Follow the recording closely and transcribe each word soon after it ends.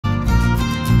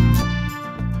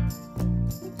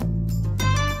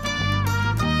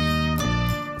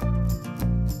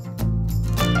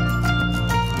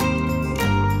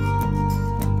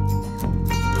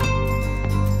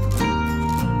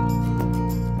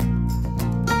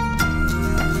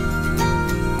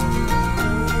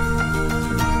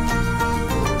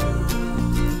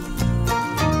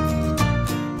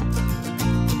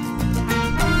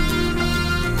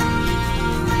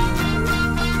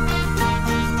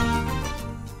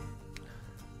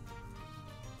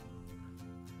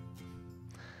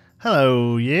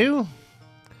Hello, you.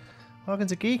 Welcome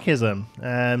to Geekism.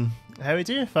 How are we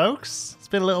doing, folks? It's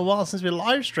been a little while since we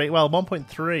live streamed. Well,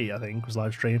 1.3, I think, was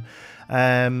live stream.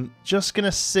 Just going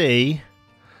to see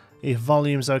if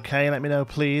volume's okay. Let me know,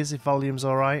 please, if volume's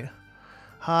all right.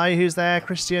 Hi, who's there?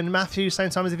 Christian, Matthew,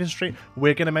 same time as the stream.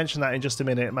 We're going to mention that in just a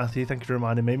minute, Matthew. Thank you for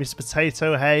reminding me. Mr.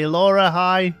 Potato, hey. Laura,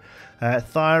 hi.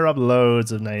 Thyrob,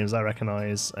 loads of names I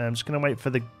recognise. I'm just going to wait for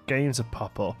the game to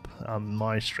pop up on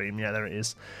my stream. Yeah, there it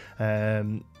is.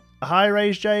 Hi,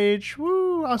 Rage Jade.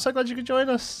 Woo! I'm so glad you could join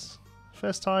us.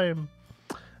 First time.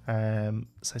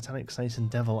 Satanic Satan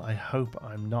Devil, I hope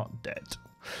I'm not dead.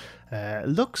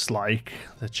 Looks like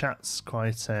the chat's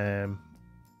quite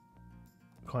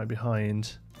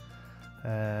behind.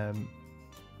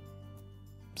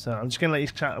 So I'm just going to let you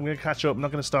chat. I'm going to catch up. I'm not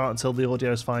going to start until the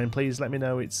audio's fine. Please let me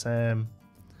know it's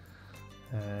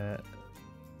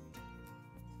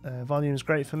volume's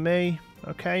great for me.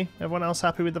 Okay, everyone else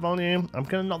happy with the volume? I'm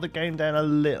going to knock the game down a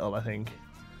little, I think.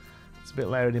 It's a bit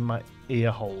loud in my ear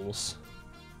holes.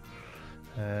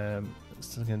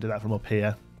 Still going to do that from up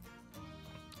here.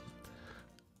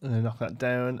 I'm going to knock that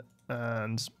down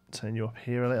and turn you up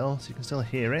here a little so you can still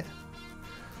hear it.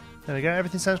 There we go,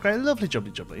 everything sounds great. Lovely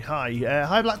jubbly jubbly. Hi,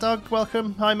 hi Black Dog,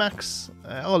 welcome. Hi Max.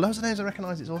 Oh, loads of names I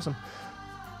recognise, it's awesome.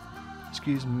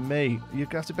 Excuse me, you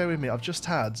have to bear with me. I've just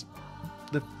had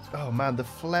the, oh man, the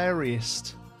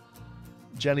flairiest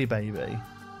jelly baby.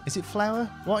 Is it flour?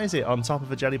 What is it on top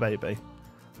of a jelly baby?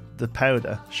 The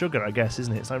powder. Sugar, I guess,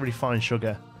 isn't it? It's like really fine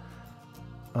sugar.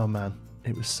 Oh man,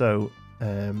 it was so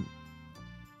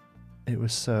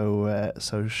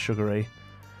so sugary.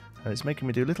 It's making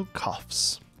me do little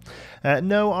coughs.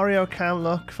 No, Oreo can't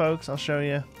look, folks. I'll show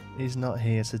you. He's not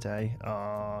here today.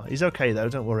 Oh, he's okay though.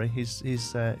 Don't worry. He's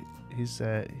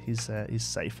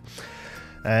safe.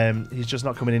 He's just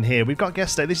not coming in here. We've got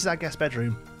guest stay. This is our guest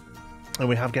bedroom, and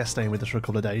we have guest staying with us for a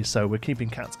couple of days. So we're keeping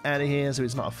cats out of here, so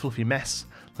it's not a fluffy mess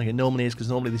like it normally is. Because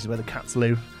normally this is where the cats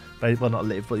live. Well, not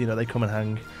live, but you know they come and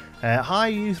hang.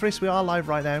 Hi, Euthris. We are live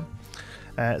right now.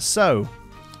 So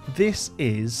this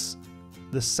is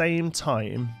the same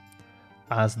time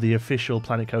as the official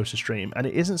Planet Coaster stream, and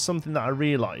it isn't something that I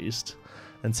realised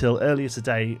until earlier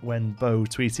today when Bo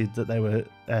tweeted that they were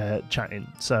chatting,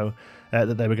 so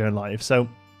that they were going live. So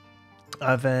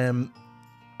I've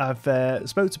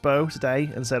spoke to Bo today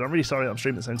and said, I'm really sorry that I'm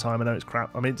streaming at the same time. I know it's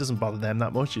crap. I mean, it doesn't bother them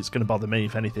that much. It's going to bother me,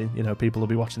 if anything. You know, people will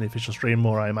be watching the official stream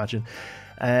more, I imagine.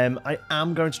 I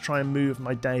am going to try and move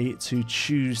my day to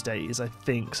Tuesdays, I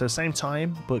think. So same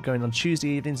time, but going on Tuesday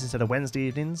evenings instead of Wednesday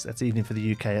evenings. That's evening for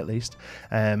the UK, at least.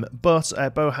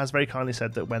 But Bo has very kindly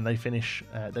said that when they finish,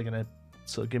 they're going to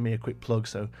sort of give me a quick plug.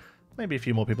 So maybe a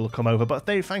few more people will come over. But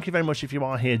thank you very much if you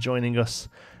are here joining us.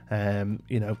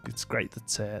 You know, it's great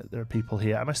that there are people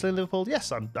here. Am I still in Liverpool?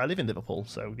 Yes, I live in Liverpool,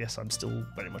 so yes, I'm still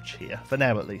very much here, for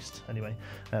now at least. Anyway,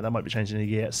 that might be changing in a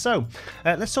year. So,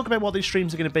 let's talk about what these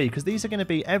streams are going to be, because these are going to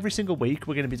be every single week.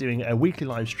 We're going to be doing a weekly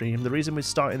live stream. The reason we're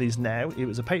starting these now, it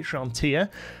was a Patreon tier.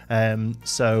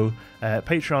 So,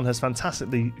 Patreon has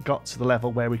fantastically got to the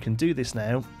level where we can do this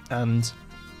now, and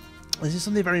this is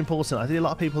something very important. I think a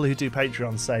lot of people who do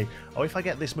Patreon say, oh, if I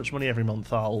get this much money every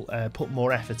month, I'll put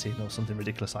more effort in, or something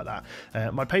ridiculous like that.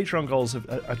 My Patreon goals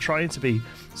are trying to be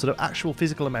sort of actual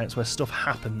physical amounts where stuff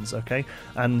happens, okay?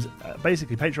 And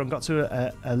basically, Patreon got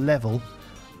to a level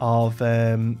of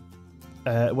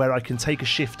where I can take a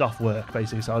shift off work,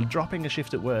 basically. So I'm dropping a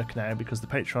shift at work now because the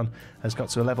Patreon has got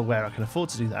to a level where I can afford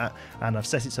to do that, and I've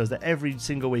set it so that every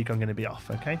single week I'm going to be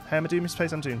off, okay? How am I doing, Mr.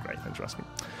 Pace? I'm doing great, thanks for asking.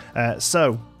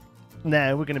 So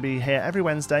now we're going to be here every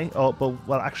Wednesday, well,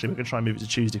 actually we're going to try and move it to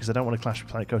Tuesday because I don't want to clash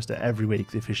with Planet Coaster every week,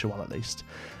 the official one at least.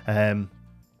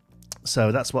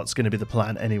 So that's what's going to be the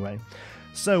plan anyway.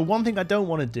 So one thing I don't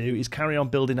want to do is carry on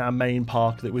building our main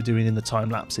park that we're doing in the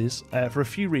time lapses for a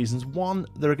few reasons. One,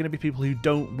 there are going to be people who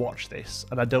don't watch this,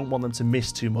 and I don't want them to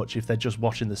miss too much if they're just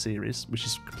watching the series, which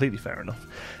is completely fair enough.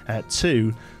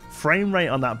 Two, frame rate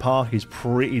on that park is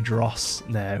pretty dross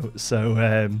now,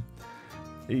 so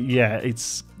yeah,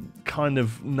 it's kind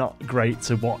of not great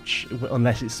to watch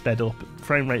unless it's sped up.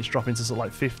 Frame rate's dropping to sort of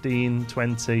like 15,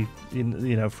 20 you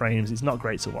know, frames. It's not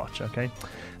great to watch, okay?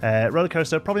 Roller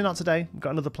coaster, probably not today. We've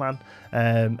got another plan.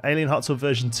 Alien Hot Tub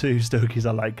version 2, Stokies,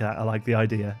 I like that. I like the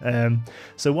idea.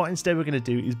 So what instead we're going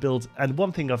to do is build, and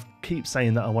one thing I keep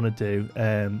saying that I want to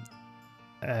do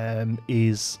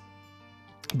is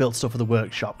build stuff for the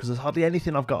workshop, because there's hardly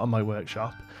anything I've got on my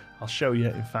workshop. I'll show you,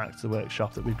 in fact, the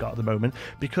workshop that we've got at the moment,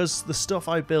 because the stuff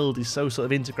I build is so sort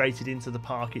of integrated into the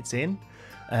park it's in.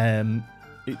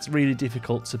 It's really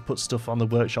difficult to put stuff on the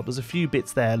workshop. There's a few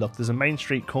bits there. Look, there's a Main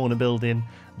Street corner building.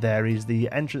 There is the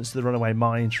entrance to the runaway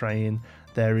mine train.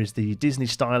 There is the Disney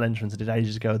style entrance I did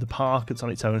ages ago, the park that's on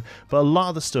its own, but a lot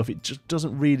of the stuff, it just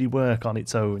doesn't really work on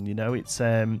its own, you know. It's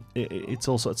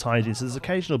all sort of tied in, so there's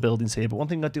occasional buildings here, but one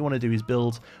thing I do want to do is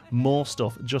build more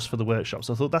stuff just for the workshop.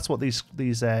 So I thought that's what these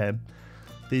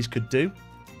could do.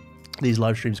 These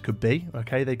live streams could be,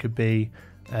 okay? They could be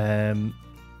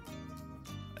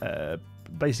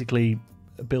basically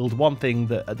build one thing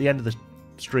that at the end of the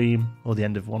stream, or the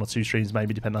end of 1 or 2 streams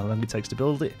maybe, depending on how long it takes to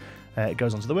build it, it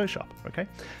goes onto the workshop. Okay.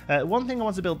 One thing I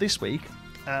want to build this week,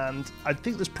 and I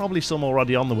think there's probably some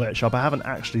already on the workshop, I haven't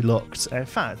actually looked. In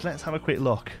fact, let's have a quick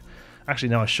look. Actually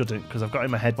no, I shouldn't, because I've got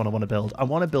in my head what I want to build. I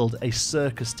want to build a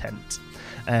circus tent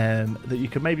that you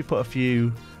can maybe put a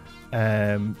few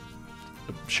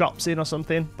shops in or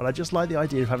something, but I just like the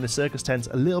idea of having a circus tent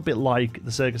a little bit like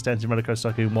the circus tent in Roller Coaster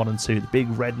Tycoon 1 and 2, the big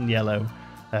red and yellow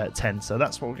tent. So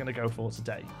that's what we're going to go for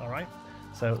today. Alright,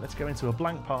 so let's go into a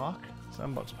blank park,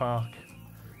 sandbox park.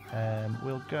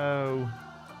 We'll go,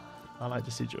 I like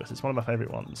Deciduous, it's one of my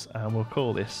favourite ones, and we'll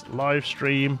call this live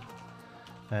stream,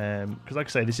 because like I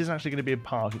say, this isn't actually going to be a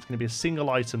park, it's going to be a single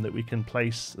item that we can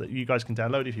place, that you guys can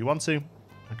download if you want to.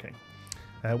 Okay.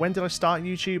 When did I start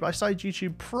YouTube? I started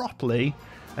YouTube properly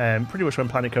pretty much when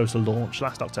Planet Coaster launched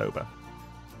last October.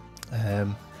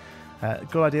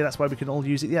 Good idea, that's why we can all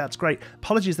use it. Yeah, it's great.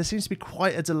 Apologies, there seems to be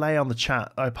quite a delay on the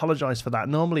chat. I apologise for that.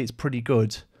 Normally it's pretty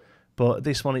good, but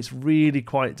this one it's really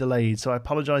quite delayed, so I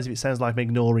apologise if it sounds like I'm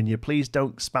ignoring you. Please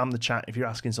don't spam the chat if you're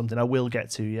asking something. I will get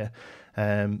to you.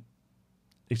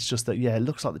 It's just that, yeah, it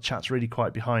looks like the chat's really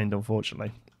quite behind,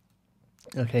 unfortunately.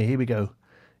 Okay, here we go.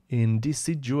 In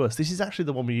Deciduous. This is actually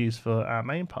the one we use for our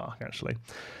main park, actually.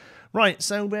 Right,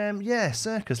 so, yeah,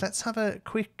 Circus. Let's have a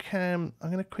quick, I'm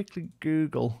going to quickly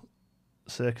Google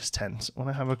circus tent. I want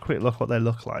to have a quick look what they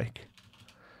look like.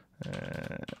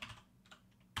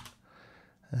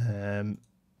 I've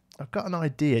got an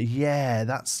idea. Yeah,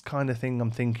 that's kind of thing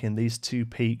I'm thinking. These 2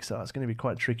 peaks, it's going to be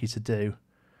quite tricky to do.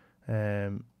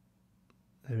 There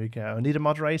we go. I need a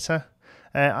moderator.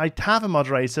 I have a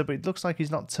moderator, but it looks like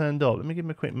he's not turned up. Let me give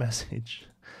him a quick message.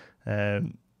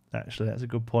 Actually, that's a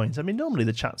good point. I mean, normally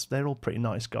the chats, they're all pretty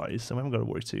nice guys, so we haven't got to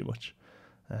worry too much.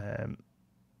 I'm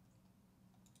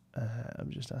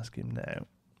just asking now.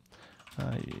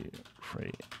 Are you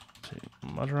free to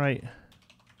moderate?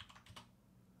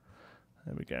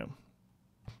 There we go.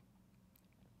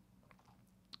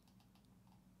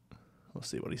 We'll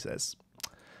see what he says.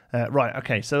 Right,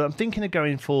 okay, so I'm thinking of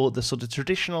going for the sort of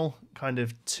traditional kind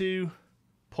of 2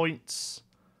 points.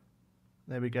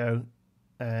 There we go.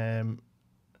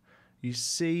 You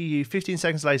see, 15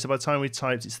 seconds later, by the time we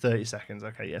typed, it's 30 seconds.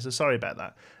 Okay, yeah, so sorry about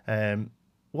that.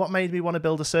 What made me want to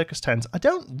build a circus tent? I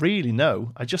don't really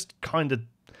know. I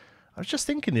was just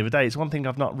thinking the other day, it's one thing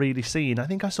I've not really seen. I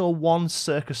think I saw one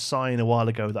circus sign a while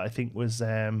ago that I think was...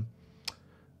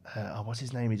 what's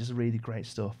his name? He does really great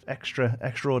stuff.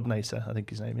 Extraordinator, I think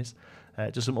his name is.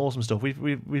 Just some awesome stuff.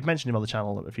 We've mentioned him on the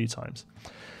channel a few times.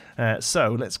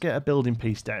 So let's get a building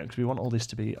piece down, because we want all this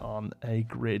to be on a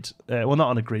grid. Well, not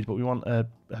on a grid, but we want a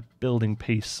building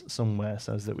piece somewhere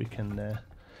so that we can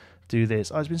do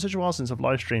this. It's been such a while since I've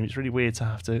live streamed. It's really weird to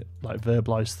have to like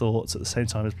verbalise thoughts at the same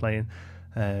time as playing.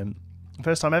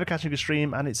 First time ever catching a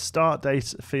stream, and its start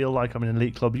date feel like I'm in an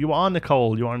elite club. You are,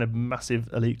 Nicole. You are in a massive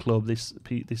elite club. This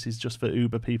is just for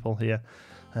Uber people here.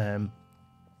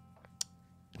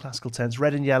 Classical tents,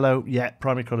 red and yellow. Yeah,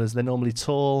 primary colours. They're normally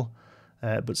tall,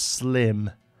 but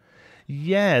slim.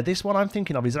 Yeah, this one I'm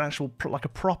thinking of is an actual like a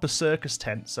proper circus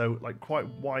tent. So like quite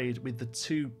wide with the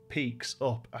 2 peaks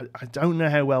up. I don't know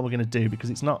how well we're going to do, because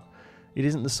it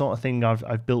isn't the sort of thing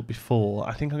I've built before.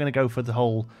 I think I'm going to go for the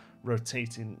whole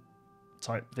rotating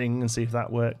type thing and see if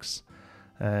that works.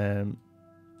 So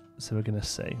we're going to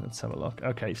see. Let's have a look.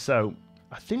 Okay, so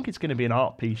I think it's going to be an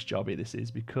art piece jobby, this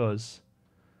is, because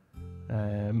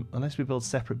unless we build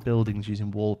separate buildings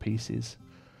using wall pieces.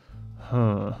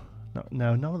 No,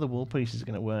 none of the wall pieces are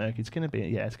going to work. It's going to be,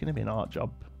 yeah, it's going to be an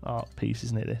art piece,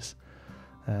 isn't it, this?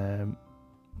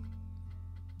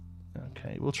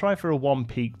 Okay, we'll try for a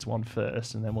 1-peaked one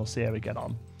first, and then we'll see how we get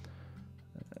on.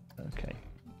 Okay.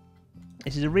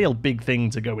 This is a real big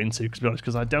thing to go into, to be honest,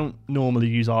 because I don't normally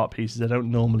use art pieces. I don't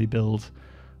normally build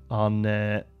on,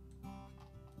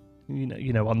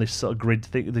 you know, on this sort of grid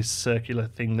thing, this circular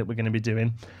thing that we're going to be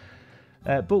doing.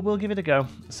 But we'll give it a go.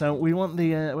 So we want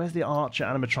the, where's the Archer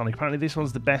animatronic? Apparently this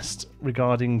one's the best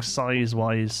regarding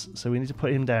size-wise, so we need to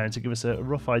put him down to give us a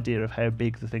rough idea of how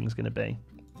big the thing's going to be.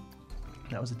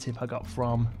 That was a tip I got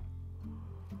from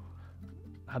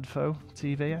Adfo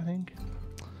TV, I think.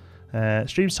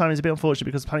 Stream time is a bit unfortunate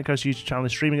because the Planet Coaster YouTube channel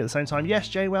is streaming at the same time. Yes,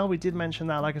 Jay, well, we did mention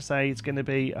that. Like I say, it's going to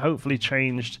be hopefully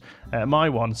changed. My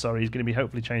one, sorry, is going to be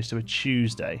hopefully changed to a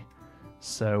Tuesday.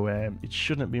 So it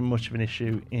shouldn't be much of an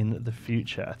issue in the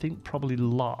future. I think probably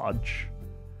large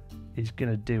is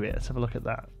going to do it. Let's have a look at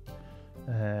that.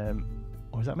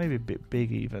 Or is that maybe a bit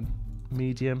big even?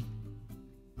 Medium?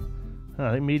 Oh,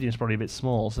 I think medium is probably a bit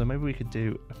small, so maybe we could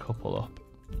do a couple up.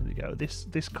 There we go.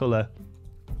 This colour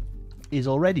is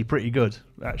already pretty good,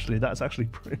 actually. That's actually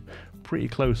pretty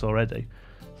close already.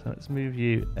 So let's move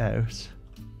you out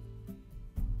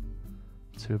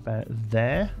to about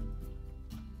there,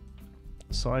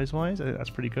 size-wise. I think that's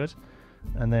pretty good.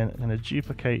 And then I'm going to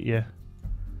duplicate you.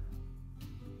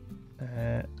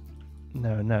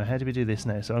 No, how do we do this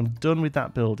now? So I'm done with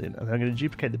that building, and I'm going to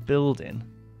duplicate the building,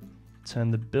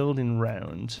 turn the building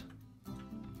round,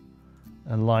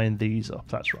 and line these up.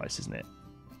 That's right, isn't it?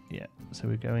 Yeah, so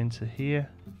we go into here.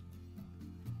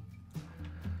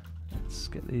 Let's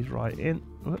get these right in.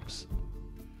 Whoops.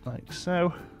 Like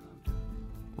so.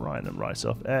 Line them right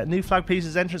up. New flag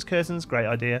pieces, entrance curtains. Great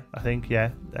idea, I think,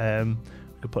 yeah. We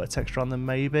could put a texture on them,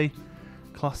 maybe.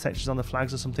 Cloth textures on the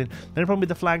flags or something. The only problem with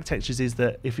the flag textures is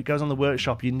that if it goes on the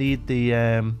workshop, you need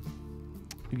the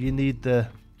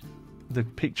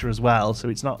picture as well, so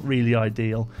it's not really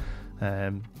ideal.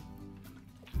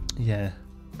 Yeah.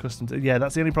 Yeah,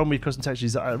 that's the only problem with custom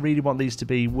textures. I really want these to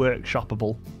be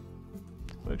workshoppable.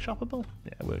 Workshoppable?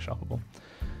 Yeah, workshoppable.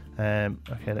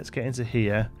 Okay, let's get into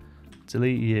here.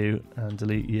 Delete you and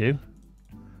delete you.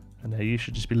 And now you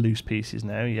should just be loose pieces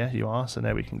now. Yeah, you are. So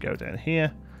now we can go down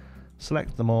here,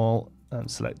 select them all, and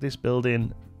select this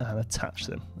building and attach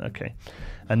them. Okay.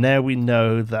 And now we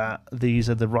know that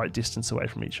these are the right distance away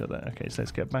from each other. Okay, so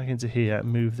let's get back into here,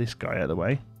 move this guy out of the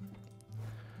way.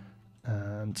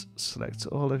 And select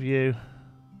all of you,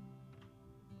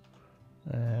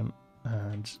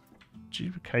 and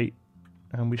duplicate,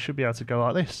 and we should be able to go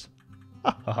like this.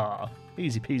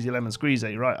 Easy peasy lemon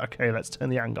squeezy. Right, okay, let's turn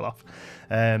the angle off.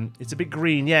 It's a bit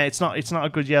green. Yeah, it's not a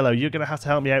good yellow. You're gonna have to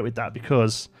help me out with that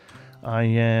because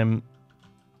I'm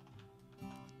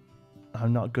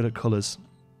not good at colours.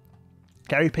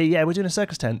 Gary P, yeah, we're doing a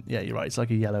circus tent. Yeah, you're right, it's like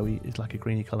a yellowy, it's like a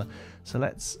greeny colour. So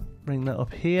let's bring that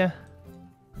up here.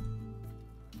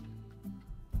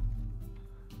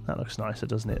 That looks nicer,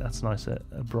 doesn't it? That's nice, a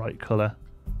bright colour.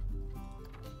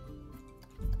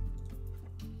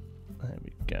 There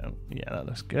we go. Yeah, that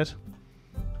looks good.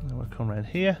 Then we'll come around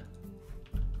here.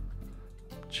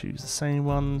 Choose the same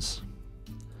ones.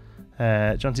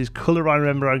 Jonty's colour, I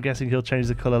remember. I'm guessing he'll change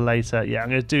the colour later. Yeah, I'm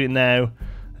going to do it now.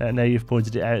 Now you've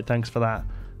pointed it out. Thanks for that.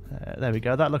 There we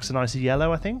go. That looks a nice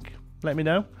yellow, I think. Let me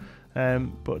know.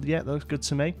 But yeah, that looks good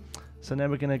to me. So now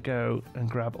we're going to go and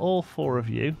grab all 4 of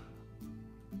you.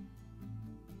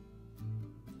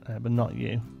 But not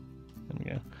you. There we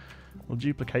go. We'll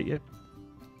duplicate you,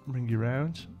 bring you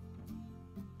around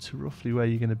to roughly where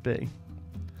you're going to be.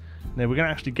 Now we're going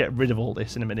to actually get rid of all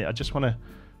this in a minute. I just want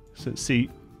to see,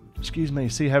 excuse me,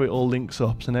 see how it all links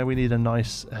up. So now we need a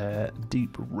nice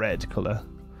deep red colour.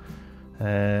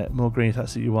 More green if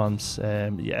that's what you want.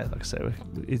 Yeah, like I say,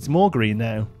 it's more green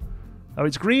now. Oh,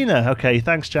 it's greener. Okay,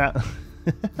 thanks, chat.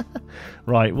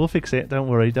 Right, we'll fix it. Don't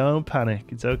worry. Don't panic.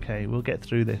 It's okay. We'll get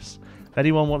through this. If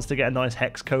anyone wants to get a nice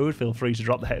hex code, feel free to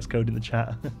drop the hex code in the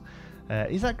chat.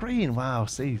 Is that green? Wow,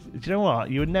 see. Do you know what?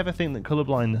 You would never think that colour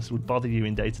blindness would bother you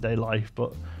in day-to-day life,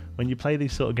 but when you play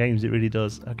these sort of games, it really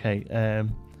does. Okay,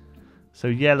 so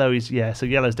yellow is, yeah, so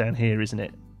yellow's down here, isn't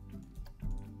it?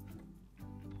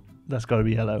 That's got to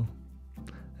be yellow.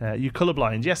 You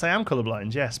colourblind? Yes, I am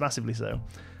colourblind. Yes, massively so.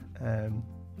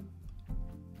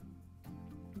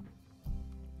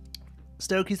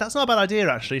 Stokies, that's not a bad idea,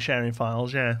 actually, sharing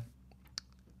files, yeah.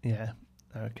 Yeah,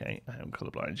 okay, I am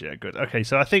colourblind, yeah, good. Okay,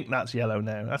 so I think that's yellow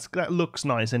now. That looks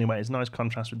nice anyway, it's a nice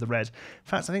contrast with the red. In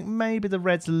fact, I think maybe the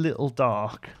red's a little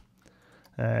dark.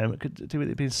 It could do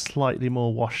with it being slightly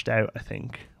more washed out, I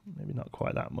think. Maybe not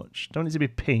quite that much. Don't need to be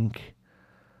pink.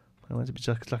 I want it to be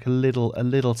just like a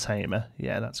little tamer.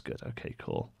 Yeah, that's good. Okay,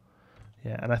 cool.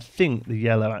 Yeah, and I think the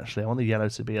yellow, actually, I want the yellow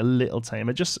to be a little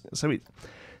tamer, just so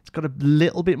it's got a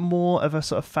little bit more of a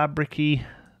sort of fabric-y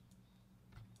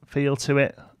feel to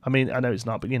it. I mean, I know it's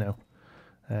not, but you know.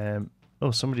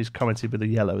 Oh, somebody's commented with the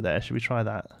yellow there. Should we try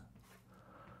that?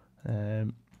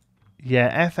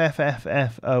 Yeah,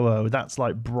 FFFFOO. That's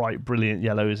like bright, brilliant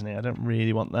yellow, isn't it? I don't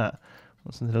really want that. I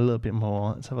want something a little bit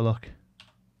more. Let's have a look.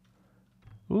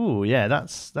 Ooh, yeah,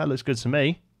 that looks good to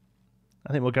me.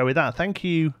 I think we'll go with that. Thank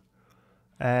you.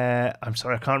 I'm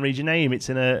sorry, I can't read your name. It's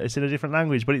in a different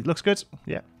language, but it looks good.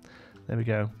 Yeah, there we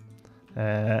go.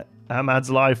 Ahmad's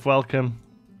life, welcome.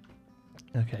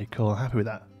 Okay, cool. Happy with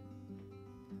that.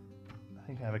 I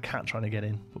think I have a cat trying to get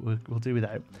in, but we'll do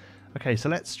without. Okay, so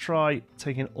let's try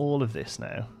taking all of this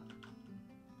now.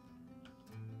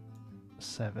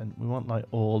 7. We want like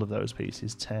all of those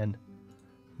pieces. 10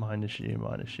 minus you.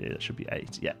 That should be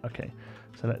 8. Yeah, okay.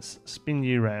 So let's spin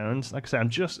you around. Like I said, I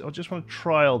just want to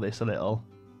trial this a little,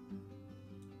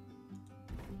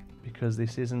 because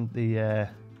this isn't the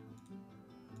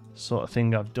sort of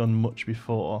thing I've done much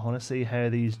before. I want to see how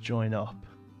these join up.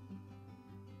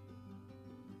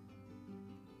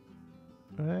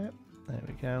 Right, there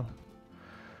we go.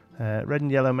 Red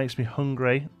and yellow makes me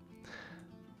hungry.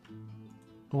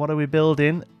 What are we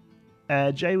building?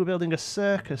 Jay, we're building a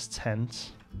circus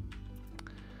tent.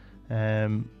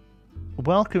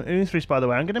 Welcome, Uthris, by the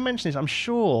way. I'm going to mention this. I'm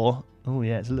sure... Oh,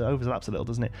 yeah, it overlaps a little,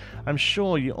 doesn't it? I'm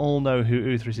sure you all know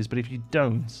who Uthris is, but if you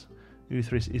don't,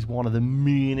 Uthris is one of the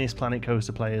meanest Planet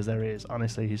Coaster players there is.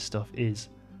 Honestly, his stuff is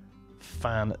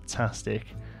fantastic.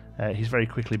 He's very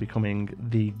quickly becoming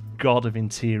the god of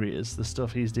interiors. The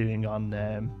stuff he's doing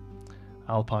on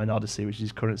Alpine Odyssey, which is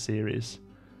his current series,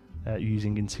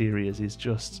 using interiors, is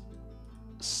just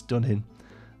stunning.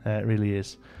 It really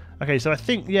is. Okay, so I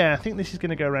think this is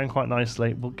going to go around quite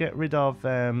nicely. We'll get rid of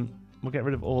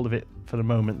all of it for the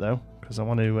moment though, because I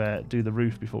want to do the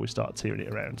roof before we start tearing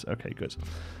it around. Okay, good.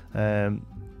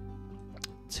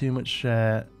 Too much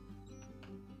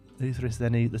Uthris,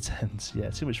 then eat the tent.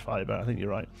 Yeah, too much fibre. I think you're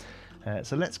right.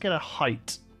 So let's get a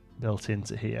height built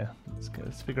into here.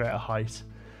 Let's figure out a height.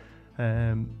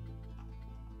 Uthris,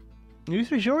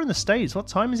 you're in the States. What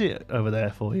time is it over there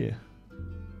for you?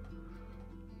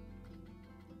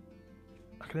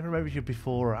 I can never remember if you're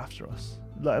before or after us.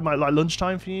 Like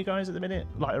lunchtime for you guys at the minute?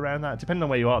 Like around that? Depending on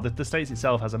where you are. The States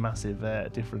itself has a massive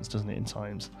difference, doesn't it, in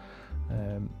times?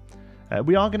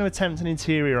 We are going to attempt an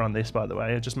interior on this, by the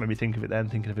way. It just made me think of it then,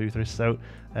 thinking of Uthris. So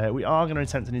we are going to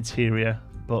attempt an interior,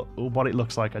 but what it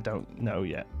looks like, I don't know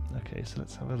yet. Okay, so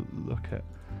let's have a look at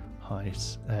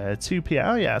height. 2 p.m.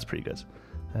 Oh, yeah, that's pretty good.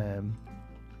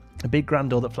 A big grand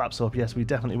door that flaps up. Yes, we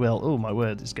definitely will. Oh, my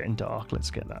word, it's getting dark.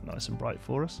 Let's get that nice and bright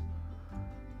for us.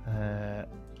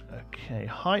 Okay,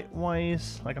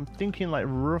 height-wise, like I'm thinking like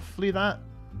roughly that.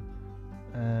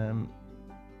 But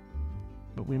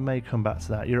we may come back to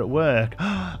that. You're at work.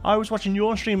 I was watching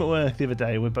your stream at work the other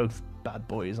day. We're both bad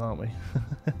boys, aren't we?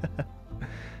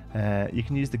 You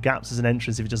can use the gaps as an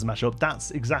entrance if it doesn't match up.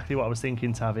 That's exactly what I was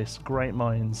thinking, Tavis. Great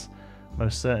minds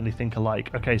most certainly think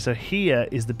alike. Okay, so here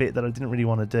is the bit that I didn't really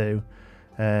want to do.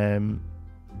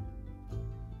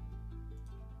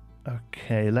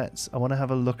 Okay, I want to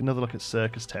have another look at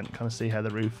Circus tent, kind of see how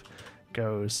the roof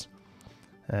goes.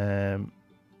 I'm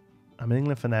in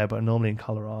England for now, but I'm normally in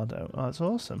Colorado. Oh, that's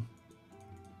awesome.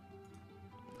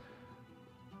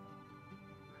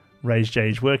 Rage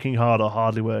Jage, working hard or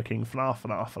hardly working. Fnar,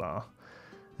 fnar,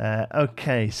 fnar.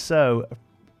 Okay, so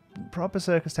proper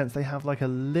circus tents, they have like a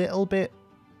little bit...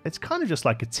 It's kind of just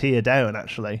like a tier down,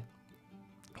 actually,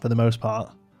 for the most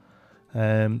part.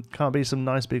 Can't be some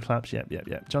nice big flaps. Yep.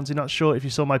 Johnsy, not sure if you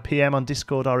saw my PM on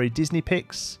Discord, RE Disney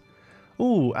pics.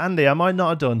 Ooh, Andy, I might not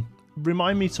have done.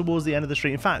 Remind me towards the end of the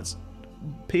stream. In fact,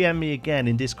 PM me again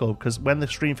in Discord, because when the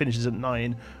stream finishes at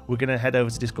 9, we're going to head over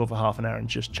to Discord for half an hour and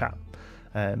just chat.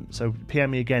 So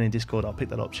PM me again in Discord. I'll pick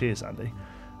that up. Cheers, Andy.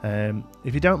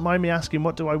 If you don't mind me asking,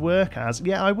 what do I work as?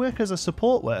 Yeah, I work as a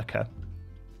support worker.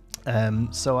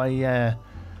 So I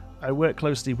work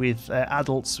closely with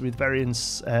adults with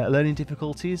various learning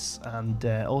difficulties and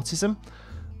autism,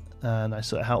 and I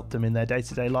sort of help them in their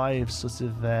day-to-day lives, sort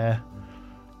of,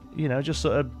 just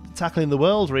sort of tackling the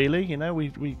world, really. You know,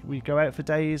 we go out for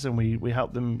days and we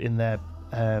help them in their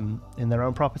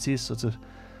own properties, sort of,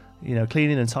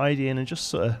 cleaning and tidying and just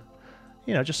sort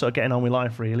of getting on with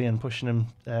life, really, and pushing them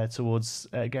towards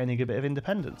gaining a bit of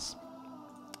independence.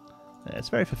 It's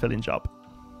a very fulfilling job.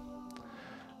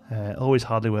 Always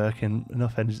hardly working,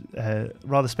 enough energy,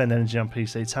 rather spend energy on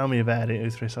PC. Tell me about it,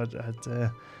 Uthris.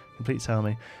 I'd complete tell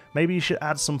me. Maybe you should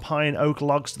add some pine oak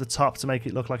logs to the top to make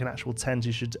it look like an actual tent.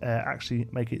 You should actually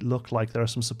make it look like there are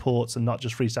some supports and not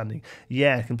just freestanding.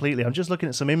 Yeah, completely. I'm just looking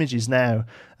at some images now,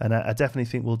 and I definitely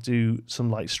think we'll do some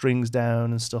like strings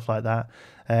down and stuff like that.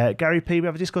 Gary P, we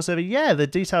have a Discord server. Yeah, the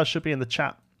details should be in the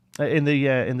chat, in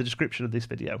the description of this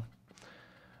video.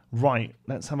 Right,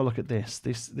 let's have a look at this.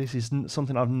 This is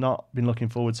something I've not been looking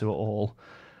forward to at all,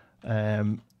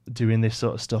 doing this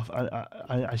sort of stuff.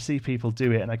 I see people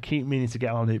do it, and I keep meaning to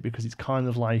get on it because it's kind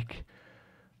of like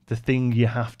the thing you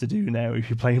have to do now if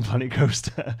you're playing Planet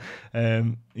Coaster.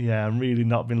 Yeah, I'm really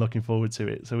not been looking forward to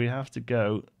it. So we have to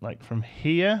go like from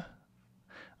here.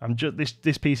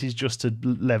 This piece is just to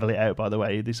level it out, by the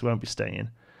way. This won't be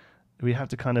staying. we have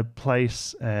to kind of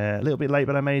place a little bit late,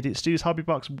 but I made it. Stu's Hobby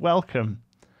Box, welcome.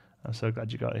 I'm so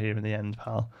glad you got here in the end,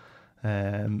 pal.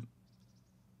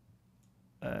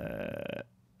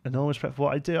 Enormous respect for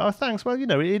what I do. Oh, thanks. Well, you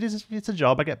know, it's a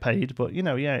job. I get paid, but you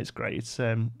know, yeah, it's great.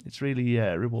 It's really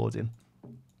rewarding.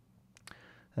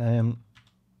 But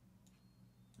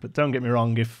don't get me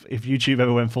wrong. If YouTube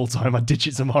ever went full time, I'd ditch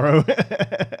it tomorrow.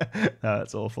 No,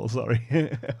 that's awful. Sorry,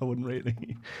 I wouldn't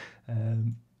really.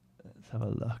 Let's have a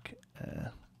look.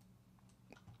 There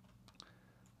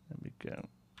we go.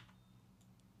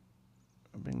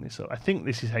 I'll bring this up. I think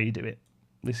this is how you do it.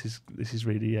 This is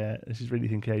really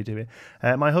thinking how you do it.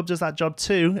 My hub does that job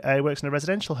too. It works in a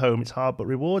residential home. It's hard but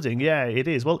rewarding. Yeah, it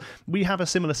is. Well, we have a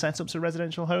similar setup to a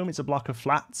residential home. It's a block of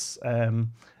flats,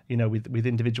 you know, with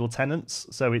individual tenants.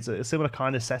 So it's a similar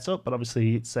kind of setup, but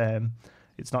obviously it's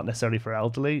not necessarily for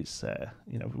elderly. It's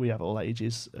you know, we have all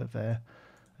ages of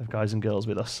guys and girls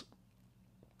with us.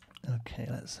 Okay,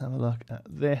 let's have a look at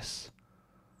this.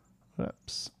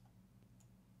 Whoops.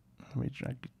 Let me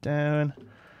drag it down.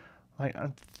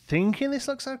 I'm thinking this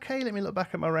looks okay. Let me look back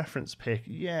at my reference pick.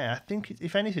 Yeah, I think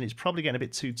if anything, it's probably getting a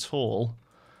bit too tall.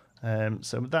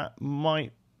 So that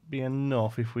might be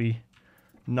enough if we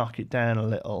knock it down a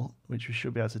little, which we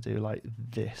should be able to do like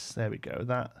this. There we go.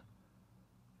 That,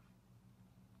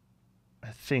 I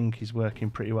think, is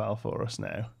working pretty well for us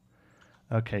now.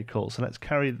 Okay, cool. So let's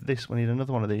carry this. We need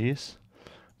another one of these.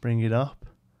 Bring it up.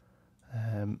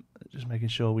 Just making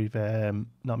sure we've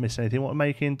not missed anything. What we're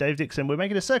making, Dave Dixon, we're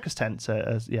making a circus tent.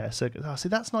 Yeah, circus. Oh, see,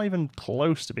 that's not even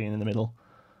close to being in the middle.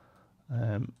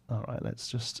 All right, let's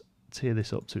just tear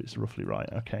this up so it's roughly right.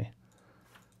 Okay.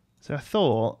 So I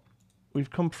thought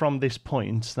we've come from this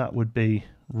point. That would be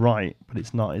right, but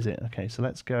it's not, is it? Okay, so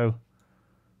let's go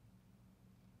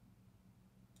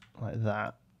like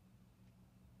that.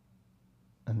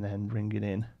 And then bring it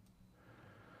in.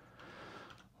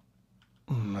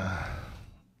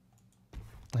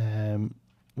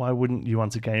 Why wouldn't you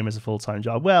want a game as a full-time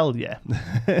job? Well, yeah.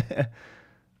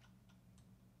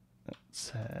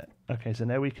 Okay, so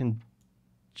now we can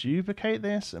duplicate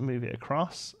this and move it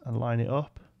across and line it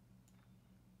up,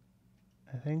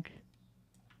 I think.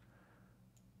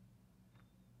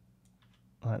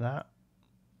 Like that.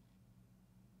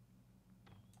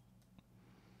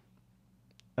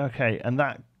 Okay, and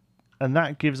that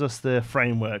gives us the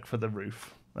framework for the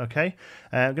roof. Okay,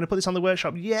 I'm going to put this on the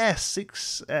workshop. Yes,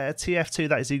 6 TF2.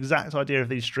 That is the exact idea of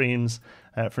these streams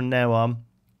from now on.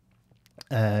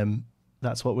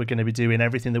 That's what we're going to be doing.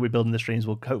 Everything that we build in the streams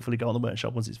will hopefully go on the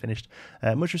workshop once it's finished.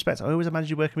 Much respect. I always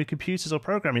imagined you working with computers or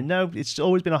programming. No, it's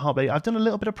always been a hobby. I've done a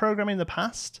little bit of programming in the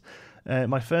past.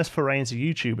 My first foray into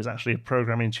YouTube was actually a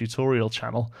programming tutorial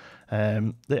channel.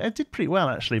 I did pretty well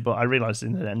actually, but I realised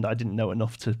in the end I didn't know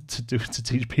enough to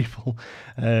teach people.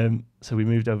 So we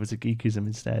moved over to Geekism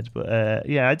instead. But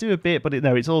yeah, I do a bit, but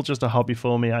it's all just a hobby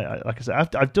for me. Like I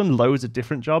said, I've done loads of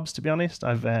different jobs, to be honest.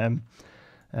 I'm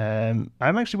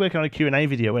actually working on a Q&A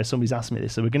video where somebody's asked me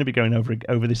this, so we're going to be going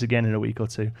over this again in a week or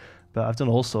two. But I've done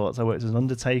all sorts. I worked as an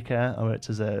undertaker. I worked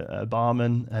as a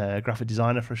barman, a graphic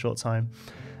designer for a short time.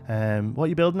 What are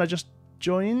you building? I just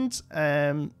joined.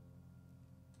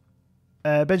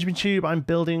 Benjamin Tube, I'm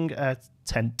building a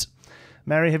tent.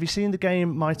 Mary, have you seen the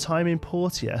game My Time in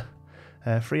Portia?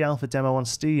 Free alpha demo on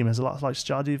Steam. There's a lot like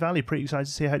Stardew Valley. Pretty excited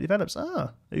to see how it develops.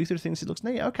 Uther thinks it looks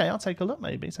neat. Okay, I'll take a look,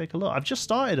 maybe. Take a look. I've just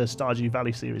started a Stardew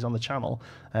Valley series on the channel.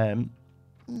 I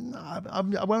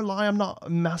won't lie, I'm not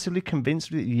massively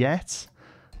convinced with it yet.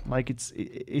 Like,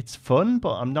 it's fun,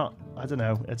 but I don't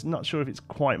know. It's not sure if it's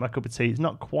quite my cup of tea. It's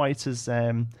not quite as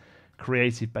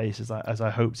creative based as I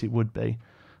hoped it would be.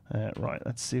 Right,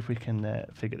 let's see if we can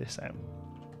figure this out.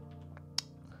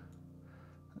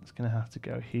 It's going to have to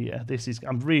go here.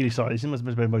 I'm really sorry. This must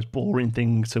be the most boring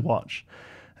thing to watch.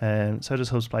 So does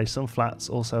Hubs Play. Some flats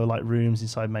also like rooms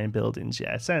inside main buildings.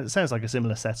 Yeah, it sounds like a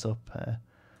similar setup,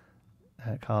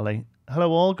 Carly.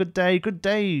 Hello all. Good day,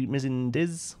 Ms.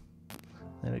 Indiz.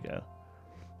 There we go.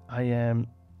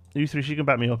 Uther, you can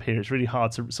back me up here. It's really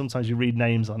hard to. Sometimes you read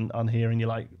names on here and you're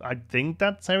like, I think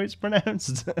that's how it's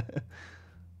pronounced.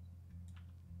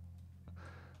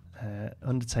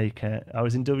 Undertaker. I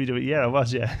was in WWE. Yeah, I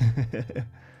was. Yeah.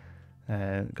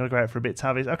 Gotta go out for a bit,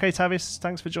 Tavis. Okay, Tavis.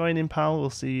 Thanks for joining, pal.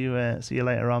 We'll see you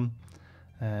later on.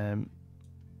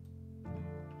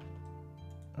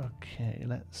 Okay,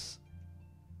 let's.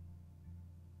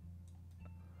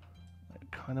 I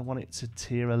kind of want it to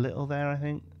tear a little there. I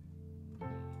think.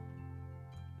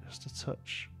 Just a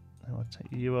touch. I'll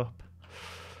take you up.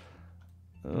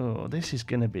 Oh, this is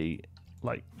gonna be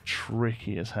like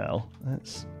tricky as hell.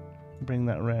 Let's bring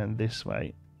that around this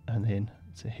way and then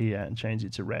to here and change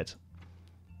it to red.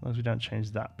 As long as we don't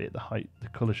change that bit, the height, the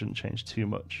colour shouldn't change too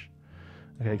much.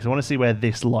 Okay, because I want to see where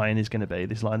this line is going to be,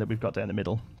 this line that we've got down the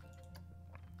middle.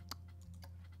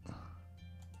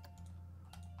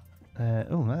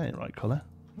 Oh, that ain't the right colour.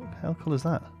 What the hell colour is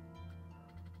that?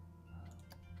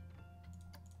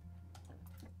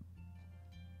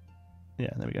 Yeah,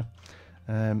 there we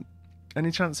go.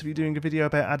 Any chance of you doing a video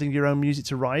about adding your own music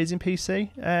to rides in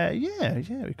PC?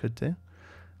 Yeah, we could do.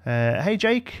 Hey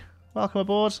Jake, welcome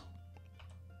aboard.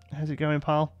 How's it going,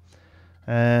 pal?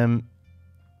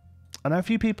 I know a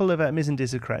few people have Mizzen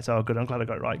is correct. Oh, good. I'm glad I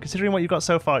got it right. Considering what you've got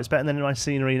so far, it's better than my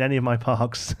scenery in any of my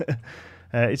parks.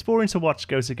 It's boring to watch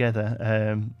go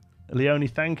together. Leone,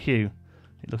 thank you.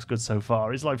 It looks good so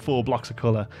far. It's like 4 blocks of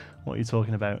colour. What are you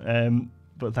talking about?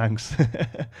 But thanks.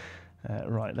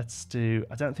 Right, let's do...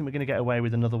 I don't think we're going to get away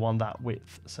with another one that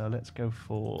width. So let's go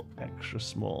for extra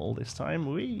small this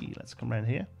time. Whee! Let's come around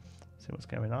here. See what's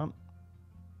going on.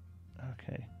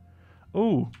 Okay.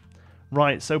 Oh,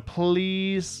 right. So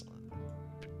please...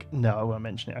 No, I won't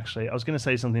mention it, actually. I was going to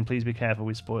say something. Please be careful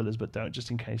with spoilers, but don't,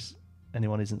 just in case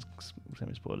anyone isn't going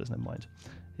to spoilers. Never mind.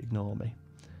 Ignore me.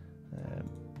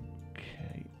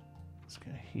 Okay. Let's go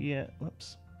here.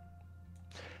 Whoops.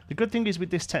 The good thing is with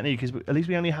this technique is at least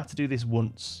we only have to do this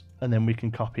once, and then we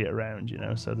can copy it around, you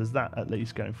know. So there's that at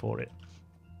least going for it.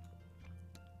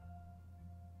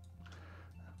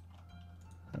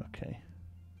 Okay.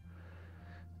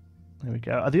 There we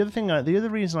go. The other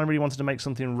reason I really wanted to make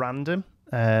something random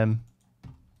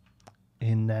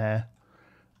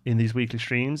in these weekly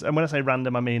streams, and when I say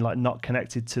random, I mean like not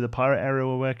connected to the pirate area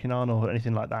we're working on or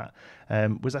anything like that,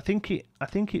 was I think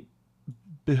it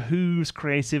behooves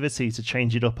creativity to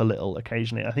change it up a little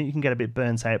occasionally. I think you can get a bit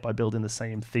burnt out by building the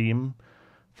same theme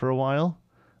for a while.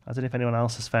 I don't know if anyone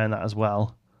else has found that as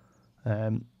well.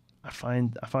 I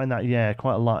find that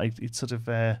quite a lot. It's sort of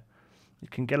you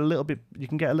can get a little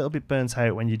bit burnt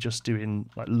out when you're just doing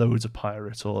like loads of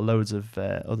pirate or loads of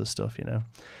other stuff, you know.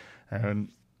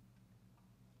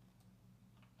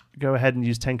 Go ahead and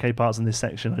use 10k parts in this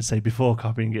section, I'd say, before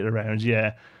copying it around.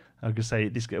 Yeah, I could say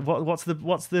this. What's the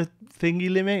thingy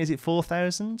limit? Is it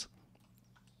 4,000?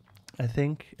 I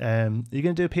think. You're going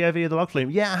to do a POV of the log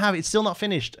flume? Yeah, I have. It's still not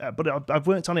finished, but I've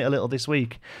worked on it a little this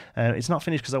week. It's not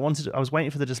finished because I was waiting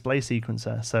for the display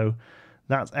sequencer, so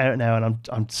that's out now, and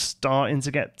I'm starting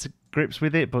to get to grips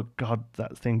with it. But God,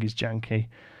 that thing is janky.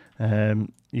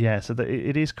 Yeah, so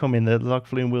it is coming. The log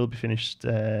flume will be finished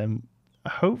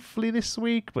hopefully this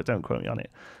week, but don't quote me on it.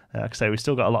 Like I say, we've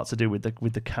still got a lot to do with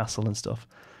the castle and stuff.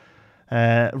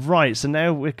 Right, so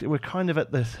now we're kind of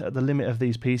at the limit of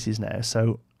these pieces now.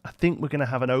 So I think we're going to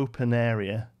have an open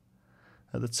area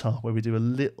at the top where we do a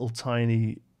little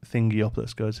tiny thingy up.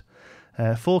 That's good.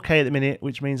 4K at the minute,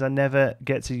 which means I never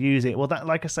get to use it. Well, that,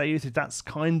 like I say, that's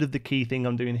kind of the key thing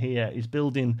I'm doing here, is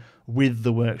building with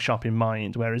the workshop in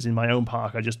mind. Whereas in my own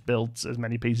park, I just built as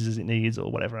many pieces as it needs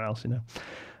or whatever else, you know.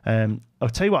 I'll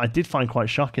tell you what I did find quite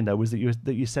shocking though, was that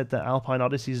you said that Alpine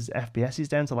Odyssey's FPS is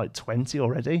down to like 20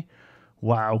 already.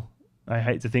 Wow, I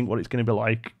hate to think what it's going to be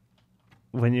like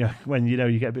when you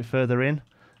get a bit further in.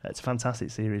 It's a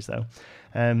fantastic series though.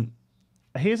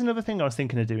 Here's another thing I was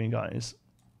thinking of doing, guys,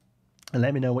 and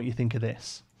let me know what you think of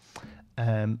this.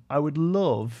 I would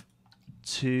love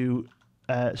to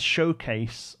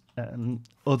showcase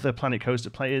other Planet Coaster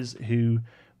players who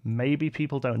maybe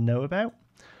people don't know about.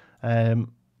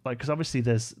 Like, because obviously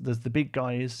there's the big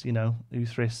guys, you know,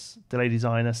 Uthris, Delay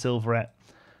Designer, Silverette,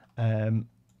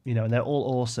 you know, and they're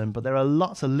all awesome. But there are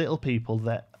lots of little people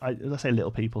that let's say little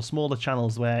people, smaller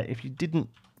channels where if you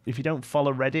don't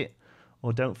follow Reddit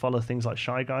or don't follow things like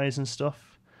Shy Guys and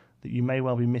stuff, that you may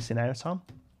well be missing out on.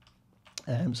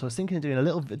 So I was thinking of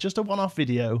doing just a one-off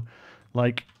video,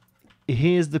 like,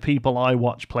 here's the people I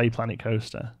watch play Planet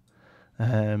Coaster.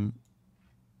 There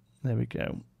we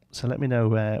go. So let me know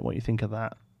what you think of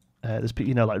that. There's,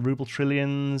 you know, like Ruble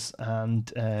Trillions and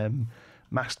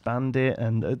Maxed Bandit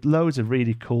and loads of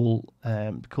really cool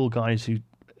guys who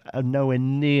are nowhere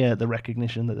near the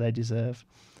recognition that they deserve.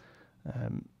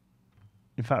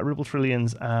 In fact, Ruble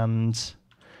Trillions and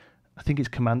I think it's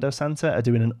Commando Santa are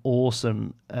doing an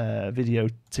awesome video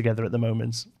together at the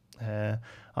moment.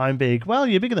 I'm big. Well,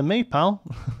 you're bigger than me, pal.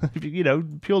 You know,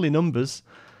 purely numbers.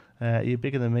 You're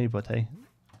bigger than me, but hey.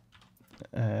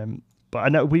 But I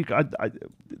know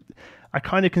I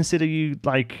kind of consider you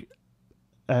like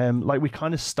we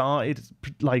kind of started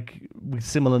like with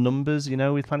similar numbers, you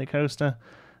know, with Planet Coaster,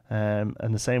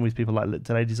 and the same with people like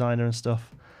Delay Designer and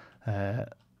stuff.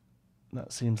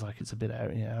 That seems like it's a bit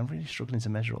out. Yeah, I'm really struggling to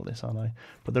measure all this, aren't I?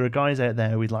 But there are guys out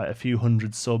there with like a few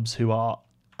hundred subs who are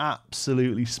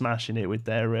absolutely smashing it with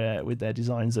their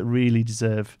designs that really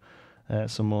deserve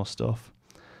some more stuff.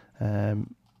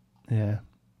 Yeah.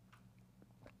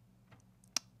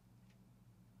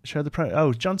 Show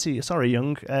the John T. Sorry,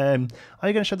 Young. Are you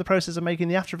going to show the process of making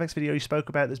the After Effects video you spoke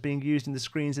about that's being used in the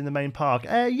screens in the main park?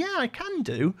 Yeah, I can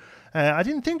do. I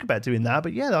didn't think about doing that,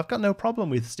 but yeah, I've got no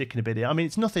problem with sticking a video. I mean,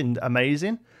 it's nothing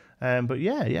amazing, but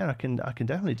yeah, I can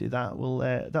definitely do that.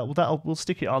 We'll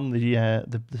stick it on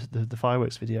the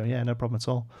fireworks video. Yeah, no problem at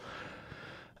all.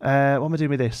 What am I doing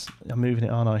with this? I'm moving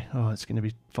it, aren't I? Oh, it's going to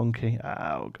be funky.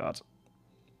 Oh God.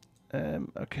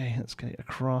 Okay, let's get it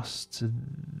across to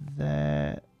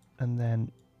there. And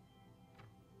then,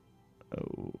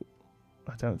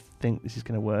 I don't think this is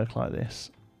going to work like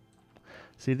this.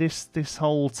 See, this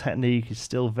whole technique is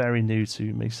still very new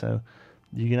to me, so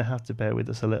you're going to have to bear with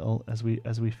us a little as we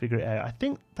figure it out. I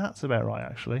think that's about right,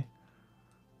 actually.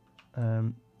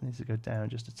 Needs to go down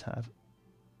just a tad.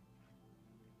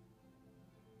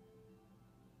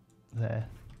 There.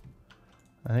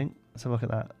 I think. Let's have a look at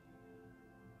that.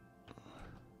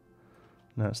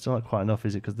 No, it's still not quite enough,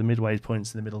 is it? Because the midway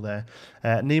points in the middle there.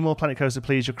 Need more Planet Coaster,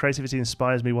 please. Your creativity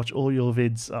inspires me. Watch all your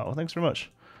vids. Oh, well, thanks very much.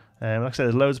 Like I said,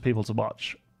 there's loads of people to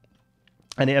watch.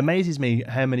 And it amazes me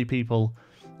how many people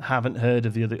haven't heard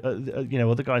of the other,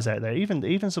 other guys out there.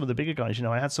 Even some of the bigger guys.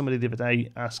 I had somebody the other day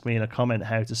ask me in a comment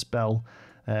how to spell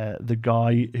the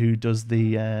guy who does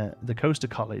the Coaster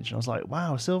College. And I was like,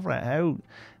 wow, Silverette, how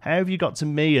have you got to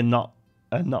me and not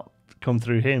come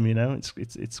through him?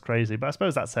 It's crazy, but I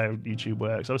suppose that's how YouTube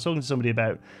works. I was talking to somebody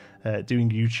about doing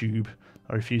YouTube.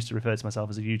 I refuse to refer to myself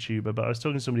as a YouTuber, but I was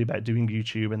talking to somebody about doing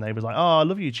YouTube, and they was like, oh, I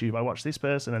love YouTube, I watch this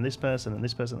person and this person and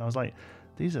this person. And I was like,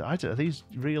 are these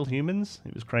real humans?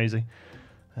 It was crazy.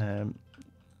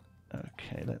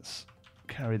 Okay, let's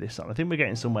carry this on. I think we're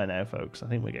getting somewhere now, folks. I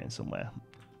think we're getting somewhere.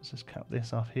 Let's just cap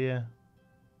this off here.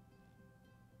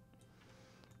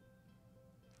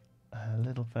 A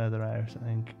little further out, I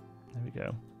think. There we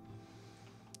go.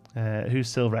 Who's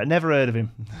Silverette? Never heard of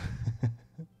him.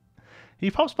 He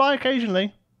pops by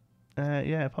occasionally.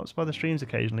 Yeah, pops by the streams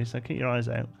occasionally, so keep your eyes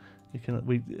out. You can.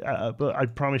 But I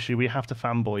promise you, we have to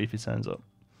fanboy if he turns up.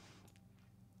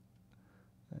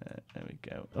 There we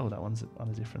go. Oh, that one's on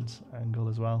a different angle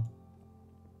as well.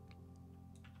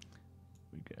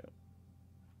 There we go.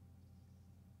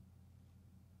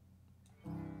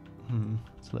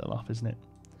 It's a little off, isn't it?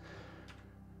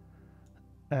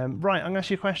 Right, I'm going to ask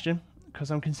you a question, because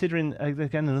I'm considering,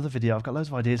 again, another video. I've got loads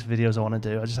of ideas for videos I want to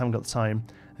do. I just haven't got the time.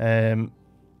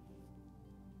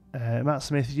 Matt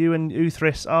Smith, you and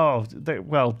Uthris,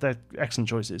 they're excellent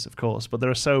choices, of course, but there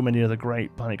are so many other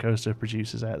great Planet Coaster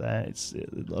producers out there. It's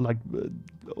like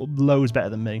loads better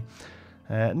than me.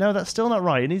 No, that's still not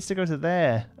right. It needs to go to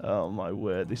there. Oh, my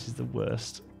word. This is the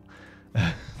worst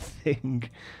thing.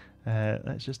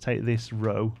 Let's just take this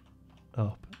row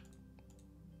up.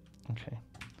 Okay.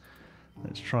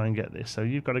 Let's try and get this. So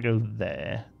you've got to go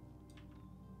there.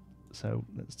 So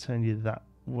let's turn you that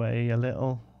way a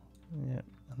little. Yeah,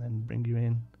 and then bring you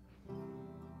in.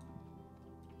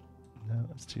 No,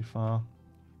 that's too far.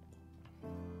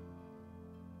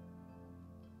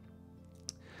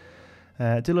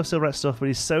 Do love Silverette stuff, but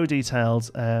he's so detailed,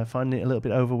 finding it a little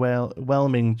bit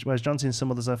overwhelming. Whereas Johnson and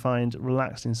some others I find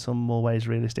relaxed in some more ways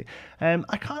realistic.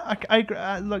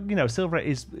 Look, Silverette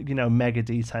is mega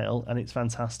detail and it's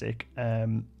fantastic.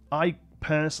 I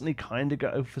personally kind of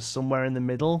go for somewhere in the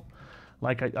middle.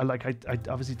 I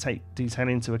obviously take detail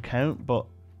into account, but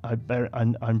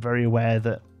I'm very aware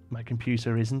that my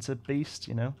computer isn't a beast.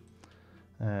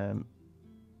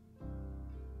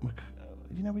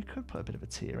 We could put a bit of a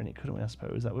tier in it, couldn't we, I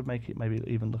suppose? That would make it maybe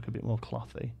even look a bit more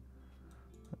clothy.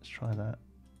 Let's try that.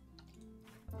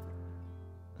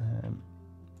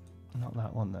 Not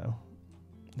that one, though.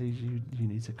 These you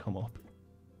need to come up.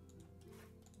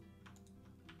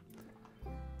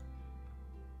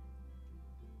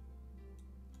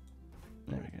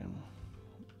 There we go.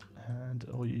 And,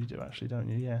 you do actually, don't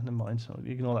you? Yeah, never mind. So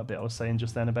ignore that bit I was saying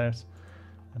just then about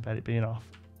it being off.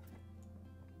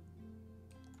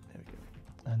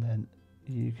 And then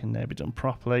you can now be done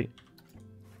properly.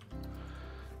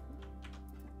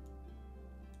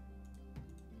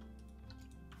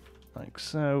 Like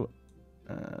so.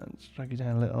 And drag you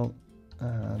down a little.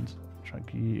 And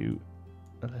drag you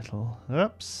a little.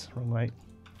 Oops, wrong way.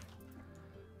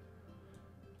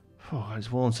 Oh,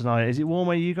 it's warm tonight. Is it warm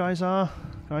where you guys are?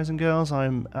 Guys and girls?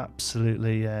 I'm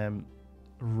absolutely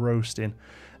roasting.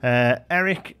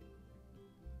 Eric,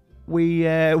 we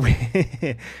are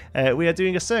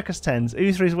doing a Circus tent.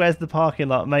 Uthris, where's the parking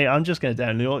lot? Mate, I'm just going to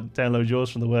download yours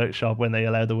from the workshop when they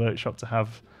allow the workshop to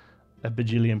have a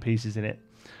bajillion pieces in it.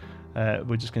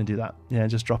 we're just going to do that. Yeah,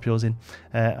 just drop yours in.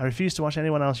 I refuse to watch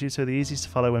anyone else. You two are the easiest to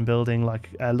follow when building. Like,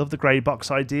 I love the grey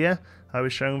box idea I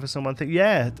was showing for someone.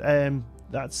 Yeah,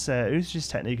 that's Uzi's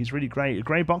technique. It's really great.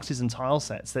 Grey boxes and tile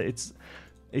sets. That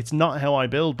it's not how I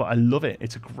build, but I love it.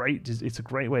 It's a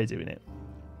great way of doing it.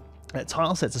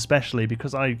 Tile sets especially,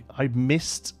 because I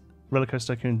missed Roller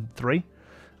Coaster Tycoon 3.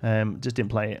 Just didn't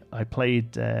play it. I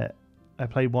played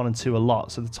 1 and 2 a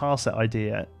lot, so the tile set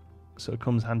idea sort of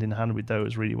comes hand in hand with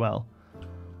those really well.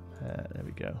 There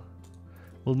we go.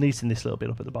 We'll neaten this little bit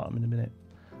up at the bottom in a minute.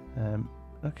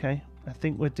 Okay, I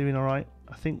think we're doing all right.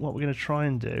 I think what we're going to try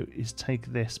and do is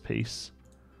take this piece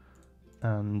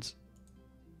and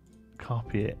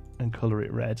copy it and colour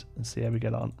it red and see how we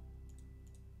get on.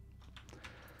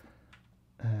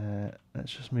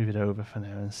 Let's just move it over for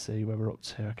now and see where we're up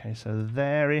to. Okay, so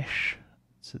there-ish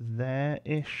to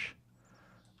there-ish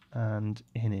and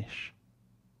in-ish.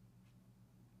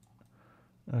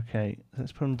 Okay,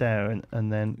 let's put them down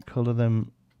and then colour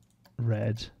them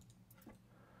red.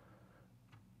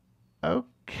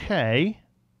 Okay,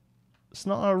 it's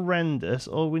not horrendous.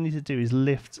 All we need to do is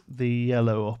lift the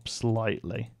yellow up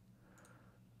slightly.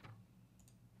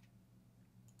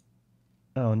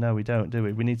 Oh, no, we don't, do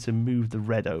we? We need to move the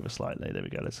red over slightly. There we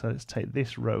go. Let's take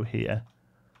this row here.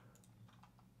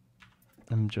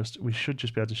 And we should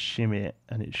just be able to shimmy it,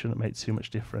 and it shouldn't make too much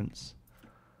difference.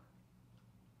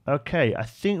 Okay, I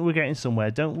think we're getting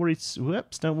somewhere. Don't worry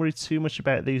too much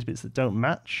about these bits that don't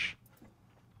match.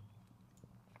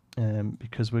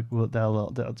 Because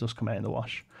they'll just come out in the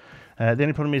wash. The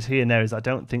only problem is here now is I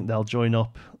don't think they'll join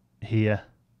up here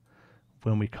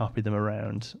when we copy them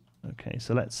around. Okay,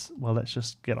 so let's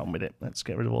just get on with it. Let's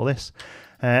get rid of all this.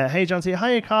 Hey, John T.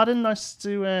 Hiya, Carden. Nice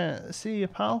to see you,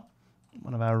 pal.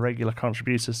 One of our regular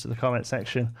contributors to the comment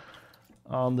section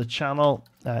on the channel.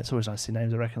 It's always nice to see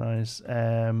names I recognise.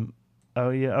 Oh,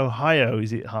 yeah, Ohio,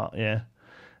 is it hot? Yeah.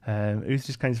 Who's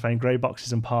just kind of find grey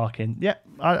boxes and parking? Yeah,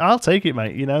 I'll take it,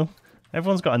 mate. You know,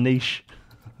 everyone's got a niche.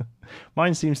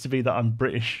 Mine seems to be that I'm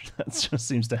British. That just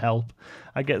seems to help.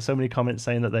 I get so many comments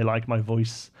saying that they like my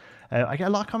voice. I get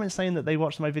a lot of comments saying that they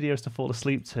watch my videos to fall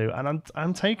asleep to, and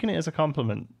I'm taking it as a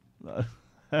compliment.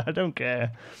 I don't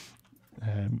care.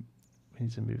 We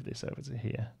need to move this over to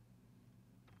here.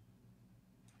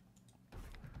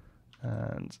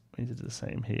 And we need to do the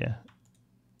same here.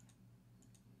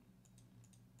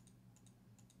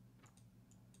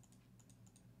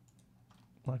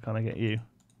 Why can't I get you?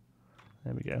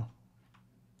 There we go.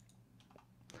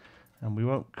 And we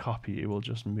won't copy you, we'll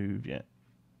just move you.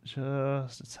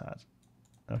 Just a tad.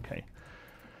 Okay.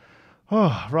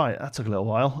 Oh, right, that took a little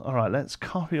while. All right, let's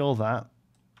copy all that.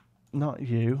 Not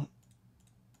you.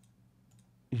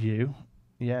 You.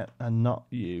 Yeah, and not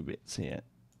you bits here.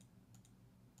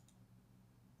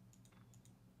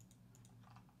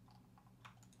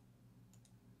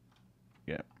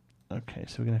 Yeah. Okay,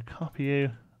 so we're going to copy you.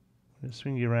 We're going to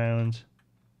swing you around.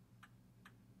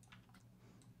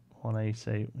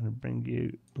 180. I'm going to bring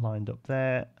you lined up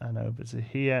there and over to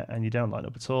here, and you don't line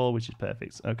up at all, which is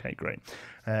perfect. Okay, great.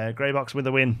 Grey box with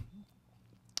the win.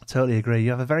 Totally agree.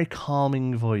 You have a very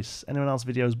calming voice. Anyone else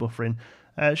videos buffering?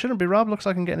 Shouldn't be Rob. Looks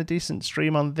like I'm getting a decent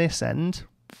stream on this end,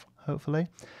 hopefully.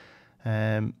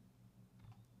 The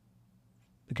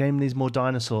game needs more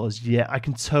dinosaurs. Yeah, I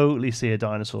can totally see a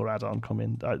dinosaur add-on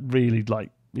coming. I really like.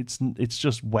 It's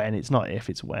just when. It's not if.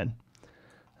 It's when.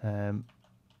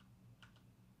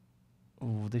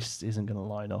 Oh, this isn't going to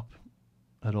line up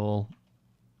at all.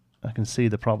 I can see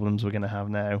the problems we're going to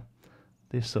have now.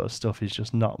 This sort of stuff is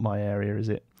just not my area, is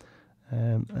it?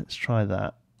 Let's try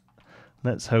that.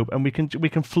 Let's hope, and we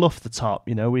can fluff the top.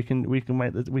 You know, we can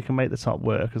make the top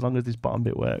work as long as this bottom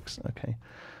bit works. Okay.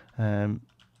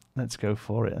 Let's go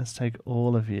for it. Let's take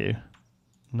all of you,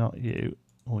 not you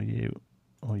or you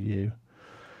or you.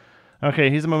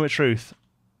 Okay, here's the moment of truth.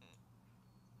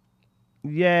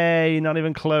 Yay, not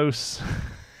even close.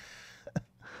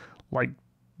 Like,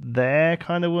 there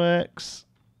kind of works.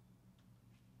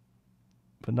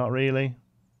 But not really.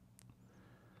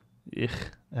 Ugh.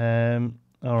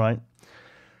 Alright.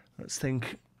 Let's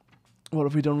think. What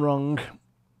have we done wrong?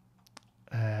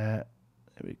 There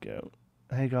we go.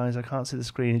 Hey guys, I can't see the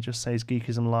screen. It just says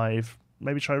Geekism Live.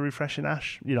 Maybe try refreshing,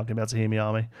 Ash. You're not going to be able to hear me,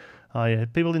 are we? Oh yeah,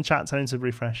 people in chat telling to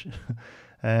refresh.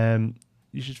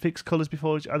 You should fix colours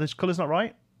before... Are the colours not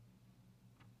right?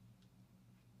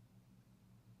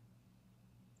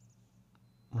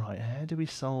 Right, how do we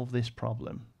solve this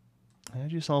problem? How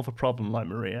do you solve a problem like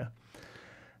Maria?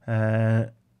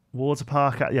 Water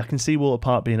Park... Yeah, I can see Water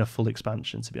Park being a full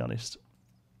expansion, to be honest.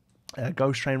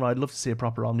 Ghost Train Ride, I'd love to see a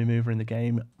proper Omni Mover in the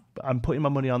game. But I'm putting my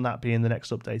money on that being the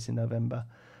next update in November.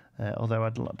 although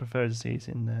I'd prefer to see it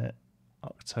in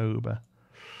October.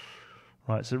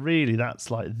 Right, so really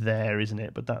that's like there, isn't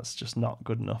it? But that's just not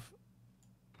good enough.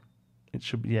 It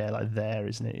should be, yeah, like there,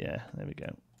 isn't it? Yeah, there we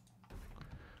go.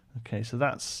 Okay, so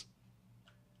that's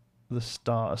the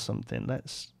start of something.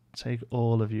 Let's take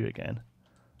all of you again.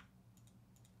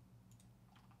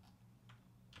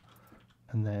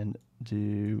 And then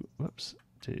do, whoops,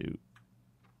 do,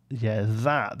 yeah,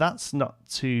 that's not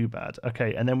too bad.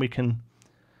 Okay, and then we can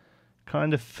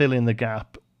kind of fill in the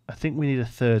gap. I think we need a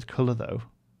third colour though.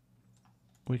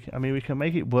 We can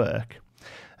make it work.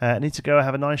 I need to go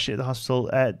have a nice shit at the hospital.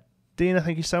 Dina,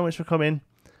 thank you so much for coming.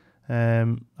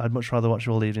 I'd much rather watch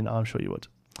you all evening. I'm sure you would.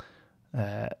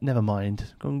 Never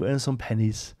mind. Go and earn some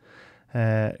pennies.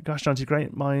 Gosh, John,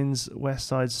 great minds, West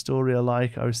Side Story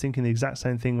alike. I was thinking the exact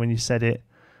same thing when you said it.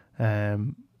 I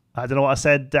don't know what I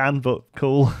said, Dan, but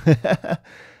cool.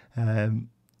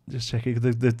 Just checking.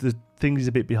 The thing is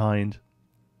a bit behind.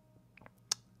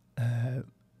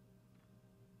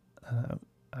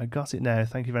 I got it now.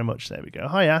 Thank you very much. There we go.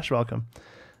 Hi, Ash. Welcome.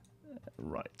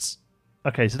 Right.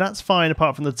 Okay, so that's fine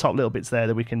apart from the top little bits there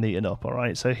that we can neaten up. All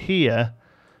right. So here,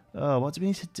 oh, what do we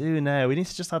need to do now? We need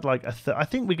to just add like I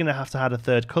think we're going to have to add a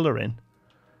third colour in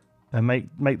and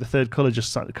make the third colour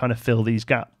just kind of fill these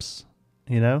gaps,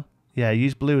 you know? Yeah,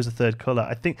 use blue as a third colour.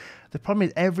 I think the problem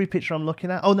is every picture I'm looking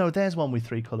at... Oh, no, there's one with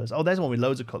 3 colours. Oh, there's one with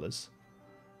loads of colours.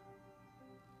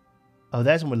 Oh,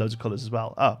 there's one with loads of colours as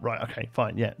well. Oh, right, okay,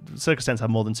 fine, yeah. Circus tents have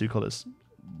more than 2 colours.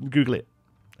 Google it.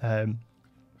 I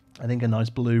think a nice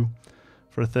blue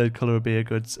for a third colour would be a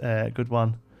good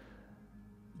one.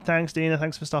 Thanks, Dina.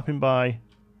 Thanks for stopping by.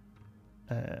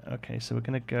 Okay, so we're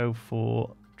going to go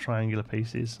for triangular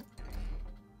pieces.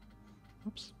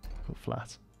 Oops, put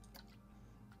flat.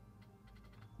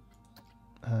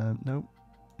 No,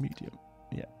 medium.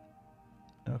 Yeah.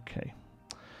 Okay.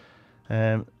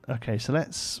 Okay, so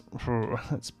let's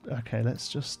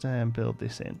just build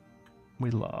this in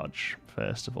with large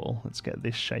first of all. Let's get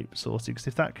this shape sorted, because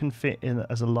if that can fit in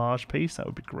as a large piece, that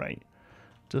would be great.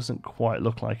 Doesn't quite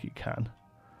look like it can.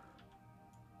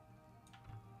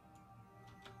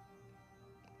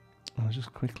 I'll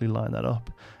just quickly line that up.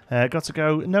 Got to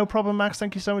go. No problem, Max.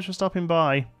 Thank you so much for stopping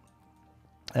by.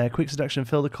 Quick seduction.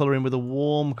 Fill the colour in with a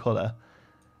warm colour.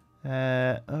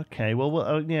 Okay.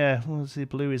 Well, yeah. Well, see,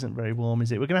 blue isn't very warm,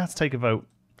 is it? We're going to have to take a vote.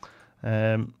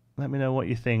 Let me know what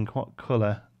you think. What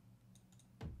colour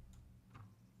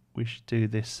we should do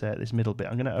this this middle bit.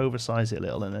 I'm going to oversize it a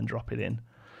little and then drop it in.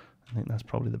 I think that's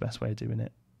probably the best way of doing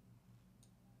it.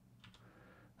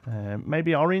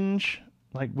 Maybe orange,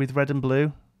 like with red and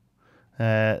blue.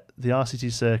 The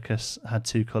RCT Circus had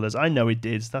 2 colours. I know it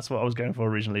did. That's what I was going for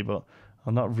originally, but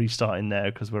I'm not restarting now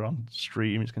because we're on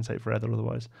stream. It's going to take forever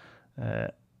otherwise.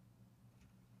 Let's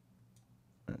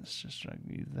just drag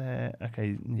you there.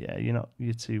 Okay, yeah,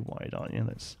 you're too wide, aren't you?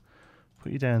 Let's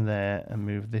put you down there and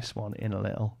move this one in a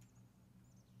little.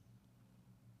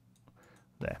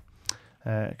 There.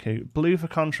 Okay, blue for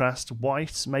contrast,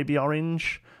 white, maybe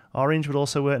orange. Orange would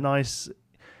also work nice.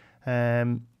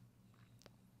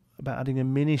 About adding a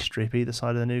mini strip either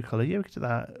side of the new colour. Yeah, we could do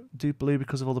that. Do blue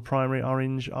because of all the primary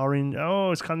orange.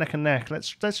 Oh, it's kind of neck and neck.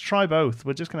 Let's try both.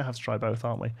 We're just going to have to try both,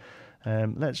 aren't we?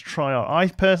 Let's try. I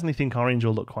personally think orange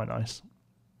will look quite nice.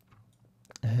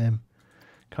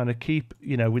 Kind of keep,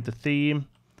 with the theme.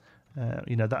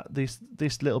 That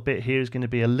this little bit here is going to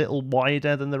be a little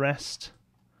wider than the rest.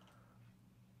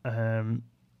 I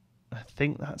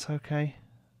think that's okay.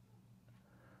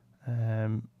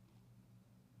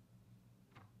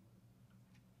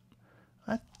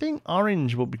 I think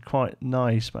orange will be quite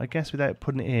nice, but I guess without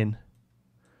putting it in.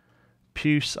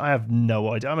 Puce, I have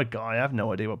no idea. I'm a guy, I have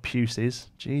no idea what puce is.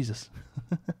 Jesus.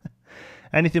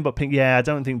 Anything but pink. Yeah, I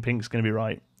don't think pink's going to be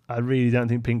right. I really don't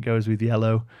think pink goes with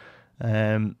yellow.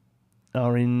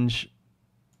 Orange.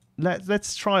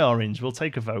 Let's try orange. We'll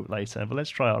take a vote later, but let's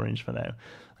try orange for now.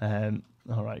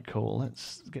 All right, cool.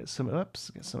 Let's get some. Oops,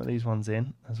 get some of these ones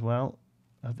in as well.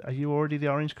 Are you already the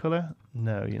orange colour?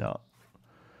 No, you're not.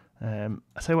 I'll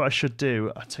tell you what I should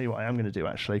do. I'll tell you what I am going to do,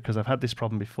 actually, because I've had this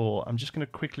problem before. I'm just going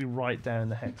to quickly write down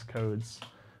the hex codes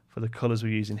for the colours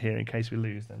we're using here in case we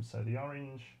lose them. So the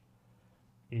orange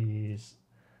is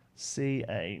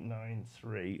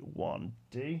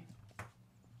CA931D.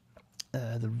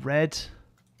 The red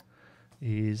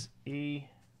is EFOF.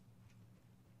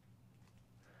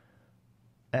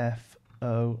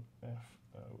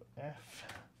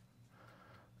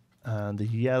 And the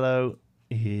yellow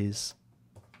is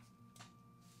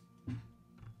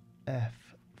F4D415.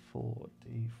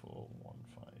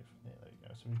 There we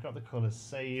go. So we've got the colours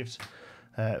saved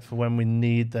for when we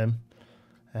need them.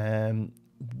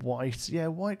 white. Yeah,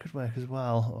 white could work as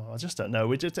well. Oh, I just don't know.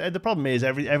 We just the problem is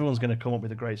everyone's going to come up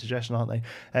with a great suggestion, aren't they?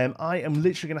 I am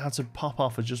literally going to have to pop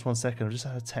off for just 1 second. I've just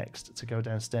had a text to go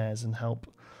downstairs and help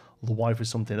the wife with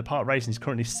something. The part racing is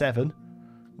currently 7,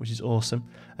 which is awesome.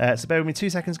 So bear with me 2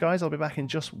 seconds, guys. I'll be back in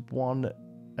just one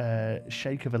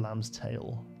shake of a lamb's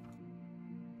tail.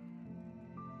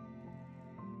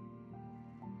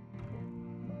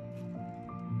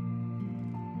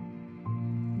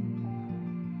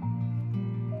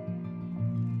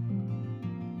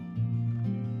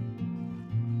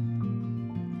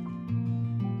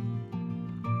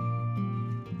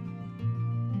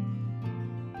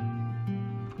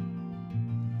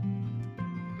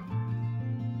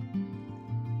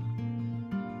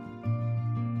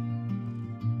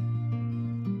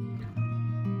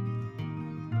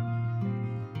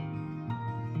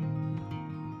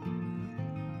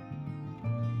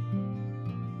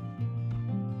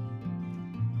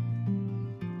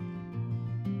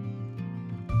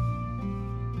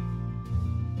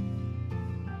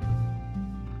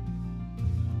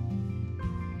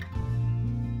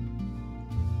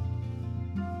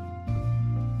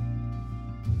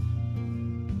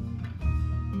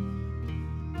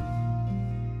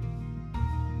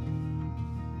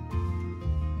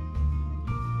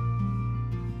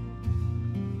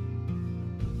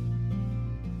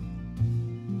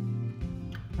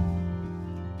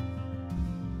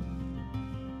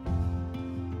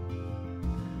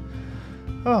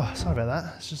 Oh, sorry about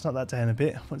that. It's just not that day in a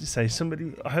bit. What did you say?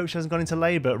 Somebody, I hope she hasn't gone into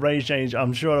labour. Rage Change,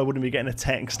 I'm sure I wouldn't be getting a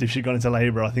text if she'd gone into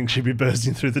labour. I think she'd be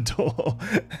bursting through the door.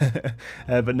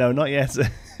 But no, not yet.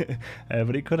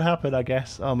 But it could happen, I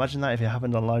guess. Oh, imagine that if it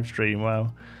happened on live stream.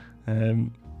 Wow.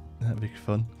 That'd be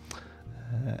fun.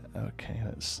 Okay,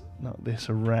 let's knock this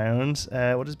around.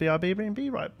 What does BRB bring?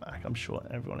 Be right back. I'm sure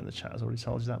everyone in the chat has already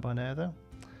told you that by now, though.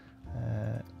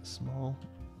 Small.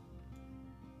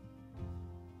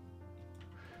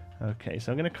 Okay,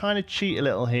 so I'm going to kind of cheat a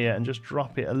little here and just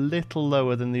drop it a little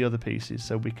lower than the other pieces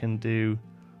so we can do...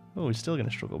 Oh, we're still going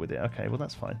to struggle with it. Okay, well,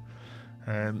 that's fine.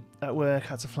 At work,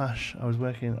 had to flash. I was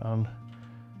working on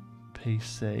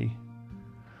PC.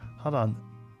 Hold on.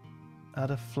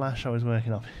 At a flash, I was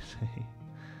working on PC.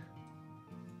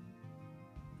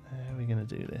 How are we going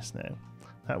to do this now?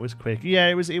 That was quick. Yeah,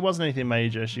 it wasn't anything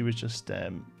major. She was just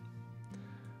needed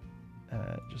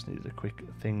a quick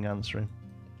thing answering.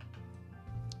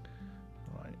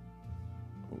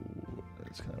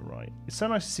 Right. It's so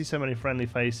nice to see so many friendly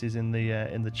faces in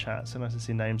the chat. So nice to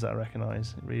see names that I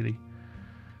recognise. It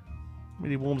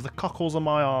really warms the cockles of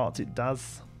my heart. It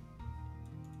does.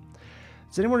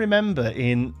 Does anyone remember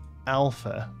in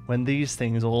Alpha when these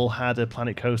things all had a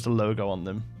Planet Coaster logo on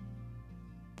them?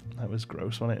 That was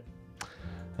gross, wasn't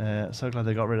it? So glad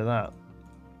they got rid of that.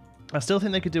 I still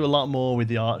think they could do a lot more with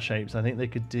the art shapes. I think they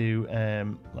could do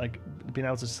like being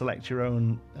able to select your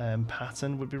own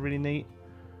pattern would be really neat.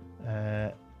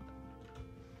 And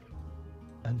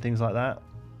things like that.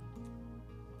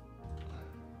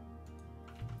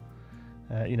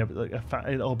 You know, like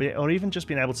or even just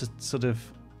being able to sort of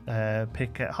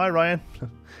pick. Hi Ryan,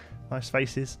 nice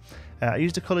faces. I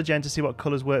used a colour gen to see what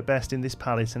colours work best in this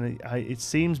palette, and it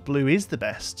seems blue is the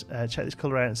best. Check this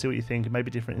colour out and see what you think. It may be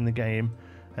different in the game.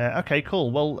 Okay, cool.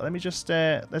 Well, let me just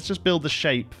let's just build the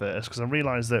shape first, because I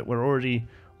realise that we're already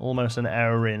almost an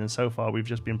hour in, and so far we've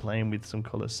just been playing with some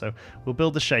colours. So we'll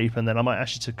build the shape, and then I might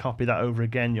ask you to copy that over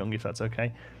again, Young, if that's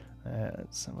okay.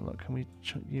 Let's have a look. Can we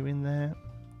chuck you in there?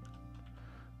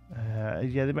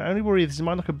 Yeah, the only worry is it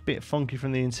might look a bit funky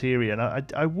from the interior,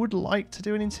 and I would like to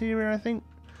do an interior, I think,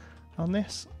 on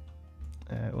this.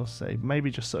 We'll see. Maybe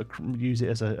just sort of use it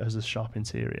as a shop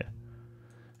interior,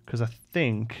 because I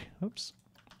think, oops,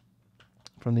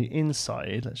 from the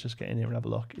inside, let's just get in here and have a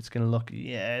look. It's going to look,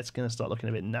 yeah, it's going to start looking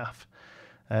a bit naff.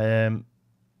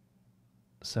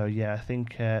 So yeah, I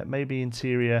think maybe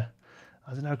interior,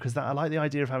 I don't know, because I like the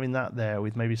idea of having that there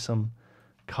with maybe some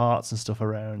carts and stuff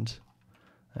around.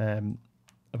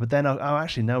 But then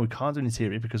actually no, we can't do an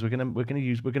interior because we're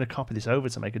gonna copy this over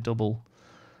to make a double.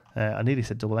 I nearly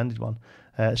said double-ended one.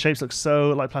 Shapes look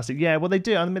so like plastic. Yeah, well they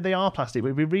do. I mean they are plastic. But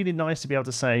it'd be really nice to be able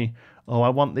to say, oh, I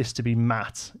want this to be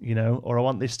matte, you know, or I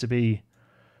want this to be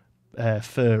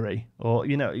furry, or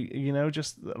you know,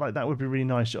 just like that would be really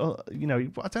nice. You know,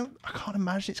 I can't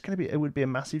imagine it would be a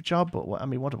massive job. But I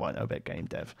mean, what do I know about game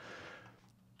dev?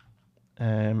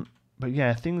 But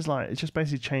yeah, things like it's just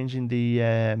basically changing the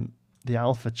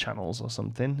alpha channels or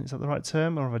something. Is that the right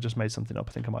term, or have I just made something up?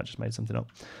 I think I might have just made something up.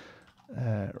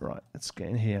 Right, let's get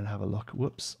in here and have a look.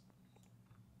 Whoops.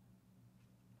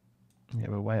 Yeah,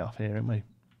 we're way off here, aren't we?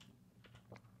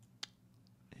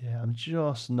 Yeah, I'm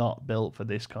just not built for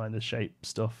this kind of shape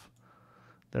stuff.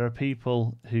 There are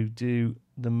people who do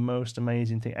the most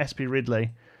amazing thing. SP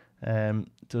Ridley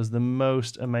does the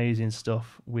most amazing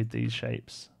stuff with these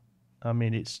shapes. I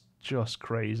mean, it's just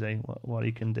crazy what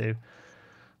he can do.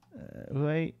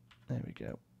 Wait, there we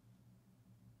go.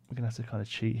 We're going to have to kind of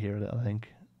cheat here a little, I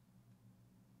think.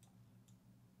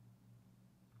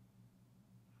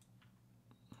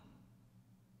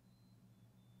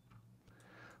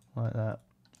 Like that.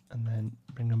 And then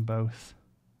bring them both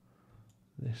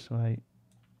this way.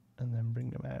 And then bring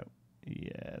them out.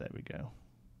 Yeah, there we go.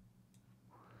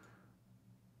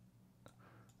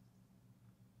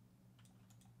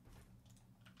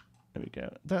 There we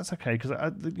go. That's okay, because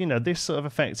you know, this sort of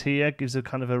effect here gives a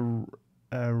kind of a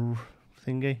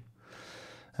thingy.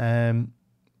 Can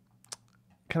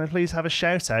I please have a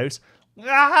shout out?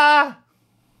 Ah!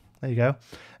 There you go.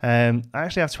 I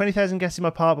actually have 20,000 guests in my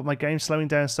part, but my game's slowing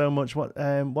down so much.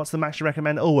 What's the max you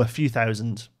recommend? Oh, a few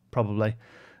thousand, probably.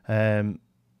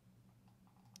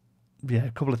 Yeah,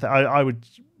 a couple of I would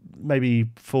maybe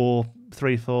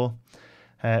 3, 4.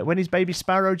 When is Baby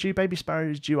Sparrow due? Baby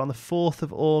Sparrow is due on the 4th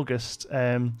of August.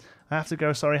 I have to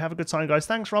go, sorry. Have a good time, guys.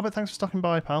 Thanks, Robert. Thanks for stopping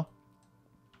by, pal.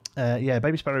 Yeah,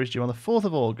 Baby Sparrow is due on the 4th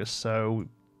of August. So,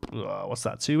 what's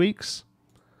that, 2 weeks?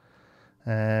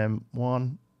 2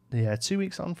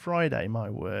 weeks on Friday, my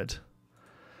word.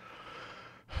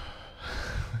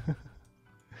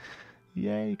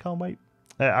 Yay, can't wait.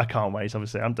 I can't wait,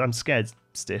 obviously. I'm scared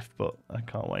stiff, but I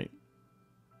can't wait.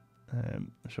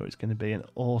 I'm sure it's going to be an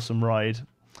awesome ride.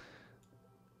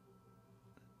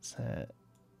 Let's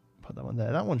put that one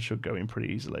there. That one should go in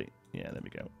pretty easily. Yeah, there we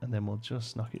go. And then we'll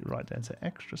just knock it right down to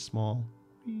extra small.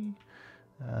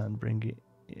 And bring it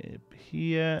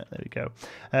here. There we go.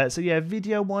 So yeah,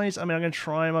 video-wise, I mean, I'm going to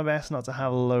try my best not to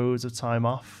have loads of time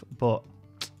off, but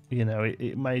you know,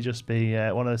 it may just be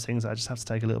one of those things that I just have to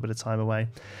take a little bit of time away.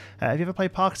 Have you ever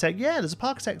played Parkitect? Yeah, there's a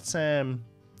Parkitect.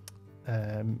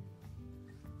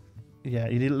 Yeah,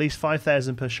 you need at least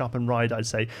 5,000 per shop and ride, I'd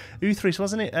say. Uthris,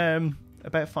 wasn't it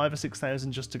about 5,000 or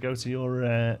 6,000 just to go to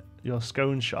your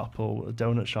scone shop or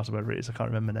donut shop or whatever it is? I can't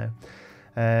remember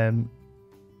now.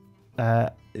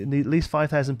 You need at least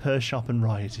 5,000 per shop and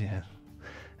ride. Yeah.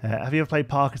 Have you ever played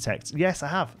Parkitect? Yes, I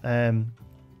have.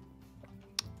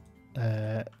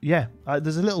 Yeah,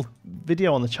 there's a little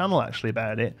video on the channel actually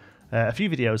about it. A few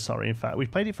videos, sorry, in fact. We've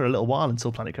played it for a little while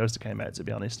until Planet Coaster came out, to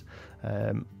be honest.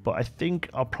 But I think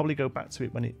I'll probably go back to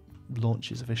it when it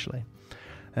launches officially.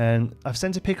 I've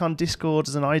sent a pic on Discord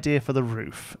as an idea for the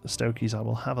roof. Stokies, I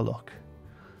will have a look.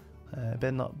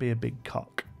 Better not be a big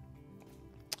cock.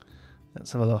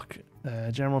 Let's have a look.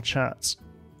 General chat.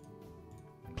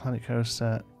 Planet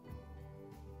Coaster.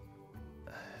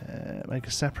 Make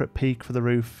a separate peak for the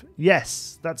roof.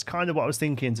 Yes, that's kind of what I was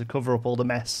thinking, to cover up all the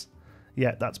mess.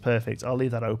 Yeah, that's perfect. I'll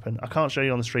leave that open. I can't show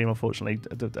you on the stream, unfortunately.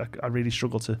 I really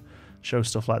struggle to show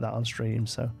stuff like that on stream,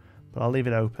 but I'll leave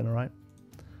it open, all right?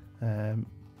 There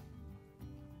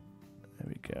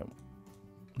we go.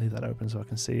 Leave that open so I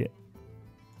can see it.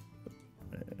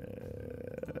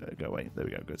 Go away. There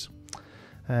we go. Good.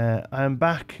 I am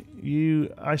back.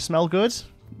 I smell good.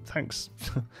 Thanks.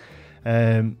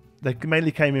 They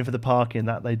mainly came in for the parking.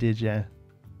 That they did, yeah.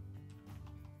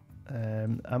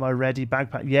 Am I ready?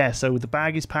 Bag pack? Yeah, so the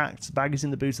bag is packed. The bag is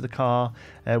in the boot of the car.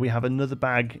 We have another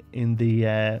bag in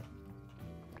the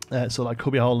sort of like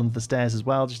cubby hole under the stairs as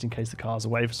well, just in case the car's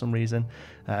away for some reason.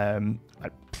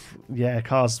 Yeah,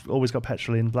 car's always got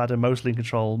petrol in. Bladder mostly in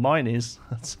control. Mine is.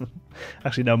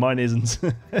 Actually, no, mine isn't.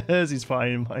 Hers is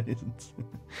fine. Mine isn't.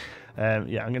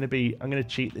 Yeah, I'm gonna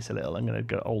cheat this a little. I'm gonna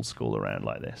go old school around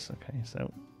like this. Okay,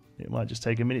 so it might just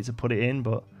take a minute to put it in,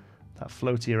 but that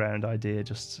floaty around idea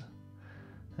just.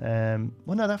 Well,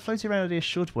 no, that floaty around idea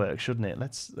should work, shouldn't it?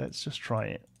 Let's just try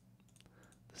it.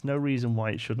 There's no reason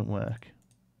why it shouldn't work.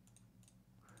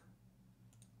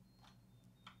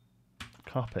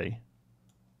 Copy.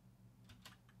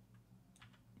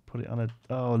 Put it on a.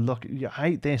 Oh, look! I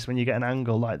hate this when you get an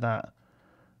angle like that.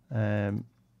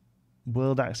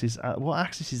 World axis. What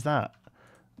axis is that?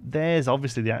 There's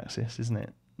obviously the axis, isn't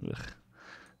it? Ugh.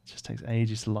 It just takes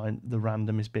ages to line the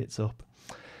randomest bits up.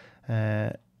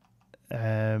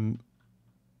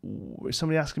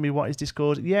 Somebody asking me what is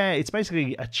Discord? Yeah, it's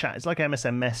basically a chat. It's like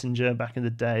MSN Messenger back in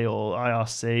the day, or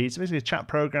IRC. It's basically a chat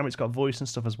program. It's got voice and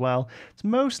stuff as well. It's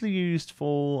mostly used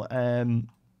for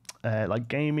like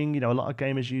gaming. You know, a lot of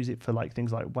gamers use it for like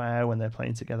things like WoW when they're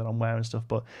playing together on WoW and stuff.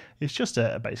 But it's just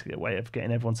basically a way of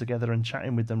getting everyone together and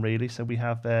chatting with them, really. So we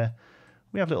have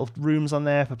little rooms on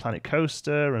there for Planet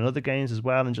Coaster and other games as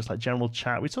well, and just like general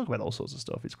chat. We talk about all sorts of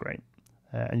stuff. It's great.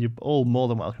 and you're all more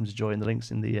than welcome to join. The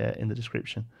link's in the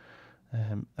description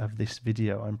of this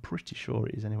video. I'm pretty sure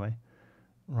it is anyway.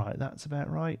 Right, that's about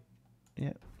right.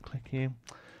 Yep, click here.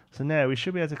 So now we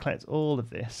should be able to collect all of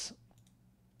this.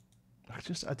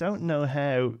 I don't know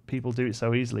how people do it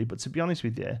so easily, but to be honest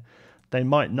with you, they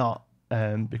might not,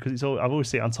 because it's all, I've always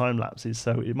seen it on time lapses,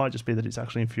 so it might just be that it's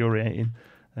actually infuriating,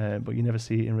 but you never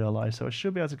see it in real life. So I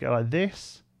should be able to go like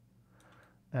this.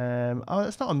 Oh,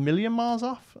 that's not a million miles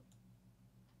off.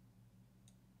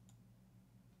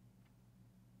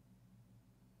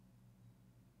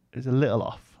 It's a little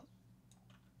off.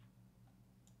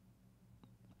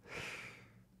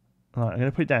 All right, I'm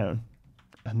going to put it down,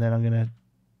 and then I'm going to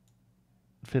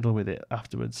fiddle with it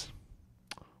afterwards.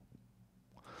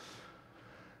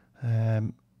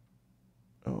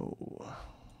 Oh,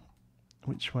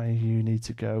 which way you need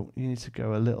to go? You need to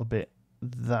go a little bit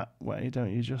that way,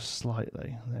 don't you? Just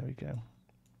slightly. There we go.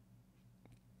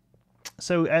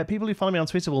 So people who follow me on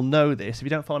Twitter will know this. If you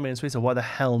don't follow me on Twitter, why the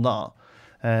hell not?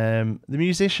 The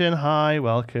musician, hi,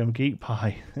 welcome, Geek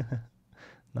Pie.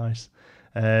 Nice.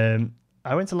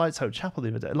 I went to Light's Hope Chapel the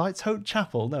other day. Light's Hope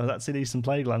Chapel? No, that's in Eastern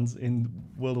Plaguelands in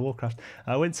World of Warcraft.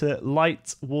 I went to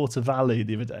Light Water Valley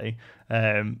the other day,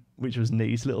 which was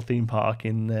neat. Little theme park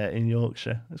in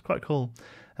Yorkshire. It was quite cool.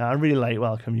 I'm really late.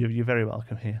 Welcome. You're very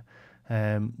welcome here.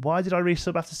 Why did I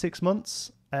resub after 6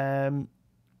 months? I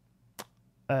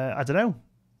don't know.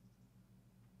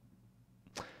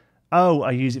 Oh,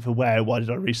 I use it for WoW. Why did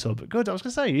I resub? Good. I was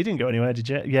gonna say you didn't go anywhere, did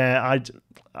you? Yeah,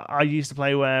 I used to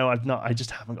play WoW. I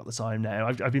just haven't got the time now.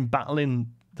 I've been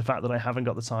battling the fact that I haven't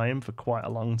got the time for quite a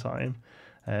long time,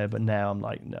 but now I'm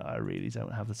like, no, I really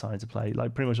don't have the time to play.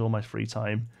 Like pretty much all my free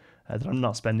time that I'm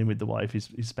not spending with the wife is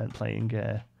spent playing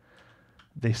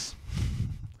this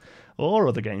or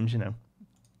other games, you know,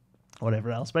 whatever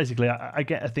else. Basically, I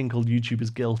get a thing called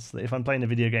YouTuber's guilt that if I'm playing a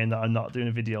video game that I'm not doing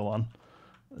a video on,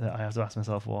 I have to ask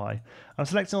myself why. I'm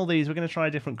selecting all these. We're going to try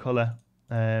a different colour.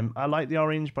 I like the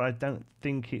orange, but I don't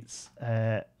think it's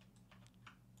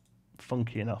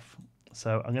funky enough.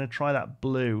 So I'm going to try that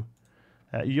blue.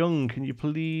 Young, can you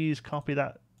please copy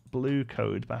that blue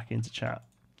code back into chat?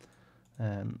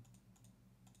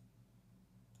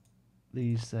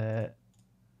 These, I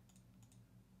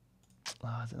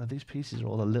don't know, these pieces are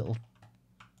all a little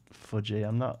fudgy.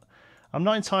 I'm not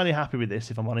entirely happy with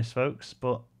this, if I'm honest, folks.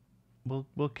 But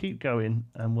we'll keep going,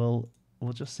 and we'll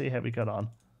just see how we got on.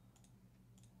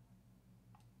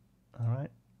 All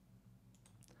right.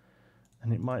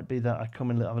 And it might be that I come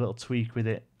and have a little tweak with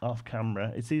it off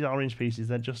camera. It's these orange pieces.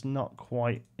 They're just not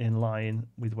quite in line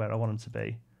with where I want them to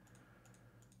be.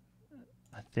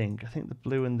 I think the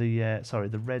blue and the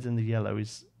the red and the yellow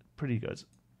is pretty good.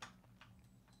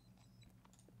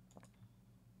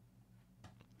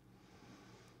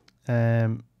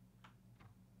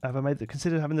 Have I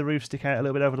considered having the roof stick out a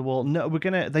little bit over the wall? No,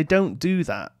 they don't do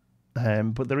that.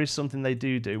 But there is something they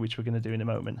do, which we're gonna do in a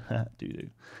moment. do.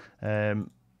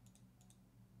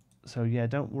 So yeah,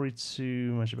 don't worry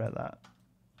too much about that.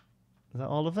 Is that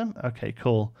all of them? Okay,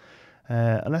 cool.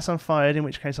 Unless I'm fired, in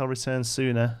which case I'll return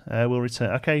sooner. We'll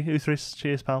return. Okay, Uthris,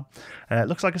 cheers, pal.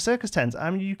 Looks like a circus tent.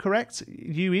 Am you correct?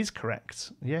 You is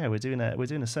correct. Yeah, we're doing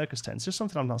a circus tent. It's just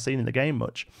something I've not seen in the game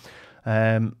much.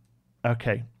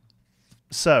 Okay.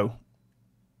 So,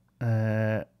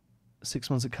 6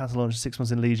 months at Catalan, 6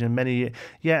 months in Legion, many.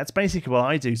 Yeah, it's basically what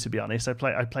I do, to be honest.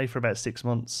 I play for about 6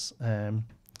 months.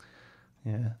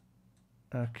 Yeah.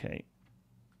 Okay.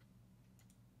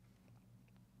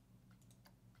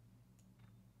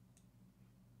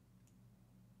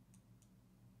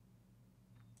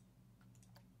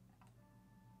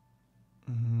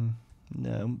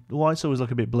 No, the whites always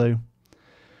look a bit blue.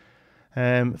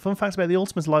 Fun facts about the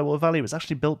Ultimate Lightwater Valley: it was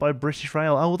actually built by British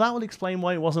Rail. Oh, well, that will explain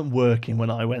why it wasn't working when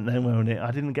I went there, won't it?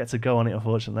 I didn't get to go on it,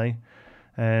 unfortunately.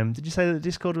 Did you say that the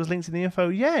Discord was linked in the info?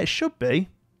 Yeah, it should be.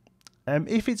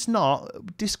 If it's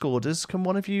not, Discorders, can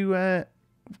one of you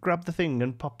grab the thing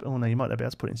and pop... Oh, no, you might not be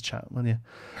able to put it into chat, will you?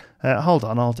 Hold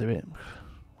on, I'll do it.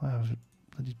 Wow,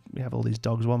 we have all these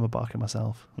dogs. Why am I barking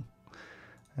myself?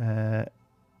 Right,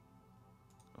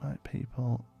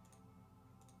 people...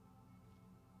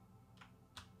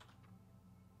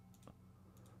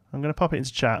 I'm going to pop it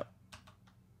into chat.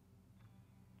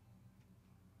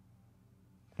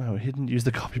 Oh, he didn't use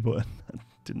the copy button. That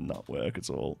did not work at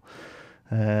all.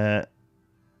 Let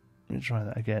me try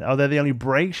that again. Oh, they're the only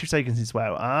breaks you've taken since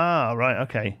WoW. Ah, right,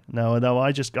 okay. No,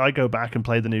 I go back and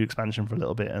play the new expansion for a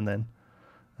little bit and then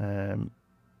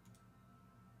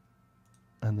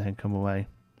come away.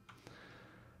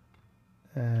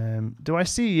 Do I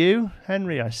see you,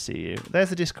 Henry? I see you. There's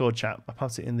the Discord chat. I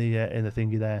popped it in the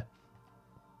thingy there.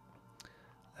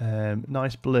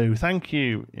 Nice blue. Thank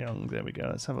you, Young. There we go.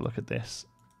 Let's have a look at this.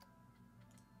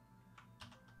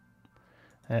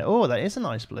 Oh, that is a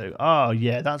nice blue. Oh,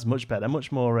 yeah, that's much better.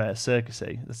 Much more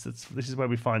circusy. This is where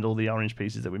we find all the orange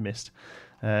pieces that we missed.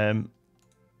 There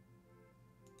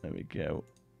we go.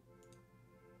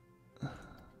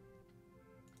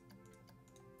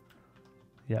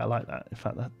 Yeah, I like that. In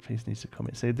fact, that piece needs to come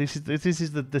in. So this is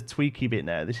the tweaky bit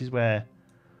now. This is where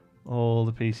all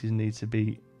the pieces need to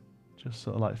be just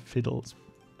sort of like fiddled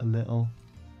a little.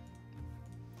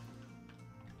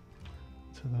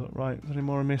 To the right, is there any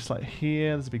more I missed? Like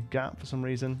here, there's a big gap for some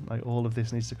reason. Like all of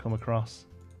this needs to come across.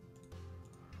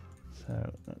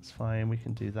 So that's fine. We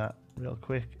can do that real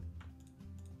quick.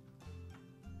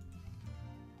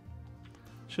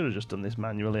 Should have just done this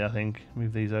manually, I think.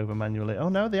 Move these over manually. Oh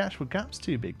no, the actual gap's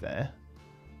too big there.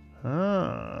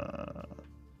 Ah.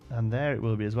 And there it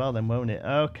will be as well then, won't it?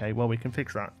 Okay, well we can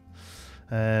fix that.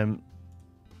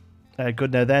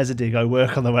 Good, now there's a dig. I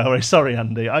work on the railway. Sorry,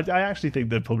 Andy. I actually think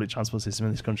the public transport system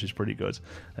in this country is pretty good.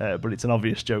 But it's an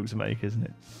obvious joke to make, isn't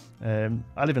it?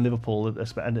 I live in Liverpool,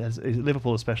 and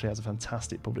Liverpool especially has a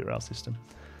fantastic public rail system.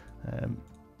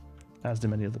 As do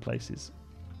many other places.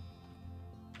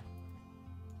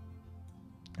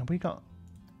 And we got...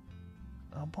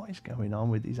 Oh, what is going on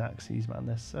with these axes, man?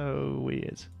 They're so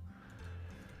weird.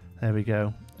 There we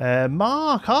go.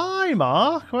 Mark, hi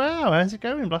Mark. Wow, how's it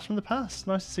going? Blast from the past.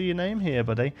 Nice to see your name here,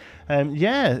 buddy.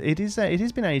 Yeah, it is. It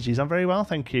has been ages. I'm very well,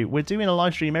 thank you. We're doing a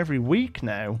live stream every week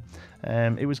now.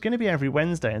 It was going to be every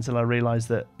Wednesday until I realised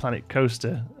that Planet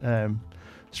Coaster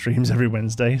streams every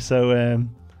Wednesday. So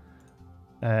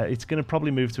it's going to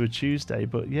probably move to a Tuesday.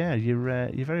 But yeah,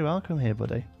 you're very welcome here,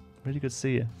 buddy. Really good to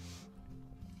see you.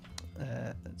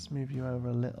 Let's move you over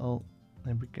a little.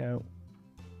 There we go.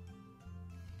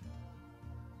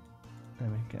 There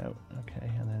we go.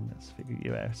 Okay, and then let's figure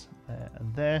you out there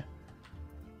and there.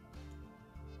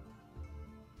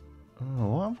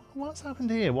 Oh, what's happened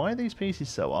here? Why are these pieces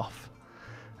so off?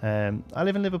 I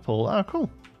live in Liverpool. Oh, cool.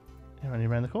 You're only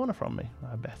around the corner from me,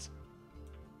 I bet.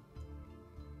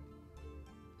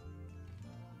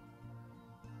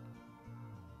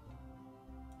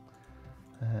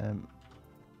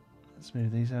 Let's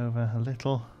move these over a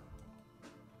little.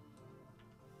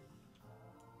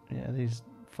 Yeah, these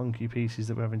funky pieces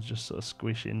that we're having to just sort of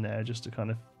squish in there just to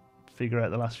kind of figure out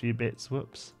the last few bits.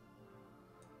 Whoops.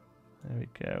 There we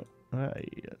go.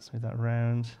 Right, let's move that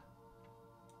round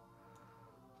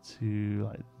to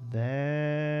like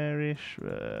there-ish.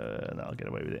 No, I'll get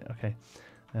away with it. Okay.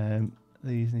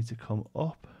 These need to come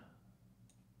up.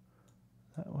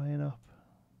 That way and up.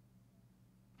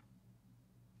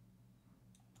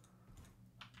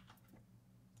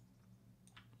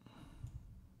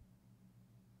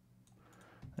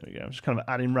 There we go. I'm just kind of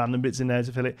adding random bits in there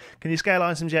to fill it. Can you scale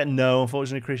items yet? No,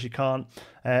 unfortunately, Chris, you can't.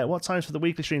 What times for the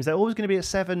weekly streams? They're always going to be at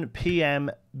 7 p.m.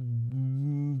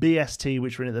 BST,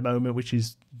 which we're in at the moment, which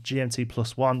is GMT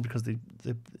 +1 because the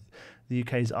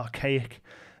UK is archaic.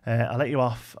 I'll let you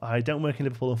off. I don't work in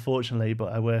Liverpool, unfortunately,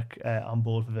 but I work on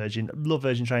board for Virgin. Love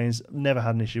Virgin trains. Never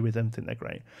had an issue with them. Think they're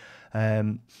great.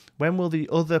 When will the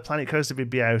other Planet Coaster vid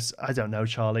be out? I don't know,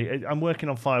 Charlie. I'm working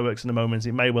on fireworks at the moment.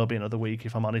 It may well be another week,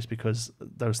 if I'm honest, because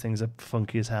those things are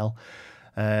funky as hell.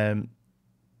 The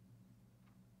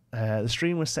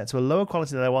stream was set to a lower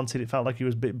quality than I wanted. It felt like it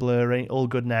was a bit blurry. All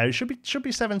good now. It should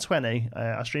be 720.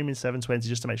 I stream in 720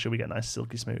 just to make sure we get nice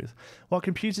silky smooth. What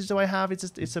computers do I have? It's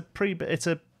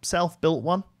a self-built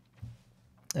one.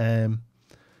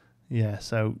 Yeah,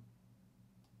 so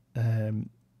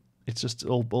it's just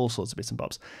all sorts of bits and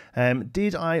bobs.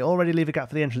 Did I already leave a gap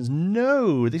for the entrance?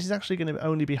 No, this is actually going to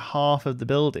only be half of the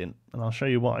building, and I'll show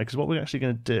you why. Because what we're actually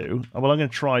going to do, well, I'm going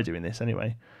to try doing this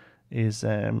anyway, is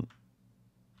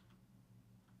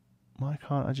why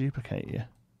can't I duplicate you?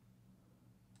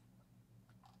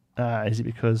 Is it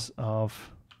because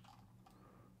of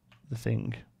the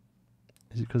thing?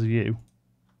 Is it because of you?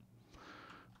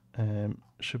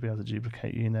 Should be able to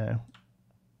duplicate you now.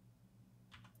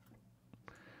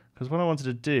 Because what I wanted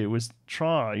to do was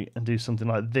try and do something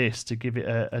like this to give it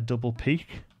a double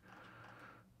peak.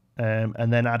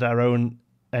 And then add our own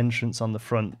entrance on the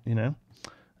front, you know.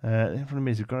 The problem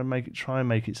is we've got to try and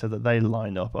make it so that they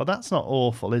line up. Oh, that's not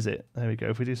awful, is it? There we go.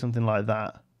 If we do something like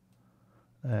that.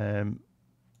 Bring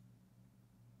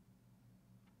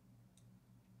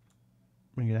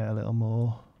it out a little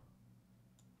more.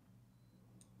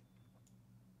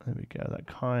 There we go. That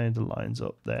kind of lines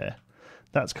up there.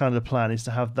 That's kind of the plan, is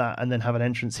to have that and then have an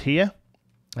entrance here.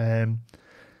 I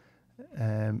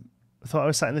thought I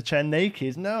was sat in the chair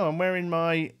naked. No, I'm wearing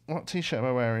my... What t-shirt am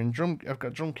I wearing? I've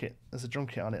got drum kit. There's a drum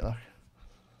kit on it, look.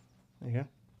 There you go.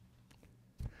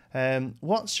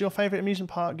 What's your favourite amusement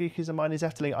park, Geekism? Mine is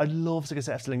Efteling. I love to go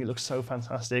to Efteling. It looks so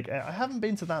fantastic. I haven't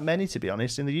been to that many, to be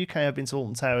honest. In the UK, I've been to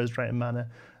Alton Towers, Drayton Manor,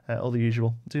 all the usual.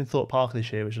 I'm doing Thorpe Park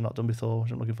this year, which I've not done before,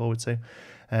 which I'm looking forward to.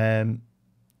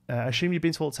 I assume you've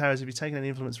been to Alton Towers. Have you taken any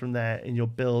influence from there in your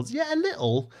builds? Yeah, a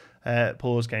little.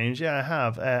 Pause Games. Yeah, I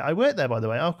have. I work there, by the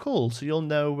way. Oh, cool. So you'll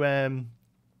know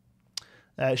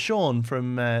Sean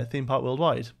from Theme Park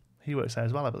Worldwide. He works there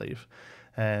as well, I believe.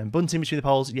 Bunting between the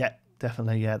poles. Yeah,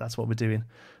 definitely. Yeah, that's what we're doing.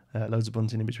 Loads of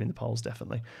bunting in between the poles,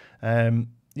 definitely.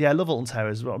 Yeah, I love Alton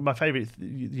Towers. My favourite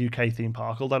UK theme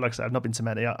park. Although, like I said, I've not been to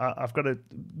many.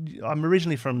 I'm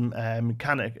originally from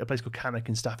Cannock, a place called Cannock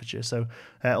in Staffordshire. So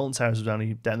Alton Towers was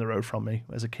only down the road from me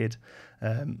as a kid.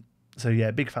 So yeah,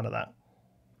 big fan of that.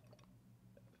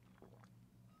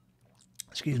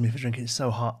 Excuse me for drinking. It's so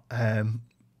hot.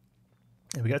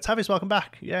 Here we go. Tavis, welcome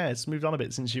back. Yeah, it's moved on a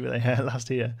bit since you were there last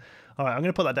year. All right, I'm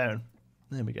going to put that down.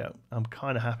 There we go. I'm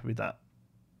kind of happy with that.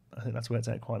 I think that's worked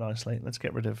out quite nicely. Let's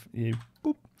get rid of you.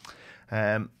 Boop.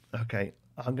 Okay,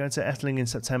 I'm going to Efteling in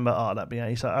September. Oh, that'd be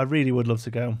ace. I really would love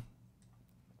to go.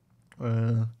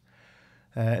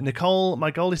 Nicole,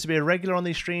 my goal is to be a regular on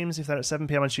these streams. If they're at 7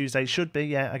 p.m. on Tuesday, should be.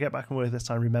 Yeah, I get back and work this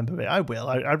time. Remember it. I will.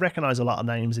 I recognise a lot of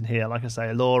names in here. Like I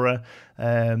say, Laura.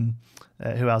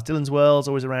 Who else? Dylan's World's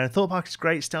always around. Thought Park is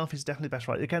great. Stealth is definitely best.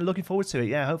 Right. Again, looking forward to it.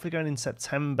 Yeah, hopefully going in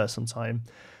September sometime.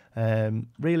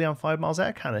 Really, I'm 5 miles out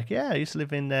of Cannock. Yeah, I used to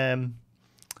live in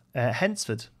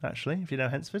Hensford, actually. If you know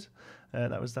Hensford,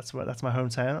 that's my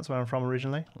hometown. That's where I'm from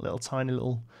originally. A little tiny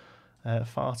little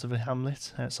fart of a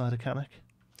hamlet outside of Cannock.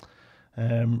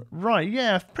 Right,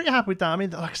 yeah, pretty happy with that. I mean,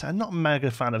 like I said, I'm not a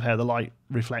mega fan of how the light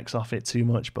reflects off it too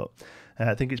much, but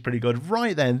I think it's pretty good.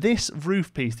 Right then, this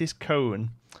roof piece, this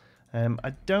cone,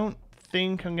 I don't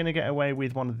think I'm going to get away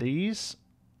with one of these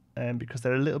because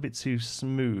they're a little bit too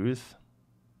smooth.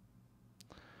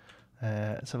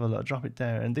 Let's have a look. Drop it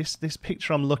down. And this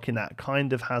picture I'm looking at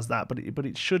kind of has that, but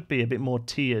it should be a bit more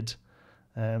tiered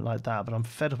like that. But I'm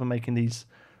fed up of making these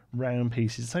round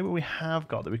pieces. Say what we have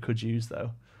got that we could use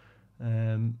though,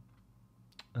 and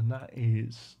that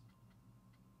is.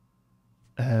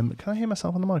 Can I hear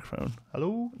myself on the microphone?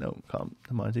 Hello? No, can't.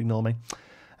 Never mind. Ignore me.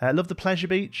 Love the Pleasure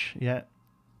Beach. Yeah.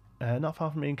 Not far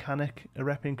from me in Cannock. A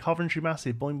rep in Coventry,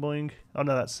 massive. Boing boing. Oh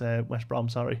no, that's West Brom.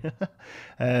 Sorry.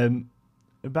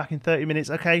 Back in 30 minutes.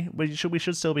 Okay, we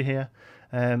should still be here.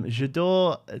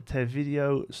 J'adore tes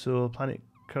vidéos sur Planet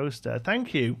Coaster.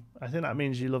 Thank you. I think that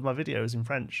means you love my videos in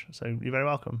French, so you're very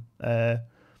welcome. I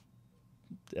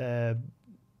was going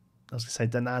to say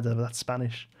de nada, but that's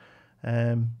Spanish.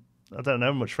 I don't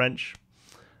know much French.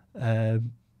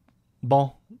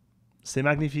 Bon, c'est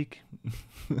magnifique.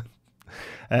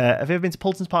 Have you ever been to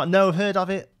Poulton's Park? No, I've heard of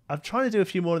it. I'm trying to do a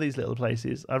few more of these little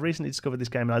places. I recently discovered this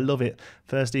game and I love it.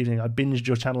 First evening, I binged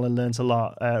your channel and learnt a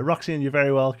lot. Roxanne, you're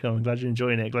very welcome. I'm glad you're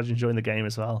enjoying it. Glad you're enjoying the game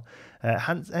as well.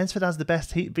 Hensford has the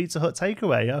best Pizza Hut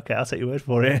takeaway. Okay, I'll take your word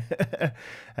for it.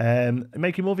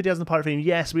 Making more videos on the pirate theme.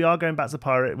 Yes, we are going back to the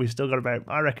pirate. We've still got about,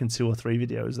 I reckon, 2 or 3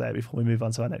 videos there before we move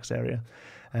on to our next area.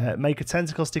 Make a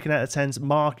tentacle sticking out of tents.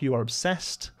 Mark, you are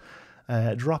obsessed.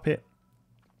 Drop it.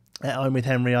 I'm with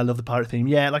Henry. I love the pirate theme.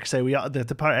 Yeah, like I say, we are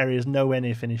the pirate area is nowhere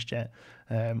near finished yet.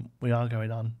 We are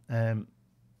going on.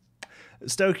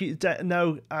 Stokey,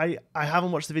 no, I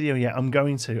haven't watched the video yet. I'm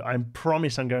going to. I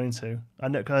promise I'm going to.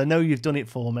 I know you've done it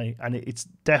for me, and it's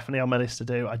definitely on my list to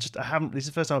do. I haven't. This is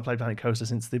the first time I played Planet Coaster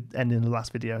since the ending of the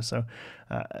last video, so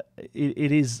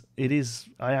it is.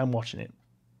 I am watching it.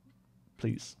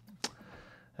 Please.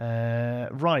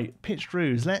 Right, pitched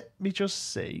roofs. Let me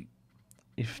just see.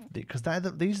 Because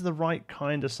these are the right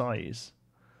kind of size.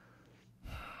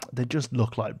 They just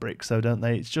look like bricks, though, don't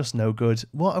they? It's just no good.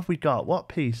 What have we got? What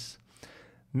piece?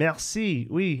 Merci.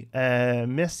 Oui.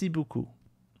 Merci beaucoup.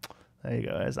 There you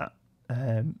go. There's that.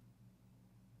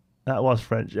 That was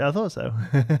French. Yeah, I thought so.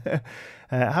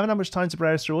 Haven't had much time to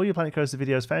browse through all your Planet Coaster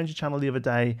videos. Found your channel the other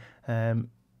day. And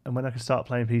when I can start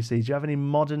playing PC. Do you have any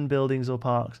modern buildings or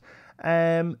parks?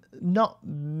 Not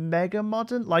mega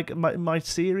modern. Like my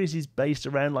series is based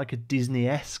around like a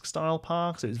Disney-esque style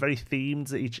park, so it's very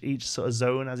themed. Each sort of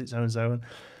zone has its own zone.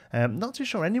 Not too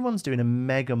sure anyone's doing a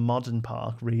mega modern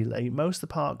park really. Most of the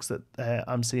parks that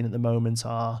I'm seeing at the moment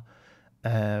are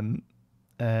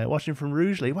watching from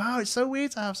Rugeley. Wow, it's so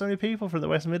weird to have so many people from the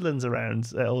West Midlands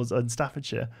around or in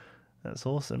Staffordshire. That's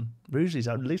awesome. Rugeley's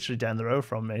literally down the road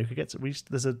from me. We go to the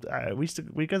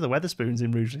Weatherspoons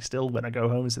in Rugeley still when I go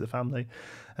home and see the family.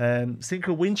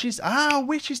 Cinco Winches.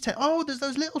 Witches tent. Oh, there's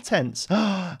those little tents.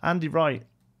 Andy Wright.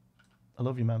 I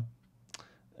love you, man.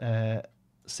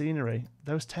 Scenery.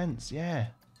 Those tents, yeah.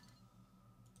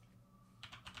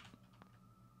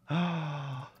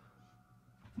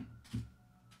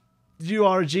 You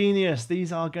are a genius.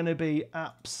 These are going to be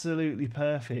absolutely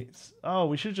perfect. Oh,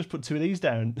 we should have just put 2 of these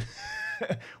down.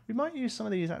 We might use some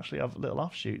of these actually of little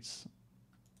offshoots.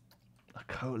 I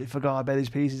totally forgot about these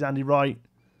pieces, Andy. Right.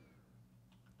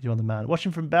 You're the man.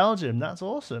 Watching from Belgium. That's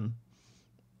awesome.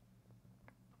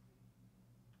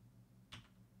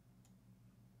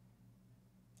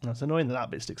 That's annoying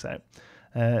that bit sticks out.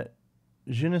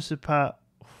 Je ne sais pas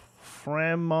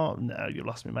vraiment. No, you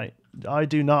lost me, mate. I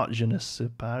do not. Je ne sais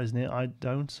pas, isn't it? I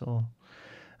don't. Or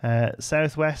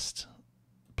Southwest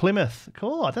Plymouth.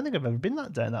 Cool. I don't think I've ever been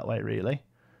down that way, really.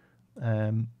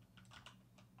 Yeah,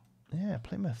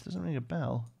 Plymouth doesn't ring a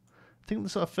bell. I think the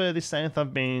sort of furthest south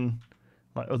I've been,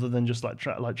 like other than just like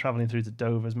traveling through to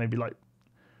Dover, is maybe like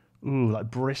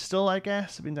Bristol. I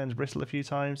guess I've been down to Bristol a few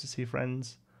times to see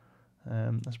friends.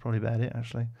 That's probably about it,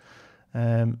 actually.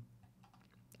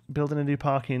 Building a new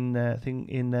parking thing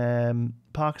in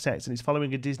Parkitex, and it's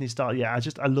following a Disney style. Yeah,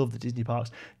 I love the Disney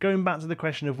parks. Going back to the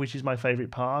question of which is my favourite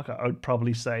park, I would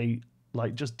probably say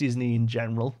like just Disney in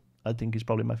general. I think is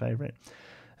probably my favourite.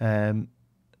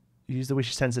 Use the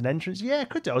Wish Sense entrance. Yeah, I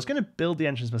could do. I was going to build the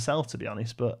entrance myself, to be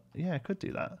honest, but yeah, I could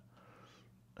do that.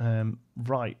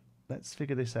 Right, let's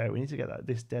figure this out. We need to get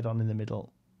this dead on in the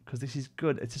middle because this is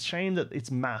good. It's a shame that it's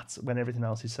matte when everything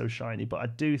else is so shiny, but I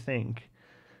do think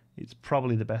it's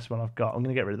probably the best one I've got. I'm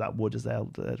going to get rid of that wood as well.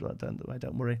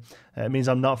 Don't worry. It means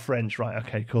I'm not French. Right,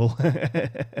 okay, cool.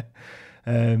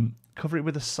 Cover it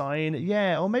with a sign.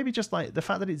 Yeah, or maybe just like the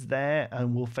fact that it's there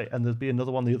and and there'll be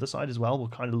another one on the other side as well will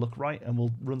kind of look right, and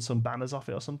we'll run some banners off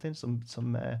it or something, some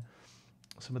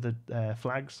of the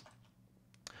flags.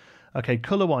 Okay,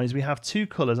 color-wise, we have 2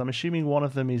 colors. I'm assuming one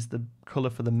of them is the color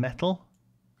for the metal.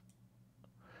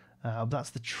 That's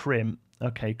the trim.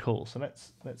 Okay, cool. So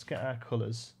let's get our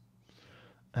colors.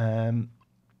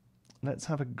 Let's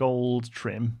have a gold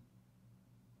trim.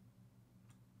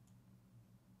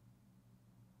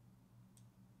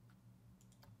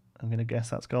 I'm going to guess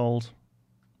that's gold.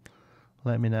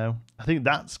 Let me know. I think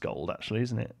that's gold, actually,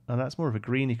 isn't it? And that's more of a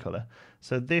greeny colour.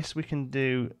 So this we can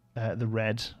do the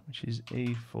red, which is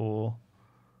E4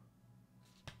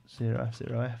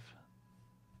 0F0F.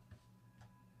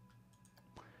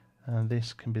 And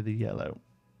this can be the yellow,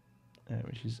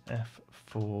 which is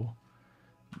F4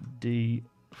 D415.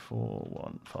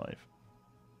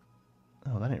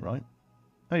 Oh, that ain't right.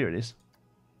 Oh, here it is.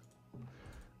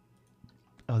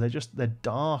 Oh, they're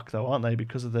dark though, aren't they?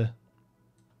 Because of the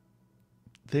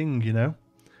thing, you know.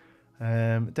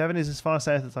 Devon is as far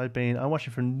south as I've been. I'm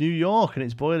watching from New York and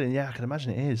it's boiling. Yeah, I can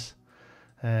imagine it is.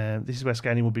 This is where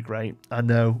scaling would be great. I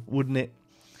know, wouldn't it?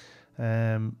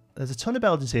 There's a ton of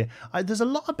Belgians here. There's a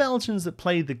lot of Belgians that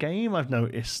played the game, I've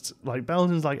noticed. Like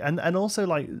Belgians, like and also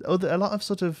like a lot of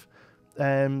sort of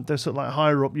those sort of like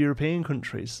higher up European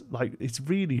countries. Like it's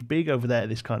really big over there,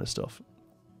 this kind of stuff,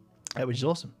 which is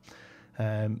awesome.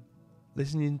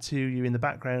 Listening to you in the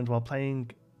background while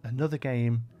playing another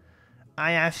game.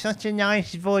 I have such a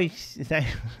nice voice.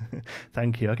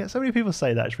 Thank you. I get so many people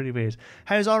say that. It's really weird.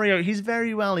 How's Oreo? He's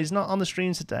very well. He's not on the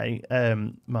stream today.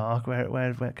 Mark,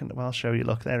 where can I'll show you.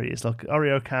 Look, there he is. Look,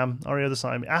 Oreo Cam, Oreo the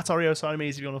Siamese, at Oreo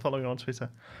Siamese if you want to follow me on Twitter.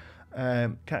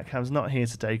 Cat Cam's not here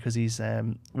today because he's.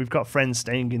 We've got friends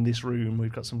staying in this room.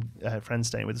 We've got some friends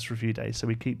staying with us for a few days, so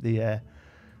we keep the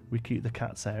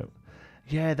cats out.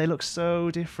 Yeah, they look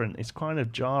so different. It's kind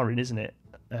of jarring, isn't it?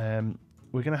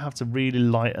 We're going to have to really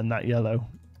lighten that yellow.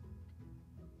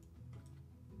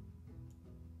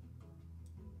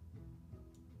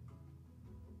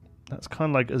 That's kind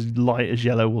of like as light as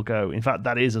yellow will go. In fact,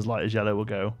 that is as light as yellow will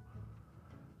go.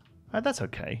 That's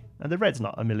okay. And the red's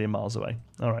not a million miles away.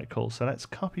 All right, cool. So let's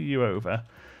copy you over.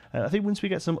 I think once we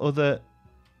get some other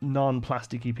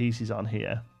non-plasticky pieces on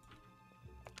here,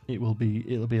 it'll be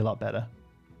a lot better.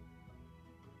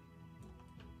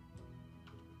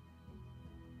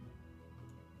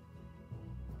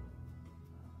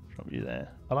 You there.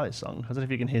 I like this song. I don't know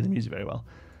if you can hear the music very well.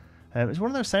 It's one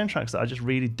of those soundtracks that I just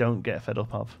really don't get fed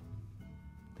up of.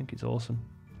 I think it's awesome.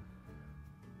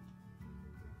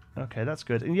 Okay, that's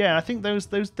good. And yeah, I think those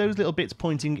little bits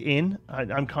pointing in,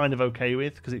 I'm kind of okay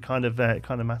with because it kind of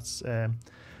matches.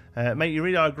 Mate, you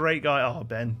really are a great guy. Oh,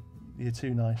 Ben, you're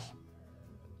too nice.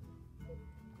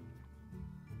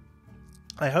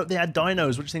 I hope they had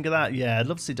dinos. What do you think of that? Yeah, I'd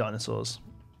love to see dinosaurs.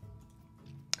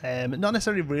 Not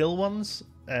necessarily real ones.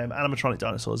 Animatronic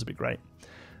dinosaurs would be great.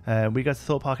 We go to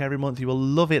Thorpe Park every month. You will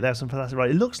love it. There's some fantastic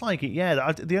rides. It looks like it,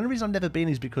 yeah. The only reason I've never been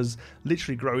is because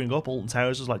literally growing up, Alton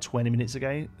Towers was like 20 minutes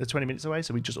away,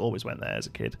 so we just always went there as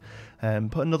a kid.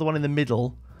 Put another one in the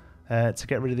middle to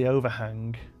get rid of the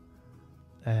overhang.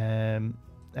 How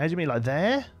do you mean, like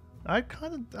there? I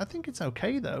think it's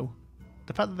okay though.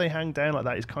 the fact that they hang down like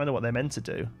that is kind of what they're meant to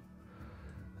do.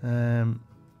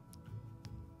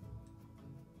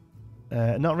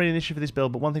 Not really an issue for this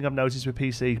build, but one thing I've noticed with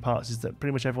PC parks is that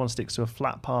pretty much everyone sticks to a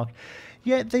flat park.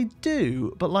 Yeah, they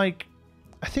do, but like,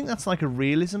 I think that's like a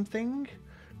realism thing,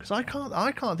 because I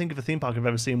can't think of a theme park I've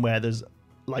ever seen where there's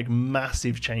like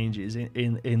massive changes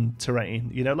in terrain.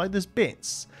 You know, like there's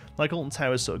bits like Alton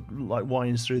Towers sort of like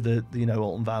winds through the you know,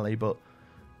 Alton Valley, but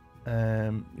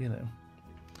you know,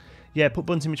 yeah, put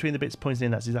bunting between the bits pointing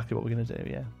in. That's exactly what we're gonna do.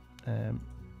 Yeah.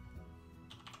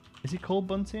 Is it called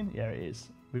bunting? Yeah, it is.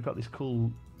 We've got these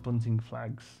cool bunting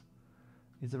flags.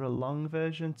 Is there a long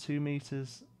version? 2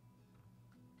 meters.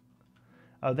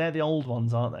 Oh, they're the old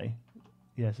ones, aren't they?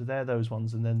 Yeah, so they're those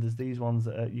ones. And then there's these ones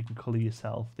that you can colour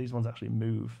yourself. These ones actually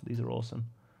move. These are awesome.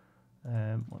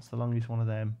 What's the longest one of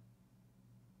them?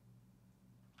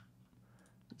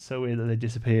 It's so weird that they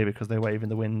disappear because they wave in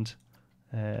the wind.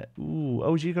 Ooh,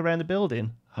 oh, do you go around the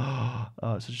building? Oh,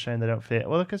 it's such a shame they don't fit.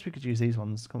 Well, I guess we could use these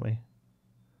ones, can't we?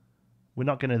 We're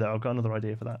not going to, though. I've got another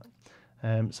idea for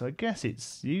that. So I guess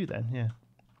it's you then, yeah.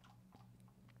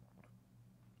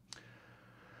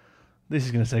 This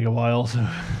is going to take a while, so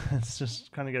let's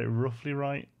just kind of get it roughly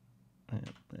right. Yeah,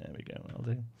 there we go, I'll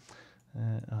do.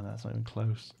 Oh, that's not even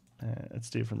close. Let's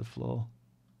do it from the floor.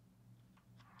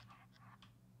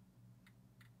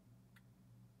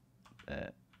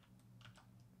 There.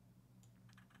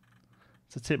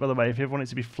 It's a tip, by the way, if you ever want it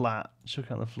to be flat, chuck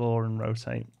it on the floor and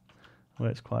rotate.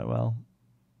 Works quite well.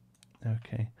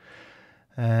 Okay.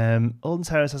 Alton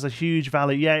Terrace has a huge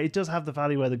valley. Yeah, it does have the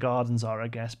valley where the gardens are, I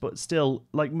guess, but still,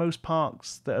 like most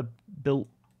parks that are built,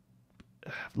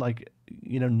 like,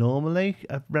 you know, normally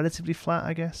are relatively flat,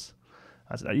 I guess.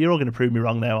 I don't know. You're all going to prove me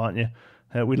wrong now, aren't you?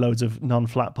 With loads of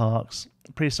non-flat parks.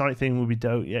 Prehistoric thing would be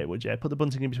dope. Yeah, it would. Yeah, put the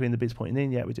bunting in between the bits pointing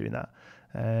in. Yeah, we're doing that.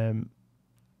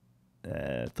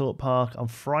 Thought Park on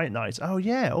Fright Night. Oh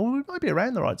yeah. Oh, we might be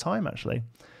around the right time actually.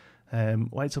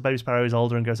 Wait till Baby Sparrow is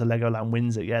older and goes to Legoland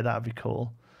Windsor. Yeah, that'd be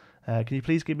cool. Can you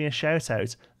please give me a shout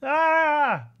out?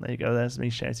 Ah! There you go, there's me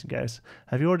shouting goes.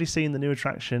 Have you already seen the new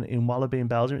attraction in Wallaby in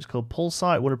Belgium? It's called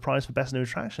Pulsite. Won a prize for best new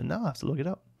attraction. No, I have to look it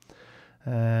up.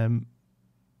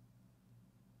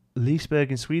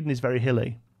 Leesburg in Sweden is very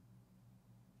hilly.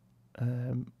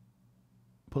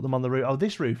 Put them on the roof. Oh,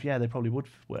 this roof. Yeah, they probably would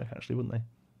work actually, wouldn't they?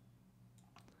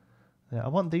 Yeah, I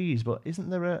want these, but isn't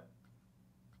there a...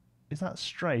 Is that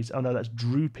straight? Oh no, that's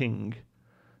drooping.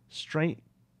 Straight,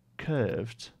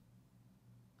 curved.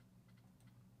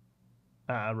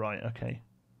 Ah, right, okay.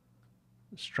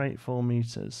 Straight 4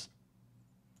 meters.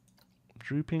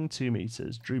 Drooping 2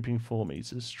 meters. Drooping 4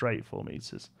 meters. Straight 4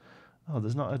 meters. Oh,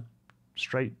 there's not a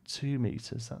straight 2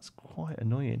 meters. That's quite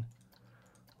annoying.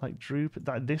 Like droop.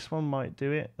 This one might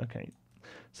do it. Okay.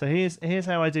 So here's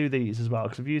how I do these as well,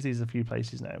 because I've used these a few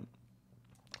places now.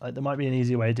 Like, there might be an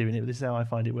easier way of doing it, but this is how I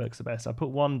find it works the best. I put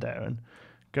one down,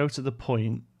 go to the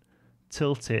point,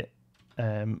 tilt it,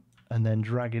 and then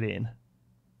drag it in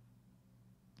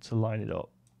to line it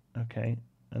up. Okay,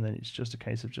 and then it's just a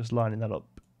case of just lining that up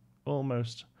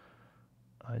almost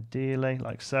ideally,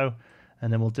 like so.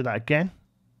 And then we'll do that again.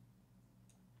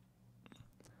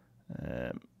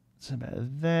 So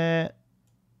about there.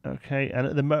 Okay, and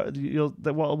at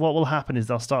the what will happen is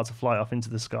they'll start to fly off into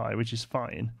the sky, which is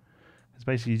fine. It's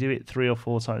basically you do it 3 or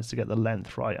 4 times to get the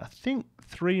length right. I think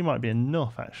 3 might be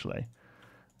enough actually.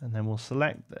 And then we'll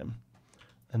select them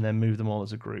and then move them all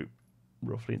as a group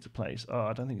roughly into place. Oh,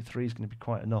 I don't think 3 is going to be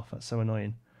quite enough. That's so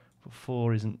annoying. But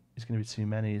 4 is going to be too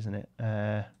many, isn't it?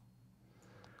 Right,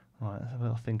 let's have a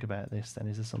little think about this then.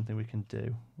 Is there something we can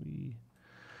do?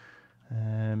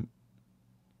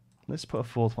 Let's put a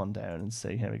 4th one down and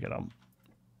see how we get on.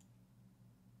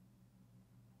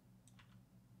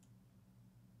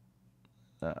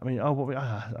 I mean,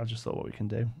 oh, I just thought what we can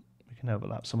do. We can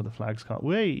overlap some of the flags, can't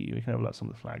we? We can overlap some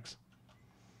of the flags.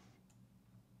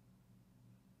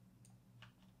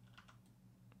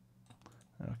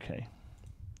 Okay.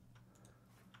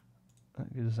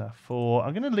 That gives us our 4.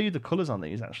 I'm going to leave the colours on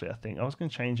these, actually, I think. I was going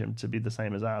to change them to be the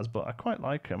same as ours, but I quite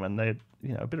like them, and they're,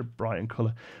 you know, a bit of bright and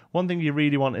colour. One thing you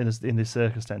really want in this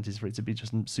circus tent is for it to be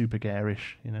just super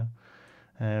garish, you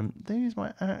know. These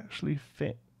might actually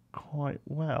fit quite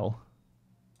well.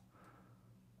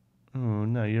 Oh,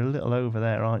 no, you're a little over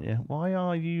there, aren't you? Why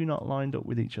are you not lined up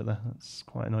with each other? That's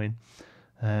quite annoying.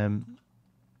 Oh,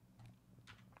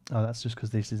 that's just because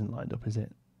this isn't lined up, is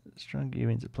it? Let's try and get you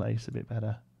into place a bit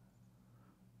better.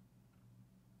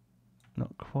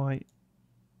 Not quite.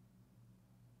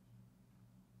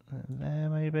 There,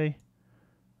 maybe.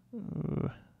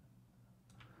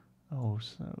 Oh,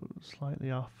 so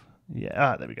slightly off.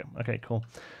 Yeah, there we go. Okay, cool.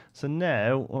 So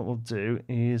now what we'll do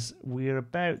is we're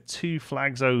about 2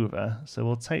 flags over. So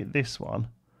we'll take this one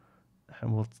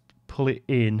and we'll pull it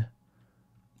in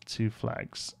 2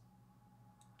 flags.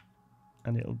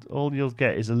 And it'll all you'll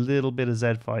get is a little bit of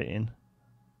Z fighting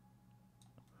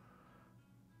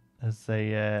as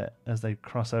they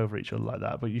cross over each other like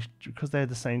that. But because they're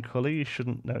the same colour, you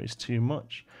shouldn't notice too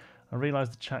much. I realise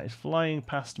the chat is flying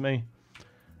past me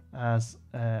as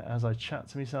I chat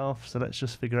to myself. So let's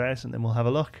just figure out, and then we'll have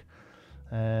a look.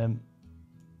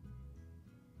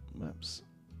 Whoops.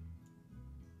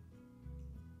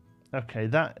 Okay,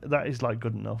 that is like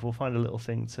good enough. We'll find a little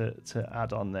thing to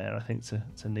add on there, I think, to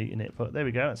neaten it. But there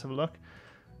we go. Let's have a look.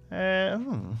 I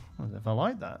don't know if I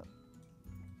like that.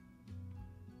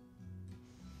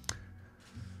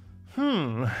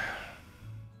 I'm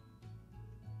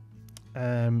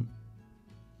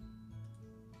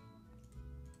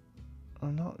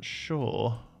not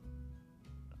sure.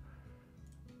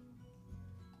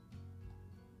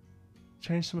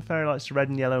 Change some fairy lights to red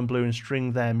and yellow and blue and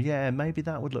string them. Yeah, maybe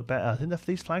that would look better. I think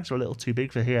these flags are a little too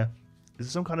big for here. Is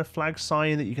there some kind of flag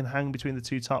sign that you can hang between the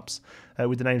 2 tops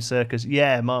with the name Circus?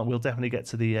 Yeah, Mark, we'll definitely get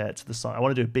to the sign. I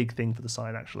want to do a big thing for the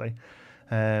sign, actually.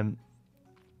 Bunting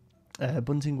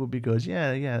would be good.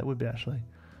 Yeah, it would be, actually.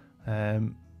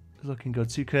 Looking good.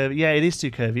 Too curvy. Yeah, it is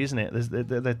too curvy, isn't it?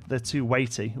 They're too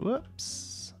weighty.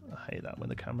 Whoops. I hate that when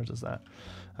the camera does that.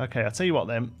 Okay, I'll tell you what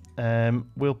then.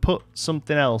 We'll put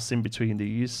something else in between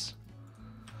these.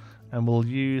 And we'll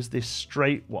use this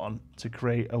straight one to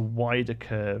create a wider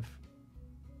curve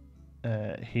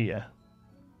here.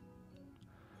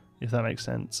 If that makes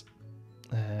sense.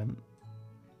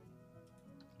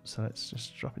 So let's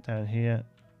just drop it down here.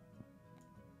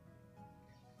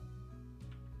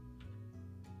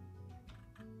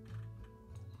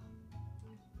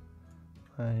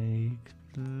 Like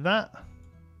that.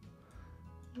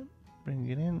 Bring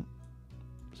it in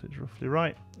so it's roughly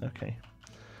right. Okay,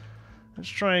 let's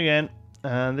try again,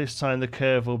 and this time the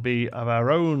curve will be of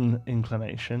our own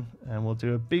inclination, and we'll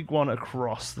do a big one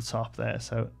across the top there.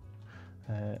 So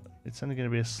it's only going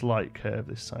to be a slight curve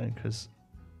this time because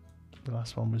the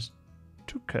last one was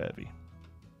too curvy.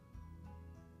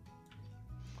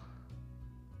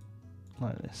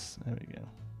 Like this. There we go.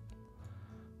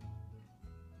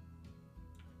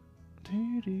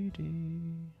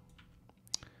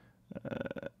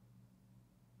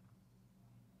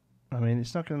 I mean,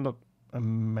 it's not going to look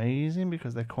amazing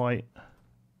because they're quite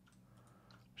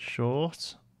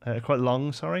short, quite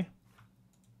long, sorry.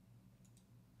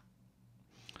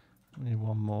 We need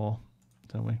one more,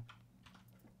 don't we?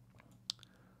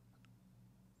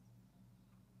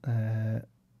 Let's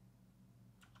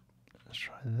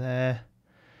try there.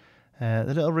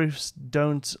 The little roofs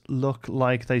don't look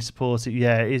like they support it.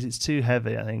 Yeah, it is. It's too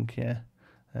heavy, I think. Yeah.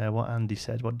 What Andy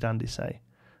said. What did Andy say?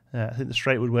 I think the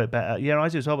straight would work better. Yeah, I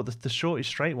do as well. But the shortest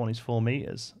straight one is 4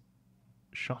 meters.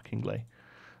 Shockingly.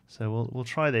 So we'll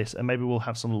try this, and maybe we'll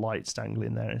have some lights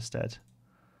dangling there instead.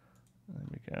 There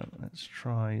we go. Let's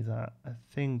try that. I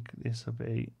think this will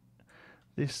be.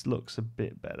 This looks a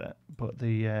bit better, but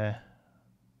the.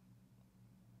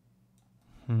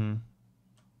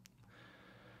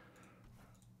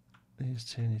 These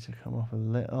two need to come off a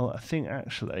little. I think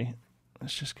actually,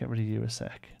 let's just get rid of you a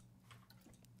sec.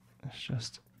 Let's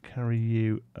just carry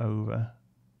you over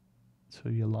so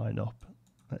you line up.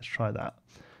 Let's try that.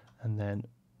 And then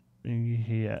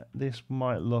here, this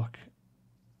might look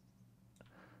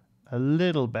a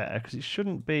little better because it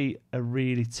shouldn't be a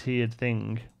really tiered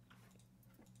thing.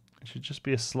 It should just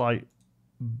be a slight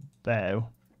bow.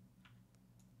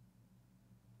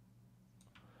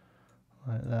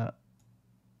 Like that.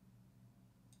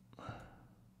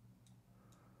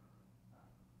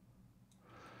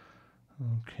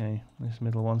 Okay, this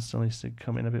middle one still needs to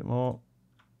come in a bit more.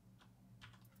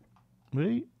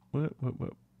 Whoop. When's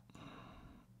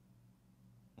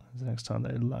the next time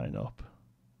they line up?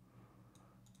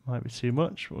 Might be too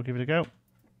much, but we'll give it a go.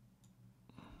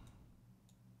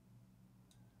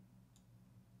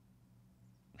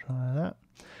 Try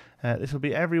that. This will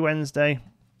be every Wednesday.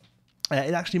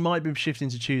 It actually might be shifting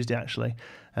to Tuesday, actually.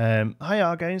 Hi,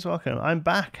 our games, welcome. I'm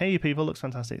back. Hey, you people, looks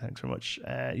fantastic. Thanks very much.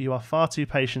 You are far too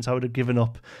patient. I would have given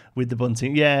up with the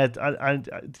bunting. Yeah,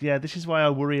 yeah. This is why I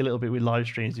worry a little bit with live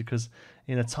streams, because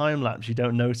in a time lapse, you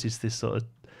don't notice this sort of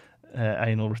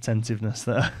anal retentiveness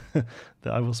that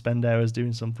that I will spend hours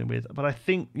doing something with. But I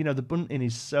think, you know, the bunting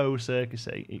is so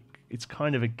circusy. It's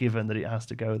kind of a given that it has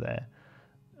to go there.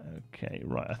 Okay,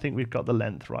 right. I think we've got the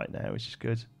length right now, which is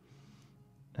good.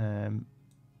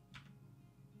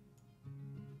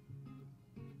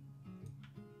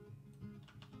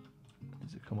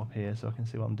 Does it come up here so I can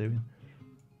see what I'm doing?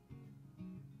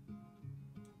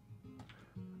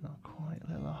 Not quite,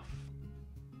 a little off.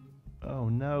 Oh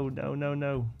no, no, no,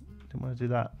 no. Didn't want to do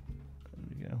that. There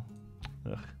we go.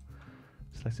 Ugh.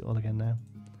 Select it all again now.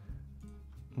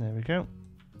 There we go.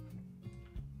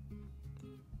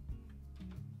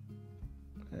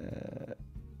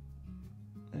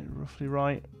 Roughly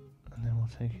right. And then we'll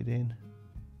take it in.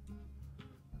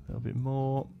 A little bit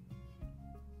more.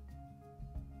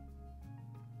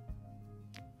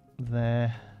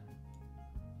 There.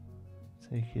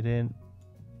 Take it in.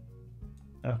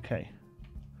 Okay.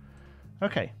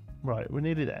 Okay. Right, we're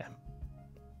nearly there.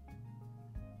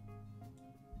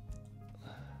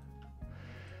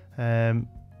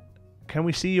 Can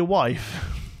we see your wife?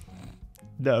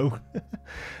 No.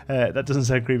 That doesn't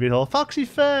sound creepy at all. Foxy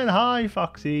Fern! Hi,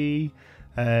 Foxy!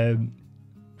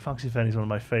 Foxy Fern is one of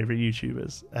my favourite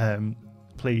YouTubers.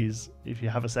 Please, if you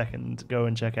have a second, go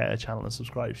and check out her channel and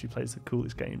subscribe. She plays the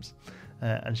coolest games.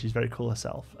 And she's very cool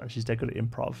herself. And she's dead good at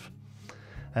improv.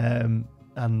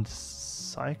 And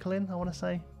cycling, I want to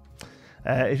say.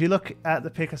 If you look at the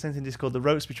pic I sent in Discord, the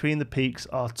ropes between the peaks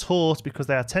are taut because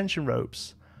they are tension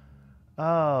ropes.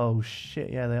 Oh, shit,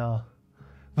 yeah, they are.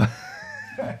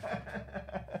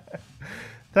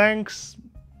 Thanks.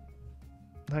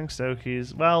 Thanks,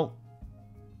 Stokies. Well,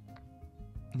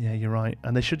 yeah, you're right.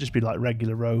 And they should just be like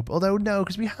regular rope. Although, no,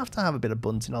 because we have to have a bit of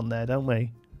bunting on there, don't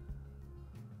we?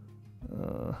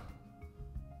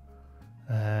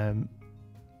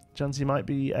 Johnsy, might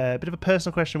be a bit of a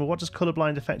personal question, but what does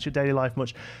colourblind affect your daily life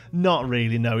much? Not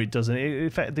really, no, it doesn't.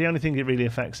 The only thing it really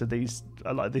affects are these,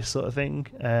 like this sort of thing.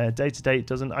 Day to day, it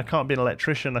doesn't. I can't be an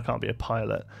electrician, I can't be a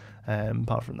pilot.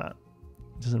 Apart from that,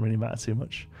 it doesn't really matter too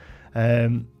much.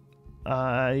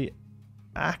 I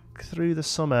through the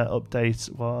summer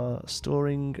update while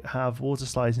storing have water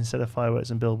slides instead of fireworks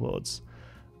and billboards.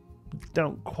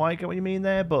 Don't quite get what you mean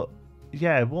there, but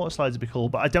yeah, water slides would be cool,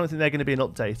 but I don't think they're going to be an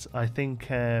update. I think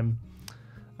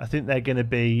they're going to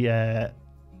be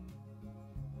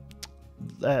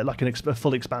like a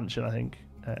full expansion. I think.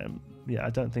 Yeah, I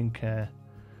don't think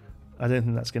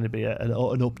that's going to be an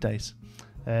update.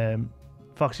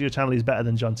 Foxy, your channel is better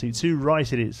than John T2.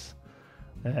 Right, it is.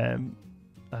 I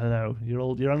don't know.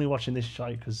 You're only watching this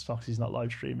shite because Foxy's not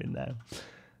live streaming now.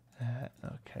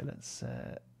 Okay, let's.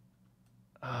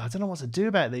 I don't know what to do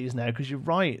about these now because you're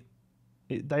right.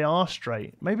 They are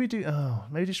straight. Maybe do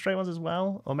straight ones as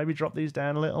well, or maybe drop these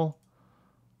down a little.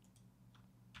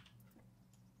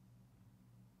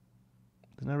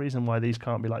 There's no reason why these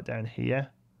can't be like down here.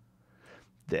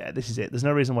 There, this is it. There's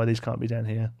no reason why these can't be down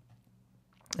here.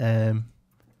 Can't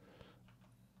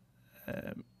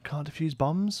defuse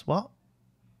bombs. What?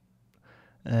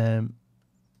 But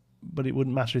it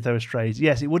wouldn't matter if they were straight.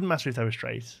 Yes, it wouldn't matter if they were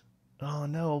straight. Oh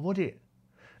no, would it?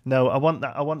 No, I want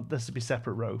that. I want this to be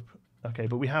separate rope. Okay,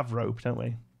 but we have rope, don't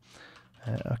we?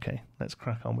 Okay, let's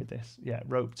crack on with this. Yeah,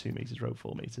 rope 2 meters, rope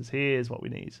 4 meters. Here's what we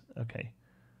need. Okay.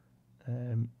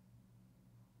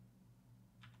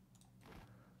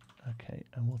 Okay,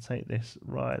 and we'll take this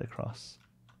right across.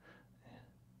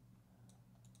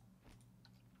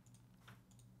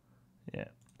 Yeah.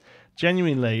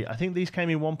 Genuinely, I think these came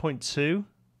in 1.2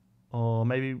 or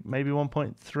maybe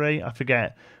 1.3. I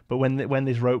forget. But when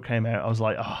this rope came out, I was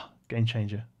like, game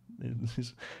changer. This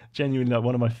is genuinely like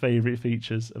one of my favourite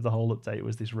features of the whole update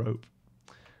was this rope.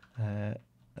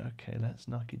 Okay, let's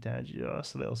knock it down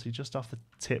just a little. So just off the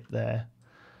tip there.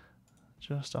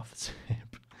 Just off the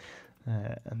tip.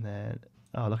 And then,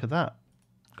 oh, look at that.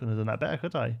 Couldn't have done that better,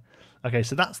 could I? Okay,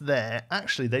 so that's there.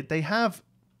 Actually, they have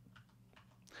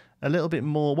a little bit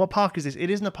more. What park is this?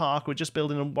 It isn't a park. We're just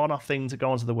building a one-off thing to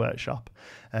go onto the workshop.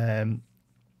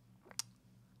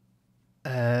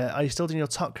 Are you still doing your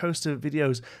top coaster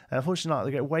videos? Unfortunately,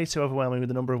 they get way too overwhelming with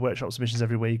the number of workshop submissions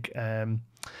every week.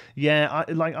 Yeah,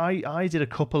 I did a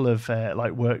couple of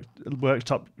like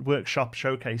workshop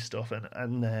showcase stuff,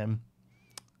 and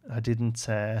I didn't.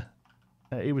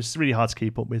 It was really hard to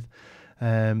keep up with.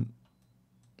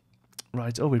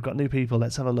 Right. Oh, we've got new people.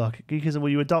 Let's have a look. Geekism, will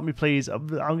you adopt me, please? I'm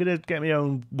going to get my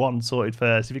own one sorted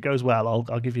first. If it goes well,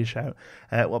 I'll give you a shout.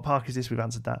 What park is this? We've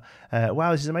answered that.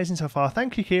 Wow, this is amazing so far.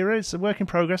 Thank you, Kira. It's a work in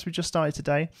progress. We just started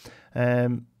today.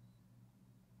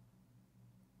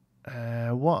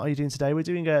 What are you doing today? We're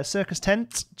doing a circus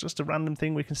tent, just a random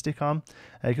thing we can stick on.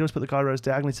 You can always put the gyros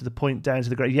diagonally to the point down to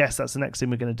the grade. Yes, that's the next thing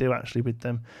we're going to do actually with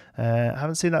them. I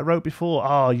haven't seen that rope before.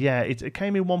 Oh yeah, it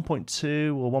came in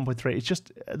 1.2 or 1.3. It's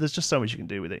just there's just so much you can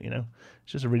do with it, you know.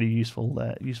 It's just a really useful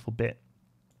bit.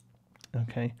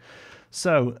 Okay,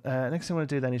 so next thing I want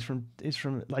to do then is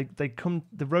from like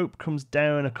the rope comes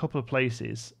down a couple of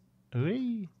places.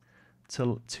 Ooh,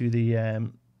 to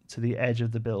the edge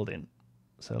of the building,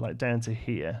 so like down to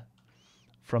here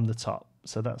from the top.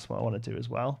 So that's what I want to do as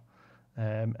well.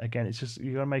 Again, it's just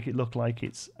you got to make it look like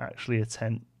it's actually a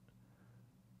tent,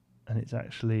 and it's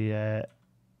actually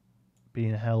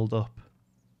being held up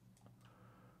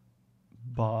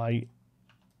by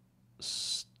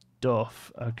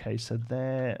stuff. Okay, so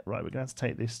there. Right, we're going to have to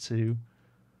take this to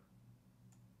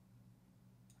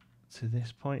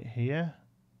this point here.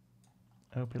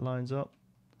 I hope it lines up,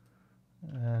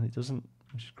 and it doesn't,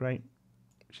 which is great,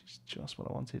 which is just what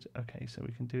I wanted. Okay, so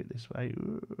we can do it this way.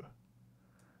 Ooh.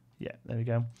 Yeah, there we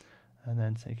go. And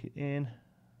then take it in.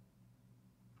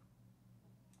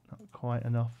 Not quite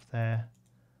enough there.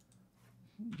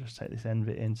 Just take this end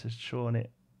bit in to shorten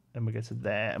it, and we go to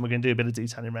there, and we're going to do a bit of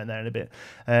detailing around there in a bit.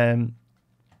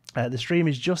 The stream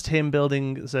is just him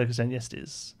building the circus tent. Yes, it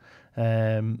is.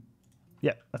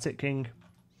 Yeah, that's it, King.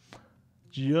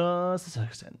 Just the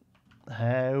circus tent.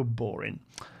 How boring.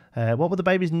 What will the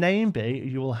baby's name be?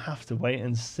 You will have to wait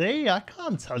and see. I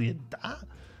can't tell you that.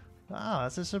 Ah,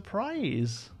 that's a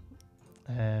surprise.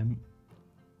 Yeah.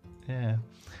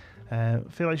 I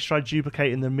feel like you should try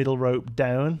duplicating the middle rope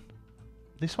down.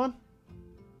 This one?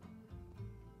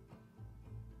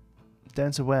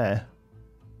 Down to where?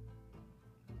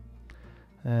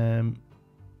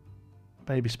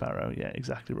 Baby Sparrow. Yeah,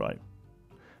 exactly right.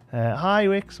 Hi,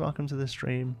 Wix. Welcome to the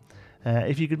stream.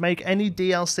 If you could make any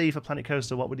DLC for Planet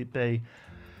Coaster, what would it be?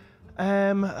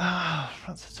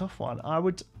 That's a tough one.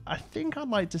 I think I'd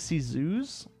like to see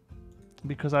zoos,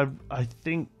 because I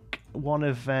think one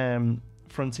of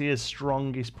Frontier's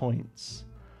strongest points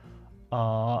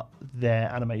are their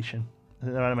animation. I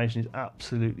think their animation is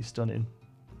absolutely stunning,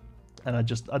 and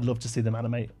I'd love to see them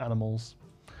animate animals.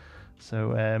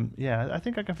 So yeah, I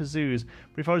think I'd go for zoos.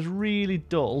 But if I was really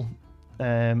dull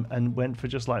and went for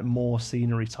just like more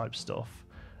scenery type stuff,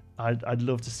 I'd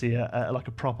love to see like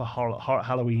a proper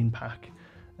Halloween pack.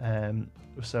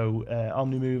 So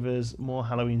Omnimovers, more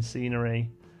Halloween scenery,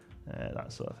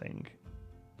 that sort of thing.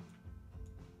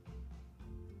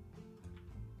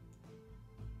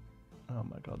 Oh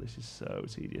my god, this is so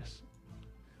tedious.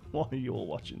 Why are you all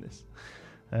watching this?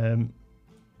 There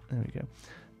we go.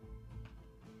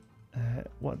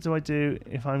 What do I do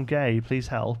if I'm gay? Please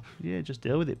help. Yeah, just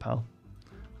deal with it, pal.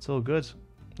 It's all good.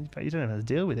 In fact, you don't have to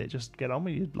deal with it. Just get on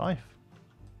with your life.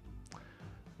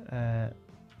 That's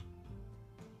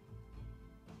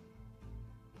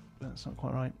not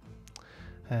quite right.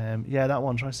 Yeah, that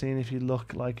one. Try seeing if you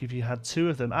look like if you had two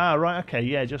of them. Ah, right. Okay.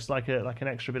 Yeah, just like an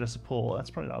extra bit of support.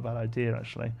 That's probably not a bad idea,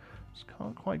 actually. Just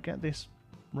can't quite get this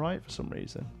right for some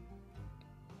reason.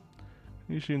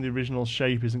 Usually, the original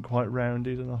shape isn't quite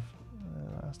rounded enough.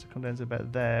 That has to come down to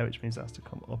about there, which means that has to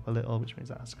come up a little, which means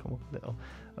that has to come up a little.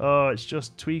 Oh, it's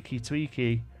just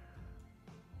tweaky.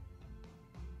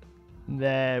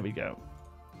 There we go.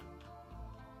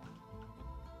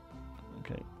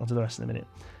 Okay, I'll do the rest in a minute.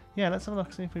 Yeah, let's have a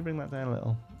look, see if we bring that down a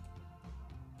little.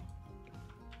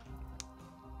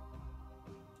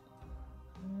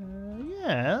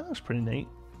 Yeah, that looks pretty neat.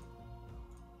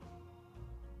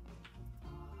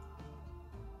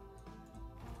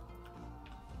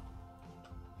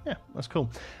 Yeah, that's cool.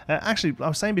 Actually, I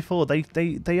was saying before,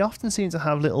 they often seem to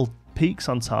have little peaks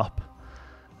on top.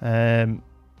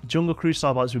 Jungle Cruise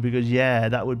Starbots would be good. Yeah,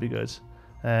 that would be good.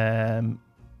 100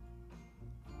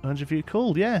 view,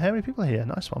 cool. Yeah, how many people are here?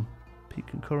 Nice one. Peak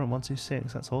concurrent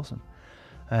 126. That's awesome.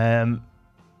 Do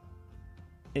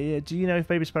you know if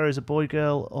Baby Sparrow is a boy,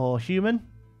 girl, or human?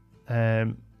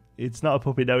 It's not a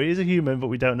puppy. No, it is a human, but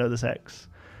we don't know the sex.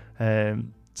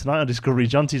 Tonight on Discovery,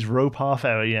 Jonty's rope half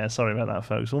hour. Yeah, sorry about that,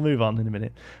 folks. We'll move on in a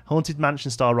minute. Haunted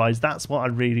Mansion Star Rides. That's what I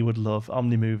really would love.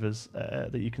 Omnimovers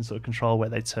that you can sort of control where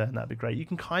they turn. That'd be great. You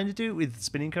can kind of do it with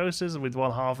spinning coasters with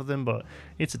one half of them, but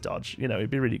it's a dodge. You know, it'd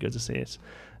be really good to see it.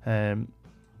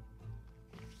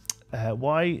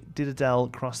 Why did Adele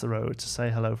cross the road to say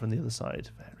hello from the other side?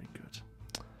 Very good.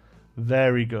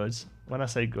 Very good. When I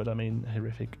say good, I mean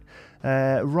horrific.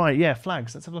 Right, yeah,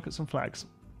 flags. Let's have a look at some flags.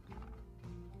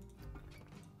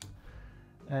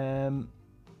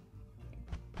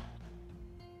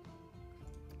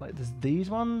 Like there's these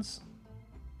ones.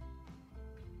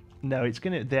 No, it's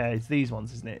these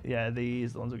ones, isn't it? Yeah,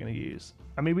 these are the ones we're gonna use.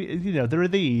 I mean, there are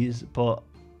these, but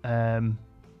I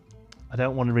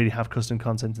don't want to really have custom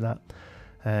content in that.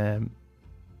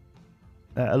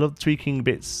 I love tweaking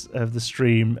bits of the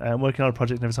stream. I'm working on a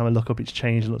project, and every time I look up, it's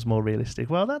changed and looks more realistic.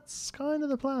 Well, that's kind of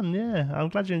the plan. Yeah, I'm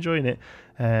glad you're enjoying it.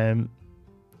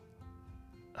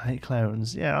 I hate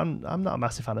clowns. Yeah, I'm not a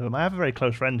massive fan of them. I have a very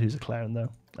close friend who's a clown, though,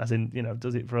 as in,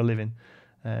 does it for a living,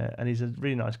 and he's a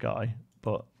really nice guy.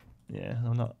 But yeah,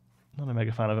 I'm not Not a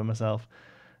mega fan of them myself.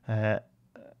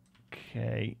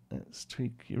 Okay, let's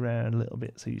tweak you around a little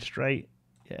bit so you're straight.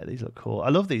 Yeah, these look cool. I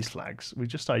love these flags. We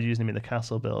just started using them in the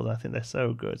castle build. I think they're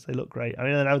so good. They look great. I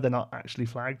mean, I know they're not actually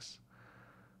flags,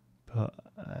 but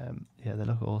yeah, they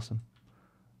look awesome.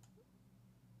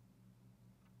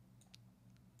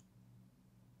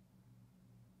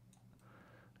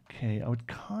 Okay, I would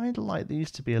kind of like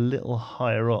these to be a little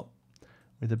higher up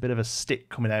with a bit of a stick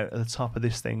coming out at the top of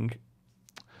this thing.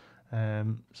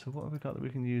 So what have we got that we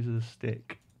can use as a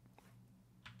stick?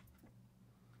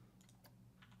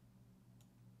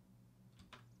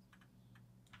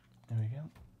 There we go.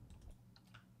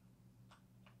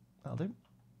 That'll do.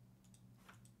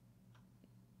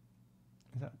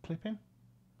 Is that clipping?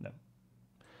 No.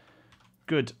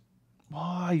 Good.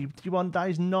 Why? You want that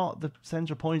is not the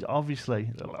central point,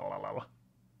 obviously.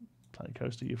 Planet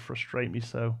Coaster, you frustrate me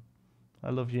so. I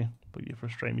love you, but you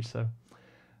frustrate me so.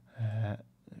 There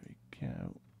we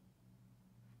go.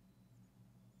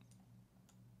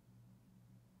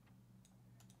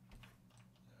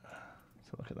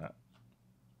 So look at that.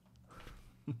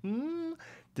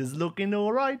 This is looking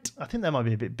all right. I think that might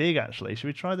be a bit big, actually. Should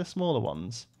we try the smaller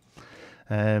ones?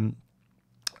 Don't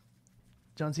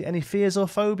see any fears or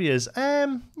phobias.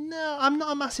 No, I'm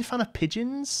not a massive fan of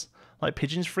pigeons. Like,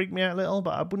 pigeons freak me out a little,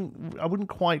 but I wouldn't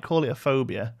quite call it a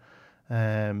phobia.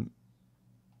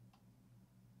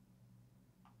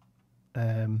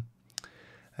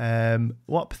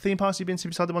 What theme parks have you been to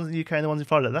besides the ones in the UK and the ones in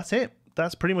Florida? That's it.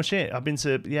 That's pretty much it. I've been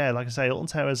to, yeah, like I say, Alton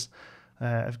Towers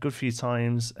a good few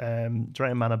times,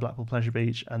 Drayton Manor, Blackpool Pleasure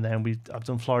Beach, and then I've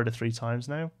done Florida 3 times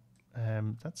now.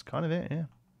 That's kind of it, yeah.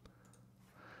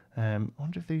 I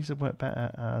wonder if these would work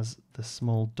better as the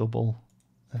small double.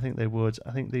 I think they would.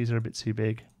 I think these are a bit too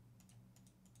big.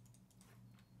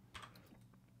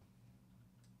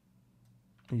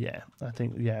 Yeah, I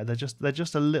think they're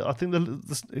just a little. I think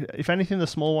if anything, the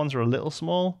small ones are a little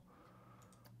small.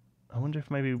 I wonder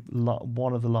if maybe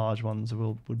one of the large ones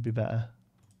would be better.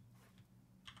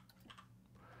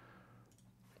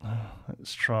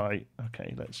 Let's try.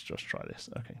 Okay, let's just try this.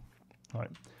 Okay, all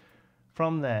right.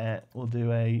 From there, we'll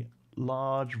do a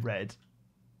large red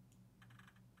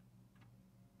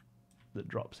that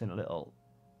drops in a little.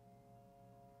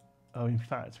 Oh, in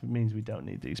fact, it means we don't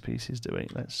need these pieces, do we?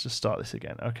 Let's just start this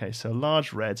again. Okay, so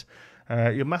large red.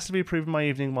 You're massively improving my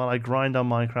evening while I grind on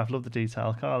Minecraft. Love the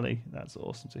detail. Carly, that's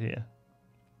awesome to hear.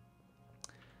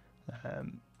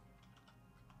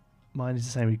 Mine is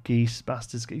the same with geese,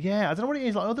 bastards. Yeah, I don't know what it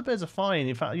is. Like, other birds are fine.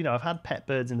 In fact, you know, I've had pet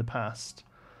birds in the past.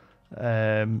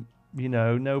 You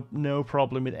know, no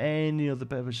problem with any other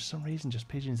bird, but for some reason, just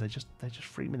pigeons, they just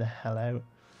freak me the hell out.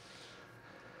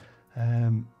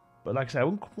 But like I say, I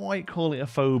wouldn't quite call it a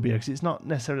phobia because it's not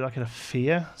necessarily like a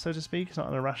fear, so to speak. It's not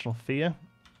an irrational fear.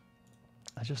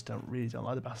 I just don't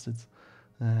like the bastards.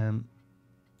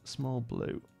 Small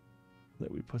blue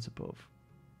that we put above.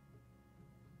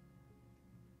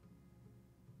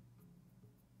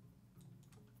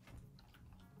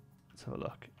 Let's have a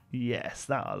look. Yes,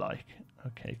 that I like.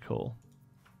 Okay, cool.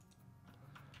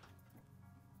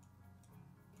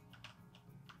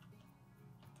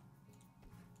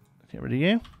 Get rid of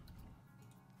you.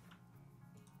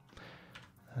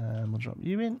 We'll drop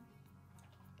you in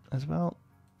as well.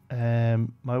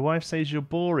 My wife says you're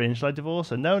boring. Shall I divorce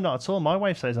her? No, not at all. My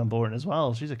wife says I'm boring as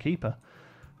well. She's a keeper.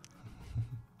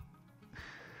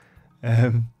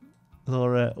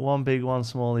 Laura, one big, one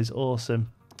small is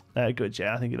awesome. Good,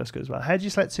 yeah, I think it looks good as well. How do you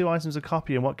select 2 items to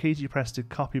copy, and what key do you press to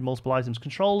copy multiple items?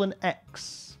 Control and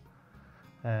X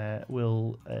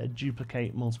will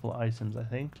duplicate multiple items, I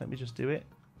think. Let me just do it.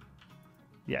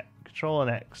 Yeah, Control and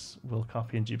X will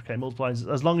copy and duplicate multiple items,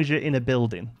 as long as you're in a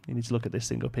building. You need to look at this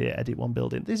thing up here, edit one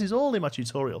building. This is all in my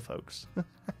tutorial, folks.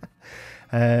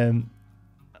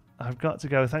 I've got to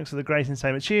go. Thanks for the great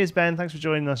entertainment. Cheers, Ben. Thanks for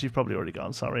joining us. You've probably already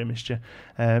gone. Sorry, I missed you.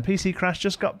 PC Crash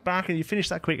just got back, and you finished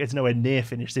that quick. It's nowhere near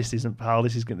finished. This isn't, pal.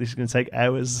 This is going to take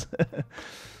hours.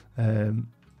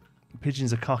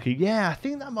 Pigeons are cocky. Yeah, I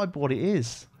think that might be what it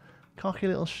is. Cocky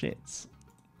little shits.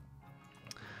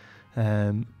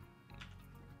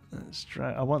 Let's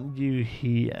try. I want you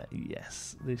here.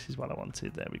 Yes, this is what I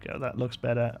wanted. There we go. That looks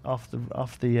better off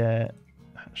the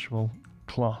actual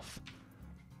cloth.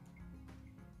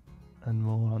 And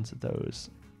more onto those.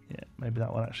 Yeah, maybe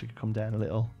that one actually could come down a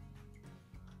little.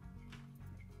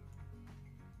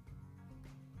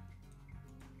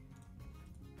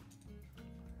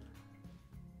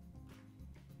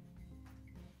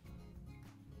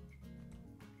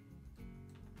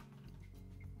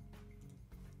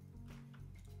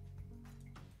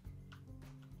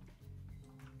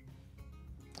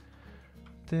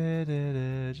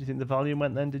 Do you think the volume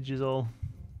went then? Did you all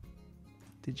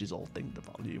think the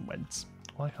volume went?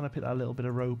 Why can't I pick that little bit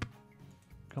of rope?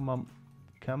 Come on,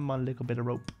 little bit of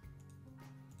rope.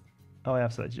 Oh, I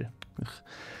have selected you.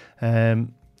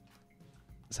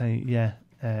 So yeah,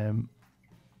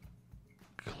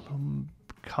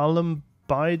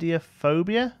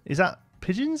 columbidiophobia. Is that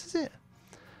pigeons? Is it?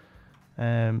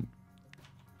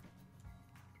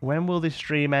 When will this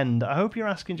stream end? I hope you're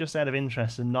asking just out of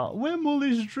interest and not when will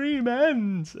this stream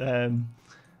end.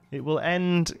 It will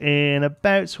end in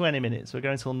about 20 minutes. We're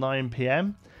going till 9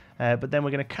 p.m. But then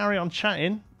we're going to carry on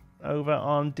chatting over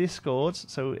on Discord.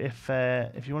 So if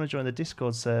you want to join the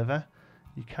Discord server,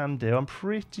 you can do. I'm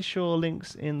pretty sure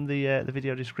links in the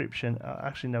video description.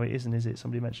 Actually, no, it isn't, is it?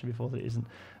 Somebody mentioned before that it isn't.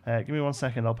 Give me 1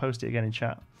 second. I'll post it again in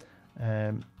chat. Like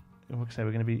I say,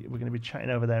 we're going to be chatting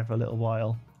over there for a little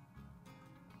while.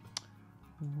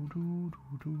 I'm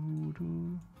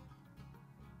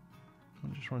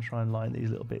just want to try and line these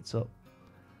little bits up.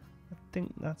 I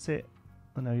think that's it.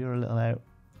 Oh no, you're a little out.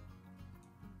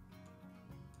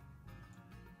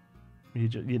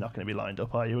 You're not going to be lined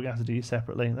up, are you? We're going to have to do you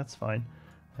separately. That's fine.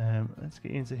 Let's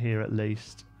get into here at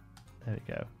least. There we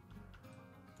go.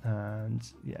 And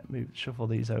yeah, shuffle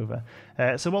these over.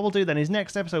 So what we'll do then is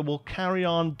next episode we'll carry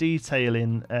on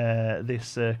detailing this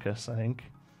circus. I think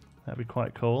that'd be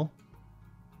quite cool.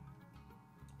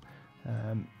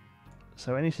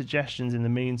 So any suggestions in the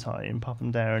meantime, pop them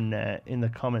down in the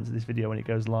comments of this video when it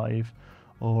goes live,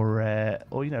 or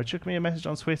you know, chuck me a message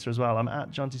on Twitter as well. I'm at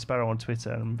Jonty Sparrow on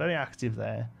Twitter, and I'm very active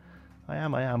there. I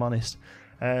am honest.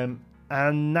 And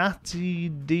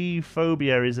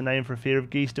Natidophobia is the name for a fear of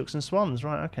geese, ducks, and swans.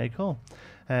 Right? Okay, cool.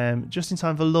 Just in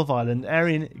time for Love Island.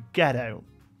 Erin, get out.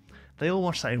 They all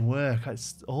watch that in work.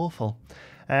 It's awful.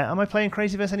 Am I playing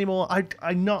Creativerse anymore?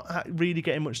 I'm not really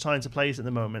getting much time to play it at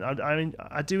the moment. I mean,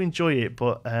 I do enjoy it,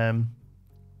 but at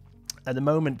the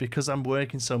moment, because I'm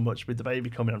working so much with the baby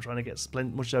coming, I'm trying to get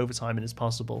much overtime in as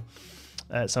possible.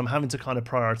 So I'm having to kind of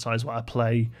prioritise what I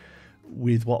play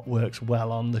with what works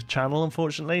well on the channel,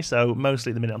 unfortunately. So mostly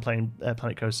at the minute I'm playing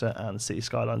Planet Coaster and City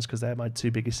Skylines because they're my two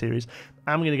biggest series.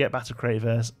 I'm going to get back to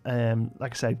Creativerse.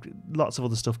 Like I said, lots of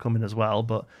other stuff coming as well,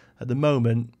 but at the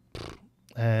moment...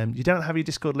 you don't have your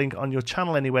Discord link on your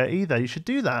channel anywhere either. You should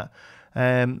do that.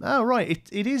 Oh, right.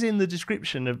 It is in the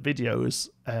description of videos.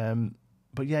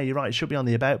 But yeah, you're right. It should be on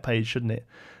the About page, shouldn't it?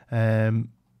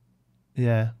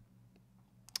 Yeah.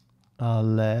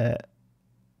 I'll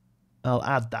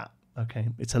add that. Okay.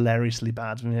 It's hilariously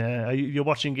bad. Yeah. You're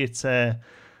watching it...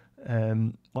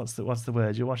 what's the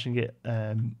word? You're watching it...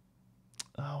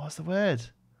 what's the word?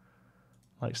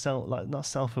 Like not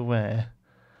self-aware.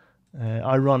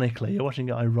 Ironically, you're watching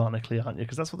it ironically, aren't you?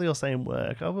 Because that's what they all say in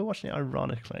work. Oh, we're watching it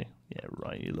ironically. Yeah,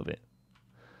 right. You love it.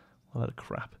 A lot of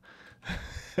crap.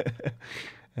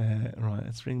 Right,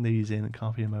 let's bring these in and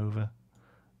copy them over,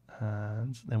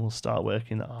 and then we'll start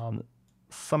working on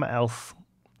something else.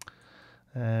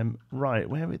 Right,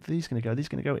 where are these going to go? Are these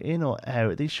going to go in or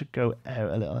out? These should go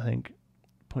out a little, I think.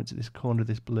 Point to this corner of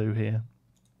this blue here.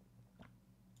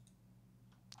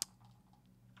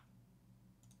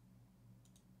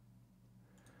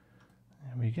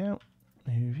 There we go.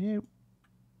 Move you.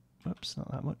 Whoops, not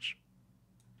that much.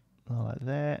 Not like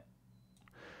that.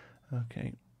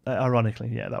 Okay. Ironically,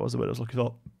 yeah, that was the word I was looking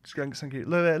for. Skanks, thank you.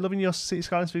 Loving your City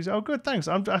Skylines videos. Oh, good, thanks.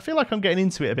 I feel like I'm getting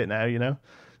into it a bit now, you know.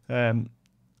 I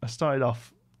started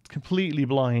off completely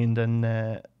blind, and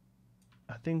I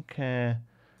think I'm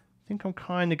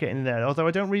kind of getting there. Although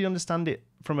I don't really understand it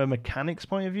from a mechanics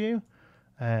point of view.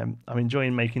 I'm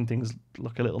enjoying making things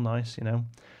look a little nice, you know.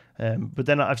 But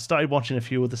then I've started watching a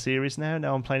few other series now.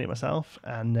 Now I'm playing it myself,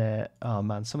 and oh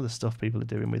man, some of the stuff people are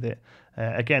doing with it.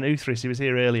 Again, Uthris, he was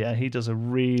here earlier. He does a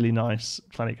really nice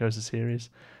Planet Coaster series.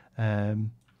 Who's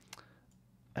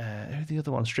the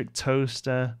other one? Strict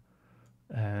Toaster.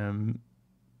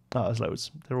 There's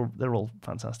loads. They're all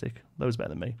fantastic. Loads better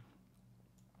than me.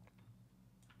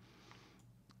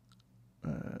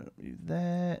 You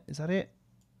there? Is that it?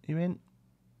 You in?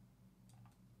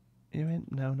 You in?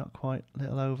 No, not quite. A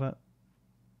little over.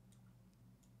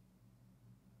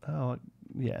 Oh,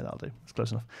 yeah, that'll do. It's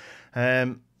close enough.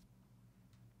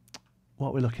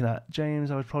 What we're looking at,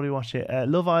 James, I would probably watch it.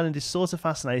 Love Island is sort of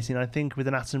fascinating. I think with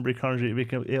an Attenborough conjurer,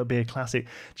 it'll be a classic.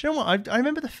 Do you know what? I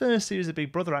remember the first series of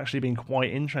Big Brother actually being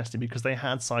quite interesting because they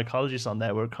had psychologists on there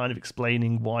who were kind of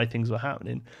explaining why things were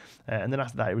happening. And then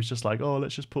after that, it was just like, oh,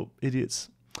 let's just put idiots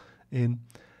in,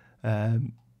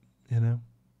 you know.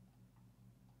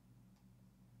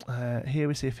 Here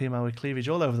we see a female with cleavage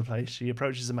all over the place. She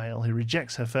approaches a male who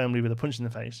rejects her firmly with a punch in the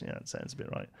face. Yeah, that sounds a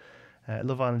bit right.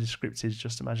 Love Island is scripted.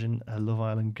 Just imagine a Love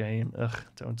Island game. Ugh,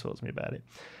 don't talk to me about it.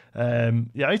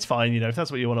 Yeah, it's fine, if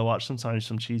that's what you want to watch. Sometimes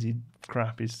some cheesy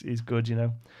crap is good,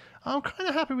 I'm kind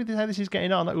of happy with how this is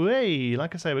getting on.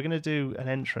 Like I say, we're going to do an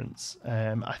entrance.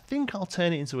 I think I'll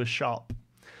turn it into a shop.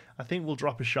 I think we'll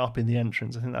drop a shop in the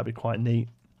entrance. I think that'd be quite neat.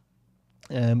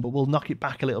 But we'll knock it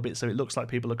back a little bit so it looks like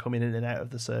people are coming in and out of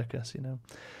the circus,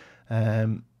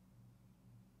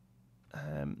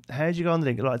 how did you go on the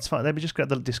link? Right, it's fine. Let me just grab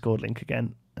the Discord link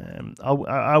again.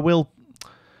 I will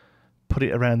put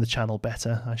it around the channel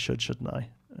better. I shouldn't I?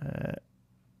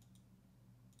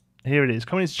 Here it is.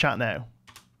 Coming into chat now.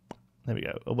 There we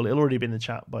go. Oh, well, it'll already be in the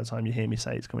chat by the time you hear me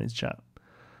say it's coming into chat.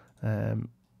 Yeah,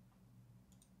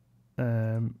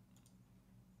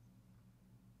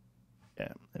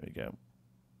 there we go.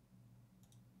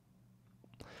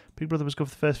 Big Brother was good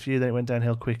for the first few, then it went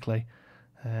downhill quickly.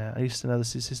 I used to know the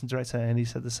assistant director, and he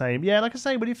said the same. Yeah, like I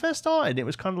say, when he first started, it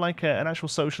was kind of like an actual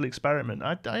social experiment.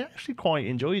 I actually quite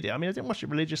enjoyed it. I mean, I didn't watch it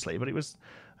religiously, but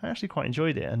I actually quite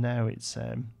enjoyed it. And now it's,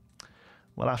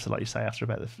 well, after, like you say, after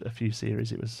about a few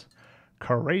series, it was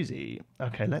crazy.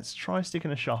 Okay, let's try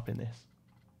sticking a shop in this.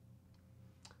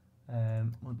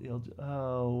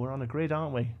 Oh, we're on a grid,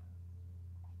 aren't we?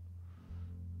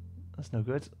 That's no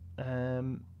good.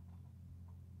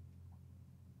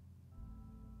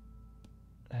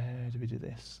 How do we do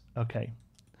this? Okay.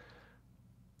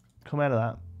 Come out of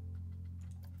that.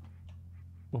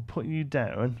 We'll put you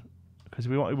down because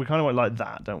we kind of want it like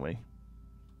that, don't we?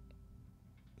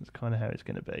 That's kind of how it's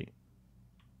going to be.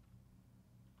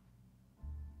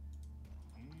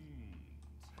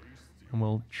 And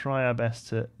we'll try our best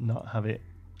to not have it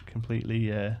completely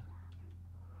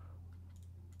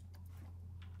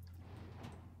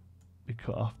be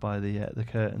cut off by the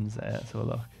curtains there. Let's have a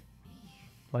look.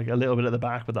 Like a little bit at the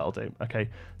back, but that'll do. Okay,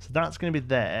 so that's going to be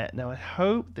there. Now, I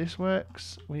hope this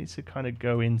works. We need to kind of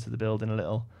go into the building a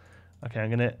little. Okay, I'm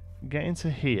going to get into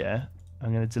here.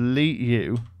 I'm going to delete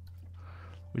you,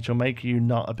 which will make you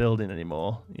not a building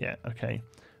anymore. Yeah, okay.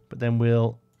 But then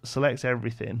we'll select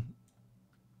everything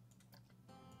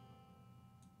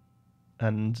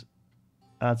and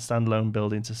add standalone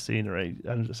building to scenery.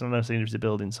 And standalone scenery to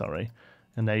building, sorry.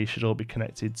 And they should all be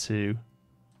connected to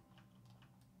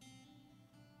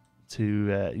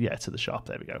the shop.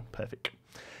 There we go. Perfect.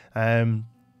 I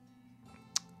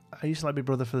used to like Big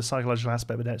Brother for the psychological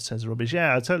aspect, but now it turns to rubbish.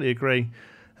 Yeah, I totally agree.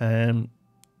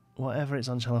 Whatever it's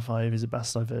on Channel 5 is a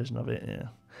bastard version of it.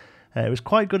 Yeah. It was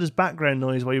quite good as background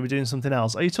noise while you were doing something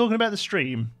else. Are you talking about the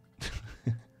stream?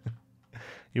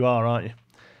 You are, aren't you?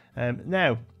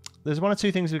 Now, there's one or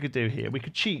two things we could do here. We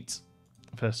could cheat,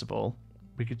 first of all.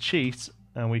 We could cheat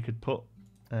and we could put...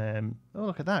 oh,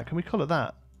 look at that. Can we colour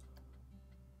that?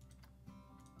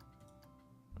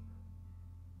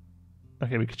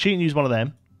 Okay, we could cheat and use one of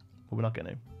them, but we're not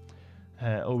going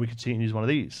to. Or we could cheat and use one of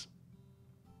these.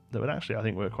 That would actually, I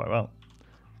think, work quite well.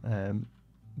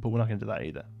 But we're not going to do that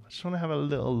either. I just want to have a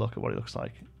little look at what it looks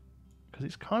like. Because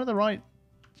it's kind of the right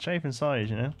shape and size,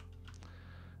 You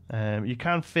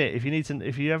can fit,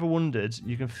 if you ever wondered,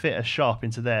 you can fit a shop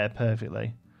into there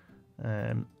perfectly.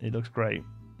 It looks great.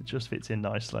 It just fits in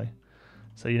nicely.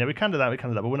 So, we can do that,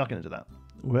 but we're not going to do that.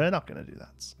 We're not going to do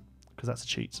that. Because that's a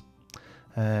cheat.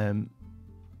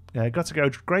 Yeah, got to go.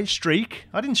 Great streak.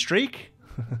 I didn't streak.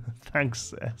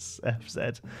 Thanks,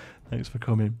 SFZ. Thanks for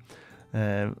coming.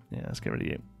 Yeah, let's get rid of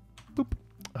you. Boop.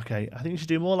 Okay, I think we should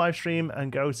do more live stream and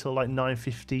go till like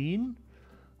 9:15.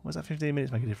 Was that 15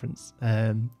 minutes make a difference?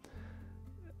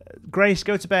 Grace,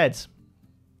 go to bed.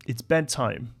 It's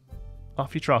bedtime.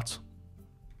 Off you trot.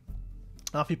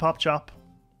 Off you pop chop.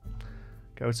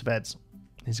 Go to bed.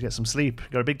 Need to get some sleep.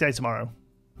 Got a big day tomorrow.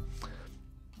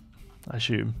 I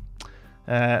assume.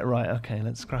 Right, okay,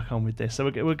 let's crack on with this. So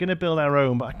we're going to build our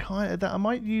own, but I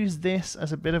might use this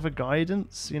as a bit of a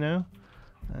guidance,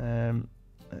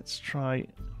 Let's try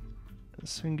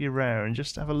swing you around,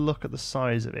 just have a look at the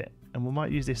size of it, and we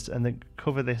might use this and then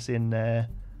cover this in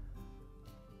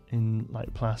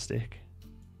like plastic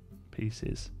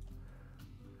pieces.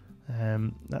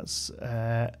 That's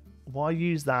why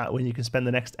use that when you can spend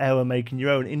the next hour making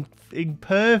your own in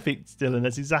perfect Dylan?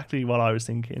 That's exactly what I was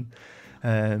thinking.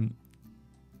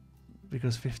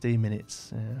 Because 15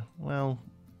 minutes, well,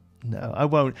 no, I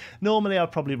won't. Normally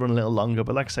I'd probably run a little longer,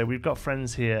 but like I say, we've got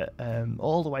friends here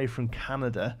all the way from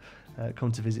Canada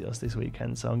come to visit us this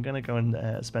weekend, so I'm going to go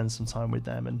and spend some time with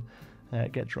them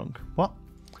and get drunk. What?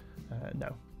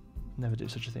 No, never do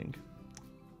such a thing.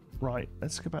 Right,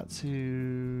 let's go back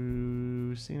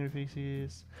to scenery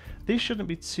pieces. This shouldn't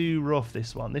be too rough,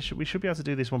 this one. We should be able to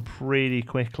do this one pretty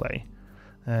quickly.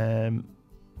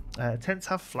 Tents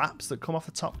have flaps that come off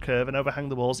the top curve and overhang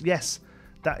the walls. Yes,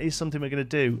 that is something we're going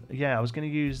to do. Yeah, I was going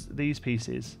to use these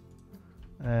pieces,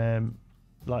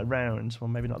 like round. Well,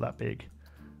 maybe not that big,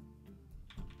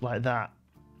 like that,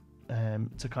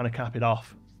 to kind of cap it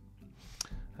off.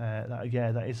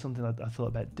 That is something I thought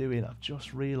about doing. I've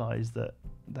just realised that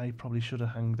they probably should have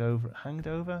hung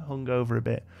over a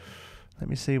bit. Let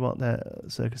me see what their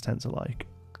circus tents are like.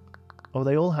 Oh,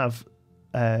 they all have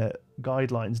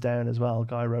guidelines down as well,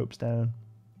 guy ropes down.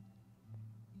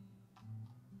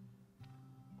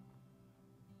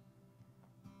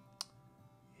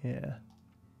 Yeah.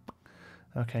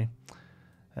 Okay.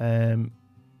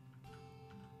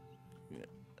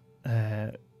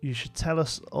 You should tell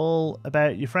us all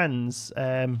about your friends.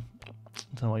 I don't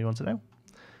know what you want to know.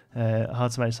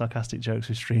 Hard to make sarcastic jokes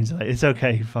with streams. It's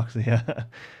okay, Foxy.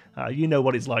 You know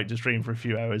what it's like to stream for a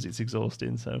few hours. It's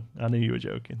exhausting, so I knew you were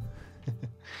joking.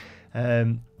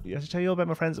 I should tell you all about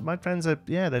my friends. My friends are,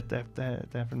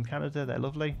 they're from Canada. They're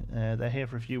lovely. They're here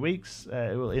for a few weeks.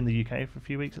 Well, in the UK for a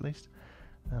few weeks at least,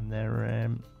 and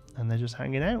they're just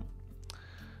hanging out.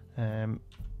 Yeah,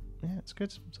 it's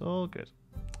good. It's all good.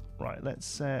 Right, let's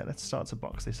start to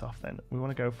box this off then. We want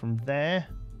to go from there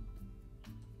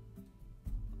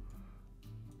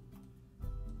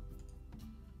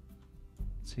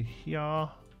to here.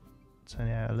 Turn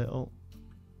it out a little.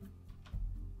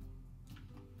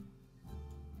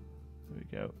 There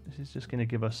we go. This is just going to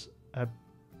give us a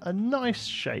nice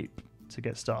shape to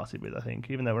get started with, I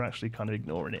think, even though we're actually kind of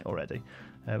ignoring it already.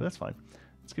 But that's fine.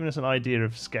 It's giving us an idea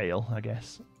of scale, I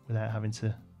guess, without having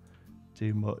to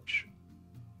do much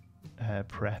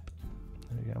prep.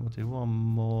 There we go. We'll do one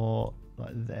more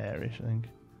like there-ish, I think.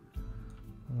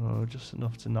 Oh, just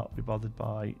enough to not be bothered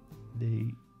by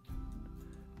the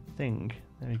thing.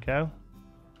 There we go.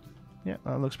 Yeah,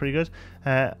 that looks pretty good.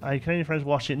 Can any friends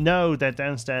watch it? No, they're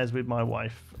downstairs with my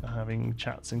wife having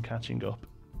chats and catching up.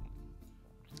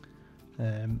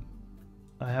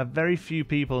 I have very few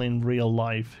people in real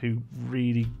life who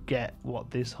really get what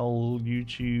this whole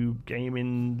YouTube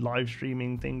gaming live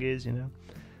streaming thing is, you know.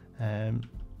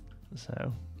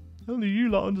 So only you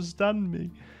lot understand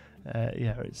me.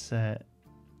 Yeah,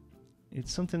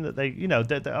 it's something that they, you know,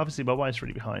 obviously my wife's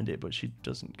really behind it, but she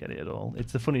doesn't get it at all.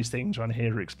 It's the funniest thing trying to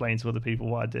hear her explain to other people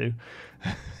what I do,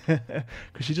 because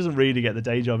she doesn't really get the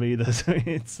day job either. So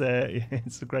it's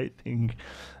a great thing.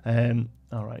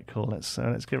 All right, cool. Let's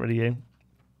get rid of you.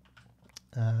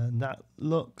 And that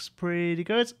looks pretty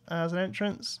good as an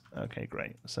entrance. Okay,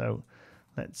 great. So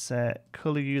let's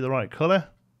colour you the right colour.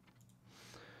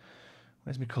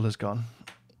 Where's my colours gone?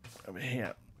 Over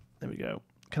here. There we go.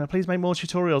 Can I please make more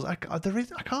tutorials? I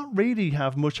can't really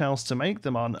have much else to make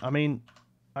them on. I mean,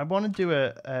 I want to do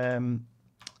a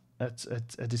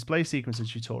display sequencer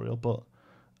tutorial, but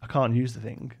I can't use the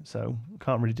thing, so I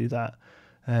can't really do that.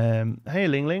 Hey,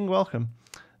 Ling Ling, welcome.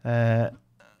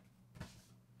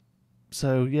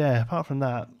 So yeah, apart from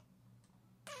that,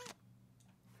 I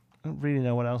don't really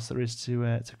know what else there is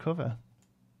to cover.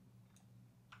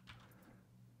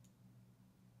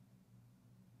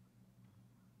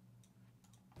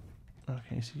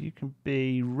 Okay, so you can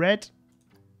be red.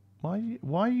 Why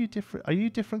are you different? Are you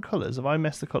different colours? Have I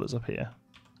messed the colours up here?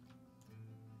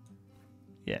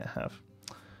 Yeah, I have.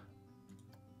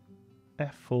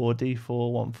 F4,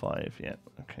 D4, 1, 5. Yeah,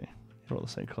 okay. You're all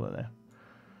the same colour now.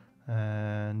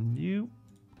 And you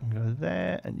can go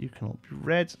there, and you can all be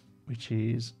red, which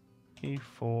is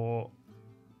E4,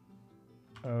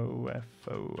 OF.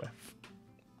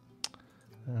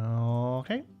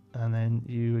 Okay, and then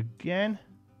you again.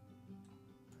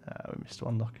 We missed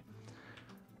one look.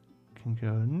 Can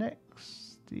go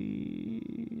next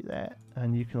there,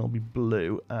 and you can all be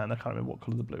blue. And I can't remember what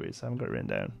colour the blue is, so I haven't got it written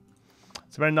down.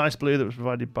 It's a very nice blue that was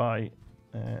provided by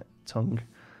Tongue.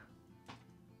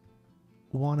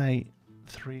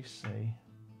 183C.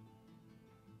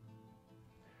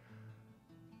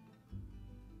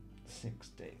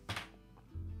 60.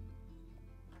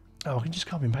 Oh, I can just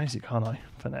copy and paste it, can't I?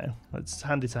 For now, it's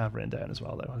handy to have written down as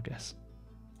well, though, I guess.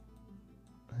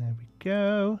 There we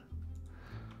go.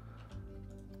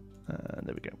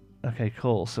 There we go. Okay,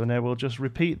 cool. So now we'll just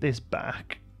repeat this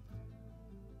back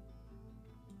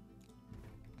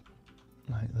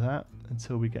like that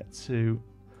until we get to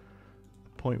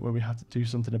a point where we have to do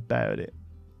something about it,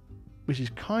 which is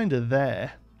kind of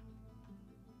there,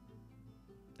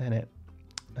 isn't it?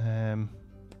 In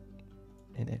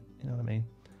it, you know what I mean?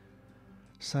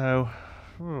 So.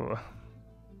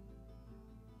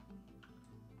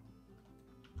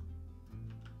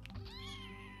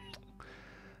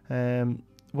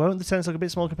 Won't the tents look a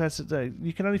bit small compared to today?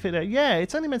 You can only fit there. Yeah,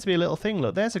 it's only meant to be a little thing.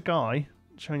 Look, there's a guy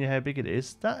showing you how big it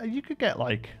is. That you could get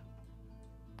like,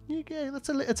 it's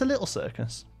a little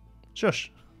circus.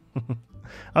 Shush.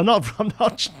 I'm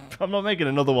not making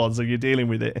another one, so you're dealing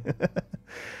with it.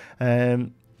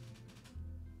 Can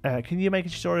you make a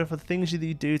tutorial for the things that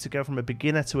you do to go from a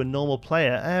beginner to a normal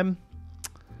player?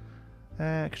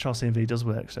 Control C and V does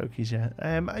work, Sokies, yeah.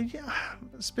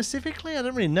 Specifically, I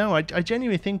don't really know. I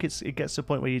genuinely think it gets to a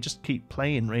point where you just keep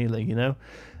playing, really, you know?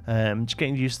 Just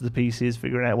getting used to the pieces,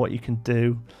 figuring out what you can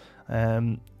do.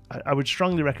 I would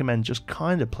strongly recommend just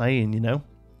kind of playing, you know?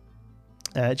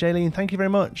 Jaylene, thank you very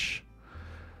much.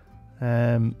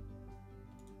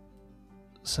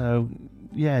 So,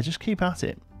 yeah, just keep at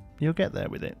it. You'll get there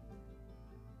with it.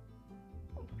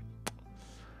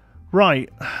 Right,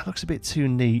 looks a bit too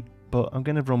neat, but I'm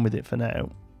going to run with it for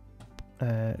now.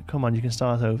 Come on, you can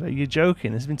start over. You're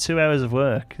joking. It's been 2 hours of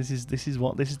work. This is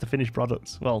the finished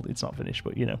product. Well, it's not finished,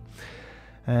 but you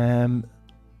know.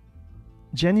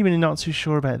 Genuinely not too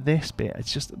sure about this bit.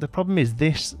 It's just the problem is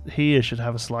this here should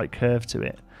have a slight curve to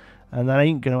it, and that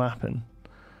ain't going to happen.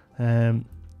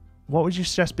 What would you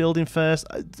suggest building first?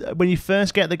 When you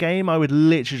first get the game, I would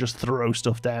literally just throw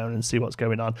stuff down and see what's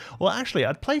going on. Well, actually,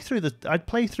 I'd play through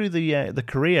the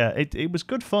career. It was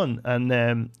good fun,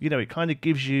 and you know, it kind of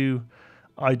gives you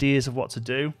ideas of what to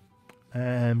do.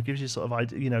 Gives you sort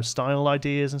of style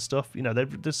ideas and stuff. You know,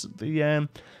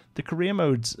 the career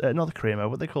modes, not the career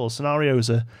mode, what they call scenarios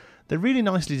they're really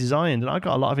nicely designed, and I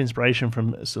got a lot of inspiration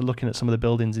from looking at some of the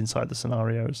buildings inside the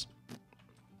scenarios.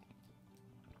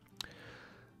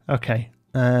 Okay,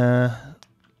 not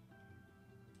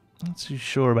too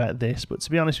sure about this, but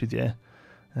to be honest with you,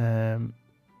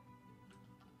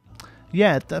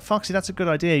 yeah, Foxy, that's a good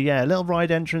idea. Yeah, a little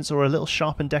ride entrance or a little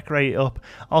shop and decorate it up.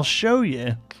 I'll show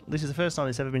you. This is the first time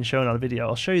it's ever been shown on a video.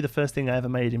 I'll show you the first thing I ever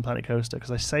made in Planet Coaster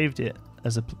because I saved it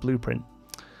as a blueprint.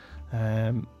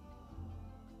 There's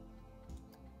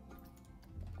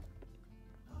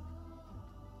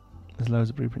loads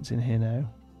of blueprints in here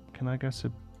now. Can I go to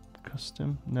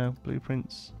custom? No,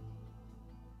 blueprints.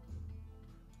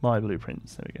 My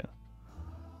blueprints. There we go.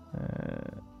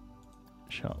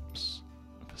 Shops.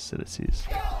 Facilities.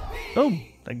 Oh,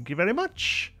 thank you very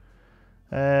much.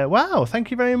 Wow,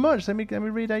 thank you very much. Let me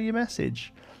read out your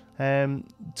message.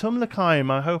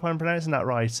 Tumlakaim, I hope I'm pronouncing that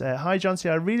right. Hi John C,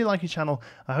 I really like your channel.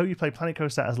 I hope you play Planet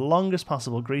Coaster as long as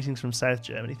possible. Greetings from South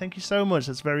Germany. Thank you so much.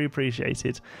 That's very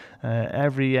appreciated.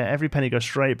 Every penny goes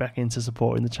straight back into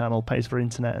supporting the channel, pays for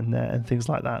internet and things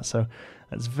like that. So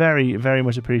that's very, very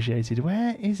much appreciated.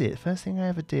 Where is it? First thing I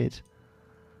ever did.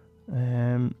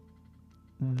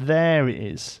 There it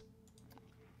is.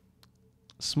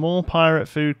 Small Pirate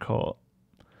Food Court.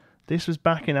 This was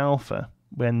back in Alpha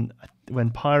when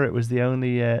Pirate was the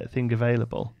only thing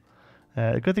available.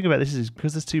 The good thing about this is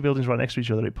because there's two buildings right next to each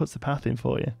other, it puts the path in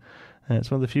for you. It's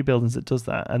one of the few buildings that does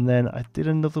that. And then I did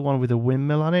another one with a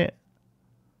windmill on it.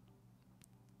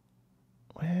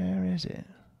 Where is it?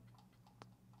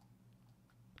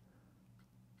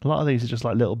 A lot of these are just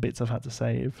like little bits I've had to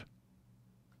save.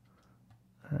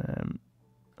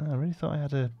 I really thought I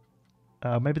had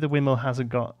a... maybe the windmill hasn't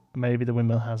got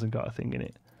a thing in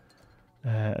it.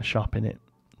 A shop in it.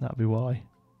 That'd be why.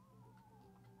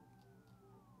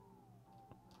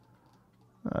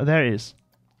 Oh, there it is.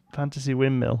 Fantasy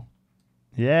Windmill.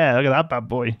 Yeah, look at that bad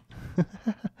boy.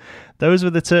 Those were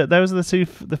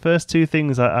the first two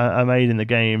things I made in the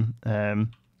game.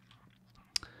 When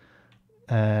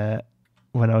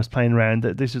I was playing around,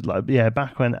 this was like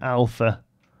back when Alpha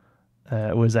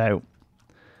was out.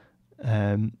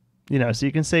 You know, so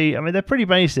you can see, I mean, they're pretty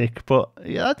basic, but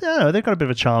yeah, I don't know, they've got a bit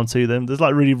of a charm to them. There's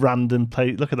like really random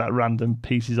look at that random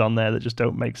pieces on there that just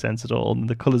don't make sense at all, and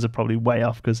the colours are probably way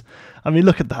off because, I mean,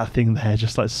 look at that thing there,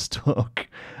 just like stuck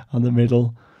on the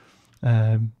middle.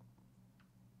 But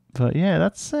yeah,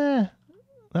 that's there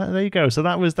you go. So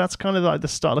that's kind of like the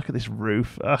start. Look at this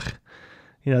roof. Ugh,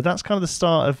 you know, that's kind of the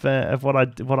start of what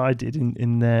I did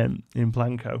in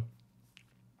Blanco.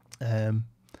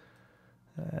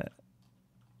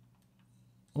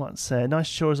 What's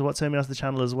nice chores of what turned me off the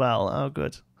channel as well. Oh,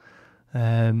 good.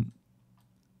 There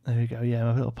we go. Yeah,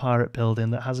 my little pirate building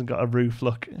that hasn't got a roof.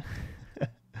 Look,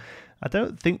 I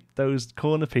don't think those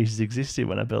corner pieces existed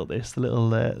when I built this. The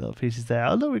little pieces there.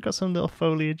 Oh look, we've got some little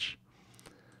foliage.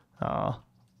 Ah,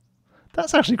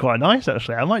 that's actually quite nice.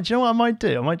 Actually, I might. Do you know what I might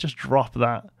do? I might just drop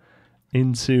that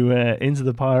into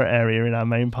the pirate area in our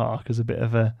main park as a bit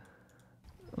of a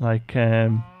like.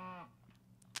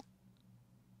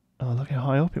 Oh, look how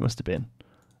high up it must have been.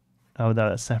 Oh, no,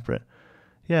 that's separate.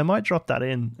 Yeah, I might drop that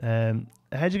in.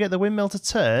 How'd you get the windmill to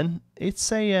turn?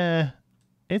 It's an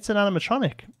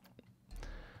animatronic.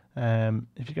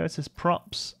 If you go to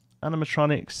props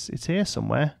animatronics. It's here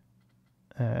somewhere.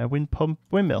 Wind pump,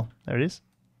 windmill. There it is.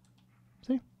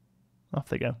 See? Off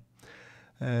they go.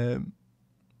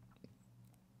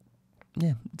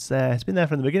 Yeah, it's there. It's been there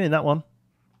from the beginning, that one.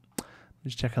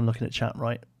 Just check I'm looking at chat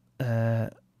right.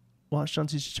 Watch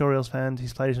Jonty's tutorials found.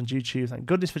 He's played it on YouTube. Thank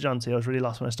goodness for Jonty. I was really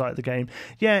lost when I started the game.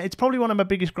 Yeah, it's probably one of my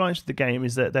biggest gripes with the game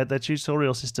is that their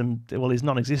tutorial system, well, is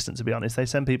non-existent, to be honest. They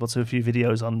send people to a few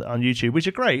videos on YouTube, which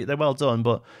are great. They're well done,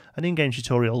 but an in-game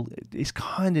tutorial is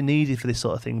kind of needed for this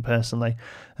sort of thing, personally,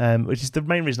 which is the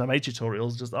main reason I made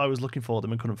tutorials. Just I was looking for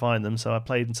them and couldn't find them, so I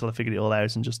played until I figured it all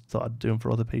out and just thought I'd do them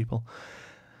for other people.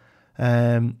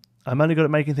 I'm only good at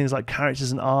making things like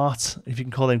characters and art, if you can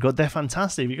call them good. They're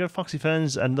fantastic. If you go to Foxy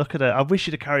Ferns and look at it, I wish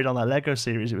you'd have carried on that Lego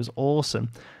series. It was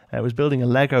awesome. It was building a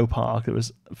Lego park. It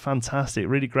was fantastic.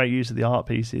 Really great use of the art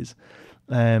pieces.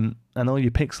 And all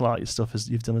your pixel art stuff as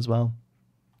you've done as well.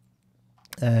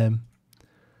 Yeah,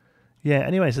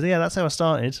 anyway, so yeah, that's how I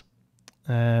started.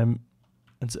 And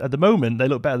at the moment, they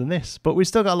look better than this, but we've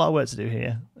still got a lot of work to do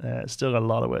here. Still got a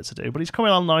lot of work to do, but it's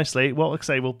coming on nicely. Well, like I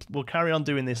say, we'll carry on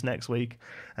doing this next week.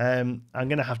 I'm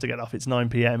going to have to get off. It's 9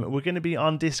 p.m. We're going to be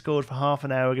on Discord for half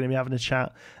an hour. We're going to be having a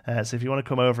chat. So if you want to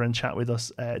come over and chat with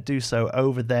us, do so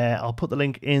over there. I'll put the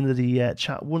link in the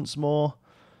chat once more.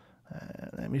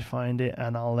 Let me find it,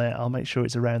 and I'll make sure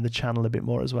it's around the channel a bit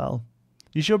more as well.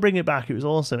 You should bring it back. It was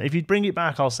awesome. If you bring it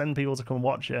back, I'll send people to come and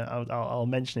watch it. I'll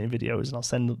mention it in videos, and I'll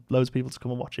send loads of people to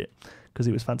come and watch it because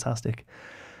it was fantastic.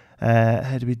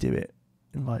 How do we do it?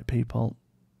 Invite people.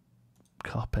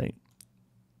 Copy.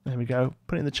 There we go.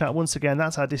 Put it in the chat once again.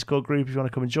 That's our Discord group if you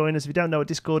want to come and join us. If you don't know what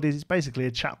Discord is, it's basically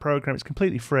a chat program. It's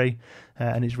completely free,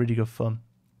 and it's really good fun.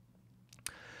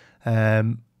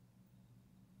 Let's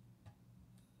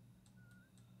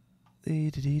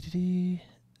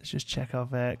just check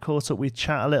I've caught up with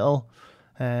chat a little.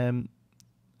 Boxy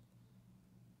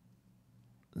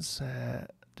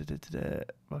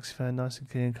fan, nice and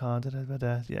clean card.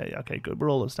 Yeah, okay, good.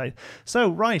 We're all up to date. So,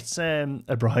 right, a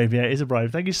bribe. Yeah, it is a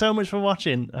bribe. Thank you so much for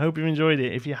watching. I hope you enjoyed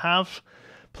it. If you have,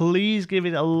 please give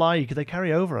it a like. They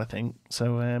carry over, I think.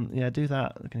 So, yeah, do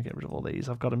that. I'm going to get rid of all these.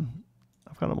 I've got them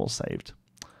all saved.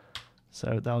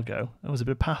 So, they'll go. Oh, there's a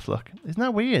bit of path, look. Isn't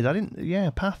that weird? I didn't, yeah,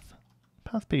 path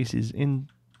pieces in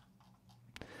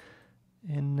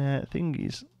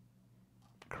thingies.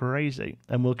 Crazy.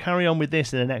 And we'll carry on with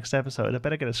this in the next episode. I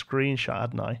better get a screenshot,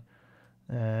 hadn't I?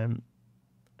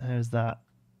 How's that?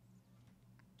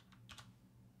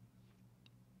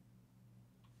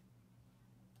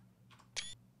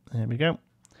 There we go.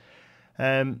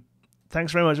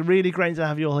 Thanks very much. Really great to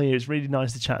have you all here. It's really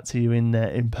nice to chat to you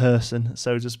in person,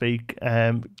 so to speak.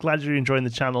 Glad you're enjoying the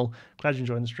channel. Glad you're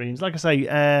enjoying the streams. Like I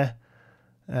say,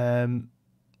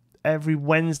 every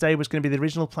Wednesday was going to be the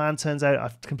original plan. Turns out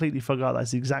I've completely forgot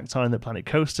that's the exact time that Planet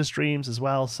Coaster streams as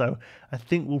well. So I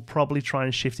think we'll probably try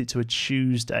and shift it to a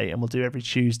Tuesday, and we'll do every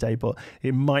Tuesday, but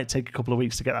it might take a couple of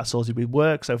weeks to get that sorted with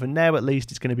work. So for now, at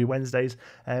least, it's going to be Wednesdays.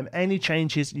 Any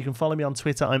changes, you can follow me on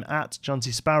Twitter. I'm at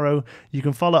Jonty Sparrow. You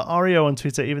can follow Oreo on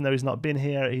Twitter, even though he's not been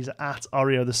here. He's at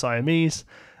Oreo the Siamese.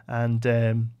 And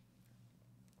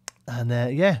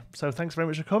yeah, so thanks very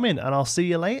much for coming, and I'll see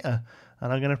you later.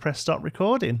 And I'm going to press stop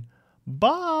recording.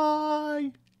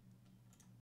 Bye!